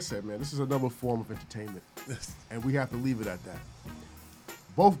 like I said, man, this is another form of entertainment, and we have to leave it at that.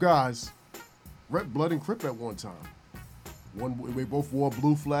 Both guys, Red Blood and Crip at one time. They both wore a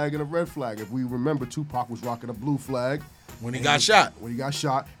blue flag and a red flag. If we remember, Tupac was rocking a blue flag When he got shot. When he got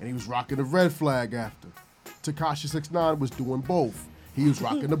shot, and he was rocking the red flag after. Tekashi 6ix9ine was doing both. He was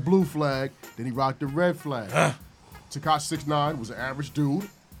rocking the blue flag, then he rocked the red flag. Tekashi 6ix9ine was an average dude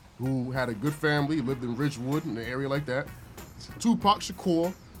who had a good family, lived in Ridgewood, in an area like that. Tupac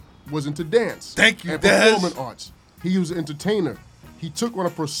Shakur was into dance. Thank you, and Daz. performing arts. He was an entertainer. He took on a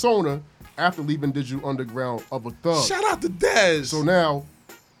persona after leaving Digital Underground of a thug. Shout out to Dez. So now,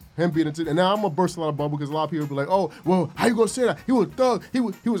 him being into, and now I'm gonna burst a lot of bubble because a lot of people be like, "Oh, well, how you gonna say that? He was a thug. He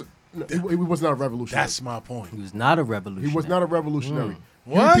was not a revolutionary. That's my point. He was not a revolutionary. He was not a revolutionary.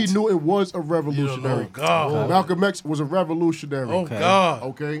 What? UP Newton was a revolutionary. Oh, God. Malcolm X was a revolutionary. Oh, God.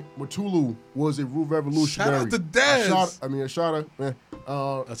 Okay. Matulu was a revolutionary. Shout out to Dez. Ashada.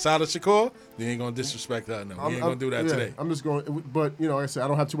 Asada Shakur, you ain't gonna disrespect her. No, we ain't gonna do that today. I'm just going, but like I said, I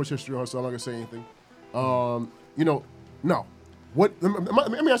don't have too much history on her, so I'm not gonna say anything. No. What? Let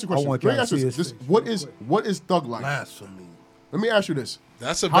me ask you a question. want Let me y'all ask to you see this. his What is thug life? Blasphemy. Let me ask you this.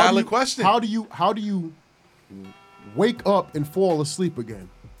 That's a How do valid you- question. How do you wake up and fall asleep again?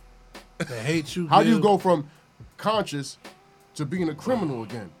 They hate you. How do you go from conscious to being a criminal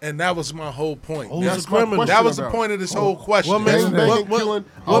again? And that was my whole point. Who's That's a criminal? my- That was the about. point of this whole question. What makes Bang, bang, what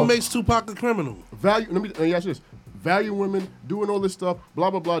killing. makes Tupac a criminal? Let me ask you this. Value women, doing all this stuff, blah,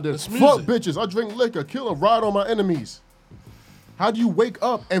 blah, blah. This. It's Fuck music. bitches. I drink liquor, kill and ride on my enemies. How do you wake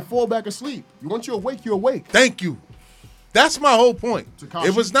up and fall back asleep? Once you're awake, you're awake. Thank you. That's my whole point. Tekashi.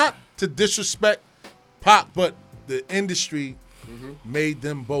 It was not to disrespect Pop, but the industry made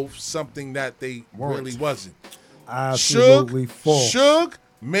them both something that they really wasn't. Absolutely false. Suge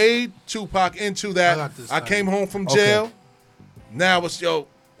made Tupac into that. I came home from jail. Now it's fuck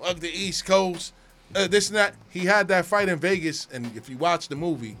the East Coast. This and that. He had that fight in Vegas, and if you watch the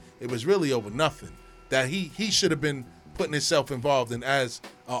movie, it was really over nothing. That he should have been putting himself involved in as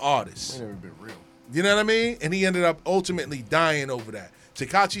an artist. Ain't never been real. You know what I mean? And he ended up ultimately dying over that.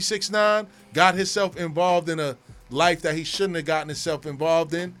 Tekashi 6ix9ine got himself involved in a life that he shouldn't have gotten himself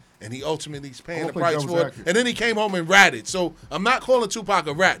involved in, and he ultimately is paying the price for it. And then he came home and ratted. So I'm not calling Tupac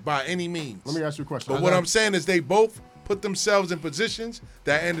a rat by any means. Let me ask you a question. But what I'm saying is they both put themselves in positions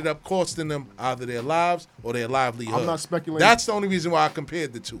that ended up costing them either their lives or their livelihood. I'm not speculating. That's the only reason why I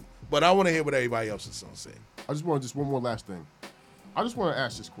compared the two. But I want to hear what everybody else is going to say. I just want one more last thing. I just want to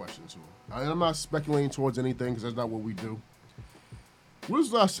ask this question too. I'm not speculating towards anything because that's not what we do. When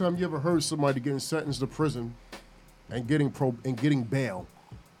was the last time you ever heard somebody getting sentenced to prison and getting bail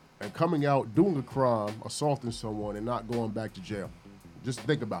and coming out doing a crime, assaulting someone, and not going back to jail? Just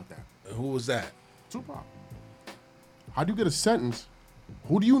think about that. And who was that? Tupac. How do you get a sentence?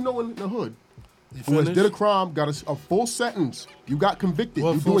 Who do you know in the hood who has finished? did a crime, got a full sentence? You got convicted.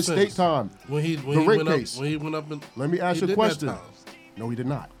 What You full doing sentence? state time. When he the went rape up, case. when he went up and Let me ask he you a did that question. time. No, he did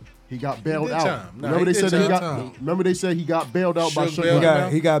not. He got bailed did out. time. Nah, Remember he they did said he time. got. Remember they said he got bailed out by Suge Suge.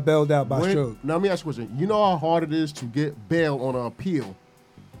 bailed He got bailed out by When- Suge. Now let me ask you a question. You know how hard it is to get bail on an appeal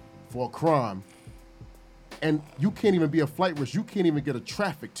for a crime, and you can't even be a flight risk. You can't even get a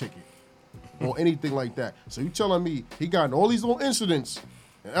traffic ticket or anything like that. So you telling me he got in all these little incidents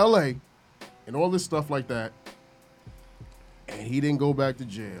in L.A. and all this stuff like that, and he didn't go back to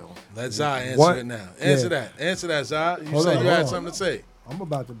jail? Let Zai answer What? it now. Yeah. Answer that. Answer that, Zai. You Hold said on, you had hold on. something to say. I'm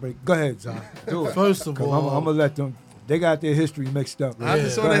about to break. Go ahead, Zai. Do it. First of 'Cause all- I'm gonna let them. They got their history mixed up. I'm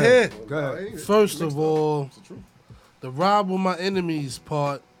just Go on the ahead. head. Go ahead. First of all, the rob with my enemies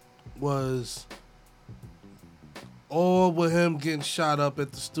part was all with him getting shot up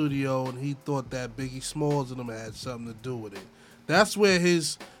at the studio, and he thought that Biggie Smalls and them had something to do with it. That's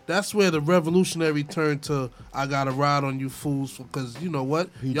where the revolutionary turned to I gotta ride on you fools because you know what?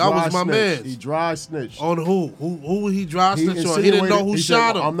 Y'all was my man. He dry snitched. On who? Who he dry He snitched on? He didn't know who he said,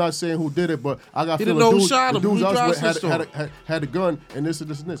 shot him. I'm not saying who did it, but I got He feeling didn't know who dudes, shot the him. dudes Who I was dry with snitched had a gun and this and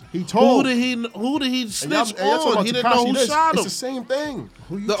this and this. He Who told. did he And snitch y'all talking on? about He didn't know Tekashi who this. shot him. It's the same thing.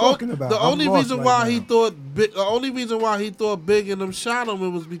 Who you The talking about? The I'm only lost reason right why now. he thought Big, the only reason why he thought Big and them shot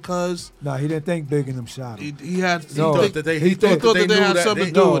him was because Nah, he didn't think Big and them shot him. he had No, he Thought that they, he he thought thought that they had knew something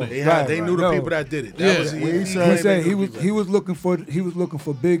that to do with it. they knew the No. people that did it. That Yeah. was When he He said- said he was looking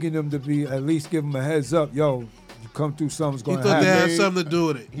for Big and them to be at least give him a heads up. Yo, you come through, something's he going to thought they happen. had something to do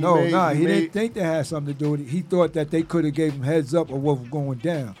with it. He No, made- he didn't think they had something to do with it. He thought that they could have gave him heads up of what was going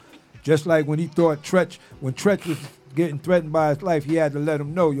down. Just like when he thought when Tretch was getting threatened by his life, he had to let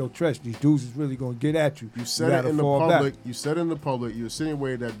him know, yo, Tretch, these dudes is really going to get at you. You said it gotta in the fall public. back. You said it in the public. You were sitting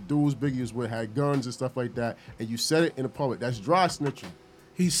where that dudes Biggie was with had guns and stuff like that, and you said it in the public. That's dry snitching.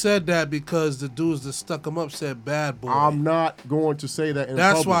 He said that because the dudes that stuck him up said bad boy. I'm not going to say that in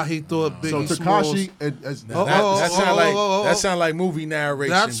That's public. why he thought So Biggie Smalls. Tekashi, That sound like movie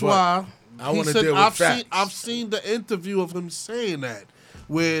narration. That's but why I he want to said, deal with facts. I've seen the interview of him saying that,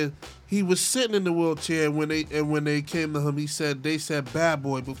 where he was sitting in the wheelchair when they came to him. He said they said bad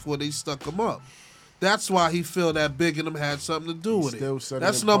boy before they stuck him up. That's why he feel that Big and them had something to do with still it. said it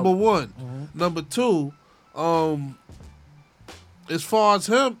That's in number public. one. Mm-hmm. Number two, as far as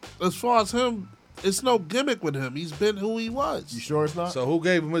him, it's no gimmick with him. He's been who he was. You sure it's not? So who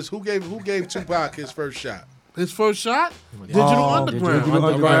gave Tupac his first shot? His first shot? Digital Underground. Digital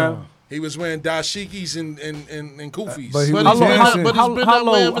Underground. He was wearing dashikis and kufis. But he But was he's been- dancing. but he's been that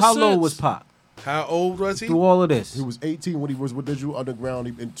way ever How low since. was Pop How old was he? through all of this? He was 18 when he was with Digital Underground.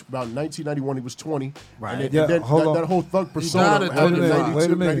 In about 1991, he was 20. Right. And then, Yeah, and then hold that, on. that whole thug died persona at happened in 25. 92, Wait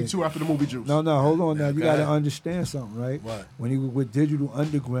a minute. 92 after the movie Juice. No, hold on now. You got to ahead. understand something, right? What? When he was with Digital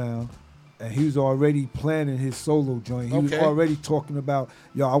Underground, and he was already planning his solo joint. He was Okay. already talking about,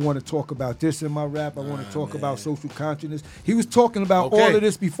 yo, I want to talk about this in my rap. I want to talk about social consciousness. He was talking about Okay. all of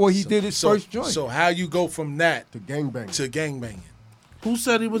this before he did his first joint. So how you go from that To gangbang. to gangbanging? Who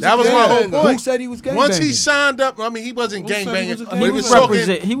said he was? That a was my whole gangbanger? point. Who said he was gangbanging? Once he signed up, I mean, he wasn't Who said he gangbanging. was a but gangbanger? He was talking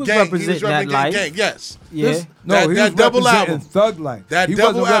represent- he was gang. representing that life. Gang. Yes. Yeah. No, That- he that was double representing album. Thug Life. That he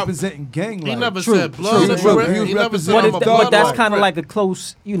double wasn't album. representing gang life. He never True. said blood He and was Crip. rep- he was He never representing said But I'm a Thug but that's Life. kind of like a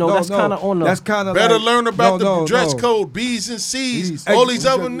close, that's kind of on the. That's kind of Better like, learn about no, the dress no. code, B's and C's. C's. All these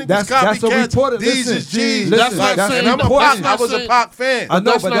other niggas That's a copycats. reporter. These Listen, is G's. listen, That's not that's saying and I'm a important. Pac. I was a Pac fan. I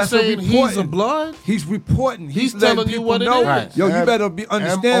know, That's but not that's saying a he's reporting. a blood. He's reporting. He's letting telling you people what it know. is. Right. Yo, you better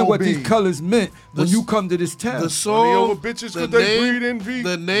understand what these MOB. colors meant when The- you come to this town. The Only song, over bitches 'cause they breed envy.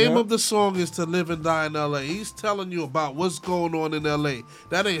 the name Yeah. of the song is "To Live and Die in L.A." He's telling you about what's going on in L.A.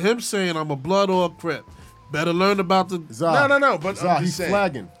 That ain't him saying I'm a blood or a Crip. Better learn about the. Zah. No, but Zah, I'm he's just saying.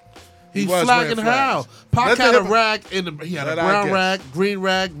 flagging. He's was flagging wearing how? flags. Pac Let the had a hip- rag he had a Let I brown guess. rag, green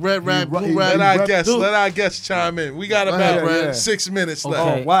rag, red rag, He- blue he- rag. Let our guest chime in. We got about yeah. 6 minutes left.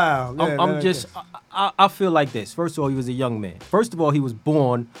 Okay. Oh, wow. Yeah, I'm that- just. I feel like this. First of all, he was a young man. First of all, he was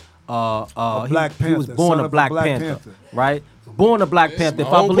born. Black he was Panther, born son a of a Black Black Panther, Panther. right? Born a Black Panther, if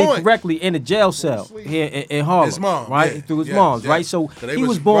my I whole believe point. correctly, in a jail cell here in Harlem. His mom, right? yeah, Through his yeah, mom's, yeah. right? So So they he was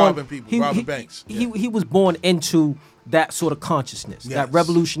was born. robbing people, robbing banks. He was born into that sort of consciousness, Yes. that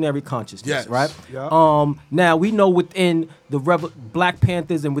revolutionary consciousness, Yes. right? Yeah. Now we know within the Black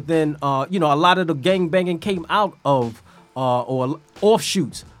Panthers and within a lot of the gang banging came out of or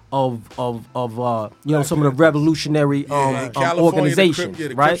offshoots of some of the revolutionary organizations,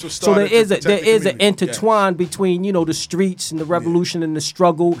 right? So there is an intertwine between the streets and the revolution and the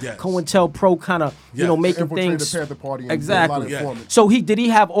struggle. COINTELPRO kind of making things the Panther Party and exactly. a lot of informants. So did he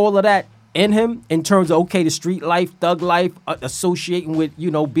have all of that in him in terms of the street life, thug life, associating with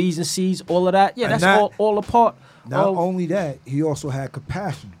B's and C's, all of that? Yeah, And that's all a part. Not only that, he also had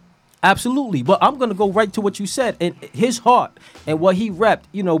compassion. Absolutely, but I'm gonna go right to what you said, and his heart and what he repped.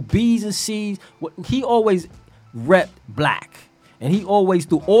 B's and C's. He always repped black, and he always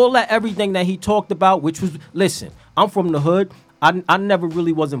through all everything that he talked about, which was, listen, I'm from the hood. I never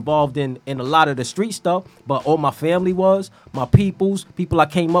really was involved in a lot of the street stuff, but all my family was, my people I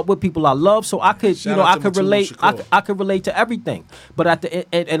came up with, people I love, so I could I could relate. I could relate to everything. But at the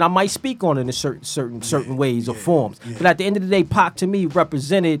and I might speak on it in certain ways or forms. Yeah. But at the end of the day, Pac to me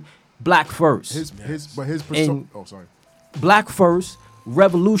represented black first. His persona. Oh, sorry. Black first,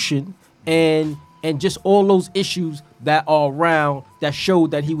 revolution, and just all those issues that are around that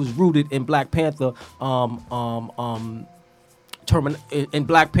showed that he was rooted in Black Panther in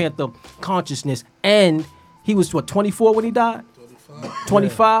Black Panther consciousness. And he was 24 when he died?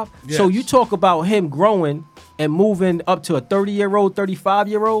 25. Yes. So you talk about him growing and moving up to a 30-year-old,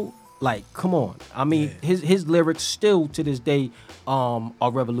 35-year-old. Like, come on. I mean, his lyrics still to this day are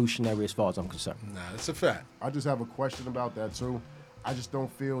revolutionary as far as I'm concerned. Nah, that's a fact. I just have a question about that too. I just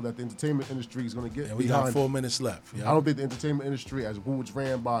don't feel that the entertainment industry is going to get we behind. got 4 minutes left. Yeah. I don't think the entertainment industry, as who it's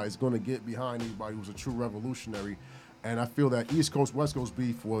ran by, is going to get behind anybody who's a true revolutionary. And I feel that East Coast, West Coast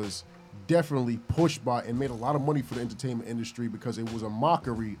beef was definitely pushed by and made a lot of money for the entertainment industry because it was a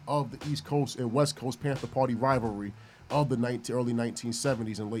mockery of the East Coast and West Coast Panther Party rivalry of the early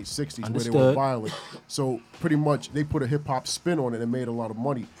 1970s and late 60s. Understood. Where they were violent. So pretty much they put a hip-hop spin on it and made a lot of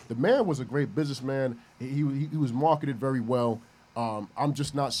money. The man was a great businessman. He was marketed very well. I'm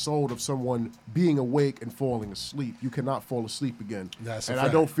just not sold of someone being awake and falling asleep. You cannot fall asleep again. That's a and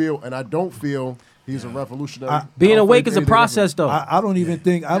fact. I don't feel he's a revolutionary. Being awake is a process, though. I don't even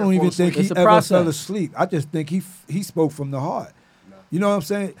think he ever fell asleep. I just think he spoke from the heart. No. You know what I'm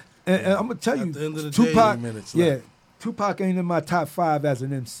saying? And I'm gonna tell you, Tupac. Tupac ain't in my top 5 as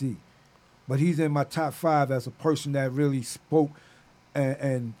an MC, but he's in my top 5 as a person that really spoke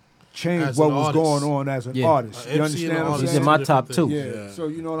and changed as what was going on as an artist. You understand what I'm saying? He's in my top 2. Yeah. So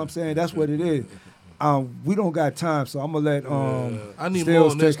you know what I'm saying? That's what it is. We don't got time, so I'm gonna let I need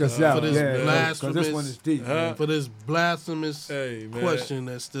Stills more on take us out. for this blasphemous. Because this one is deep. For this blasphemous question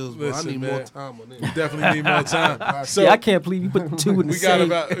that Stills. I need more time on this. We definitely need more time. So I can't believe you put the 2 in the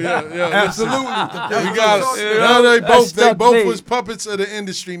same. Absolutely. We got they both was puppets of the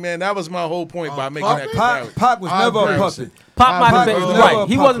industry, man. That was my whole point by making that comparison. Pac was never a puppet. Pac might have been right.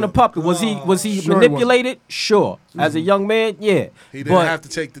 He wasn't a puppet. Was he manipulated? Sure. As a young man, yeah. He didn't have to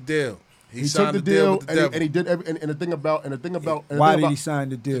take the deal. He took the deal with the devil. And he did and the thing about why did he sign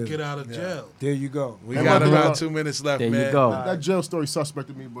the deal? To get out of jail. There you go. We got about 2 minutes left, man. There you go. That jail story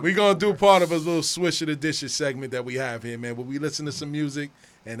suspected me. But we're gonna do part of a little swish of the dishes segment that we have here, man. Where we listen to some music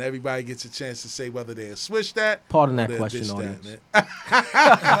and everybody gets a chance to say whether they'll switch that. Pardon that question, audience.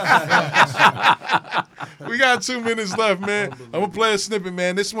 We got 2 minutes left, man. I'm gonna play a snippet,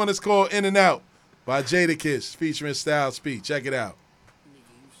 man. This one is called In and Out by Jadakiss featuring Styles P. Check it out.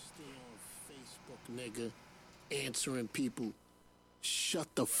 Nigga, answering people. Shut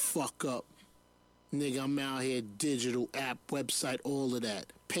the fuck up. Nigga, I'm out here, digital app, website, all of that.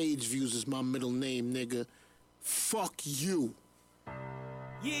 Page views is my middle name, nigga. Fuck you.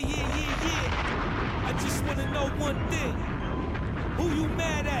 Yeah. I just wanna know one thing. Who you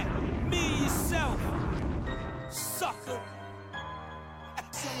mad at? Me or yourself? Sucker.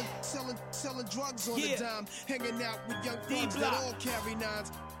 Selling drugs on the dime. Hanging out with young thugs that all carry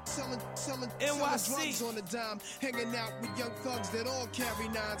nines. Selling drugs on the dime. Hanging out with young thugs that all carry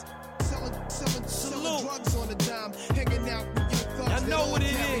nines. Selling drugs on the dime. Hanging out with young thugs that all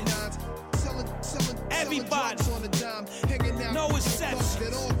carry nines. Selling drugs on the dime. Hanging out with young thugs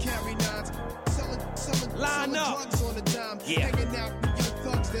that all carry nines. Selling drugs on the dime. Hanging out with young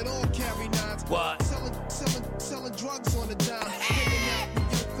thugs that all carry nines. What? Selling drugs on the dime. Hanging out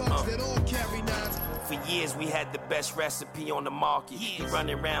with young thugs that all carry nines. For years we had the best recipe on the market. He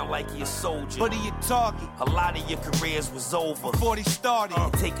running around like he a soldier. What are you talking? A lot of your careers was over before they started.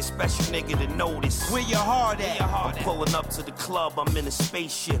 It take a special nigga to notice. Where your heart at? I'm pulling up to the club, I'm in a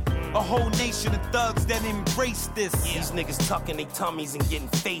spaceship. A whole nation of thugs that embrace this. These niggas tucking their tummies and getting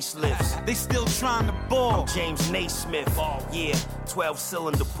facelifts. They still trying to I'm James Naismith. Yeah,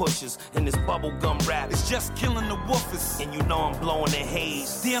 12-cylinder pushers in this bubblegum rap. It's just killing the woofers. And you know I'm blowing the haze.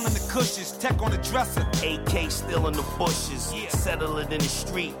 Stealing the cushions, tech on the dresser. AK still in the bushes. Yeah. Settle it in the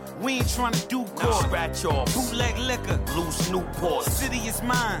street. We ain't trying to do court. Scratch off. Bootleg liquor. Loose Newports. City is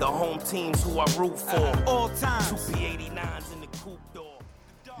mine. The home teams who I root for. All times. 2 P89s in the coupe door.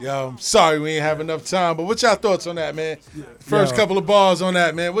 Yo, I'm sorry we ain't have enough time, but what's y'all thoughts on that, man? First couple of bars on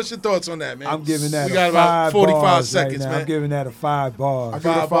that, man. What's your thoughts on that, man? I'm giving that we got about 45 seconds, man. I'm giving that a 5 bars. I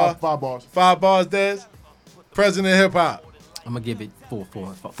give it 5 bars. 5 bars, Dez? President of Hip Hop. I'm going to give it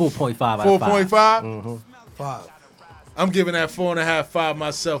 4.5 out of 5. 4.5? Mm-hmm. 5. I'm giving that 4.5, 5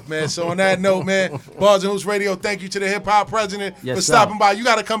 myself, man. So on that note, man, Bars and Hoops Radio, thank you to the Hip Hop President for stopping by. You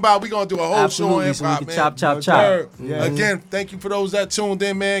got to come by. We're going to do a whole show on Hip Hop, man. Chop. Yeah. Again, thank you for those that tuned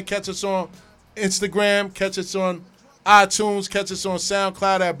in, man. Catch us on Instagram. Catch us on iTunes. Catch us on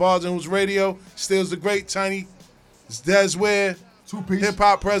SoundCloud at Bars and Hoops Radio. Stills the Great, Tiny, Des Ware, Hip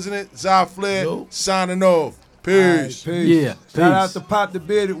Hop President, Zah Flair, signing off. Peace. Right, peace. Yeah. Shout out to Pop the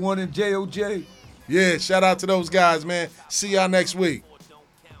Bearded One and JOJ. Yeah, shout out to those guys, man. See y'all next week.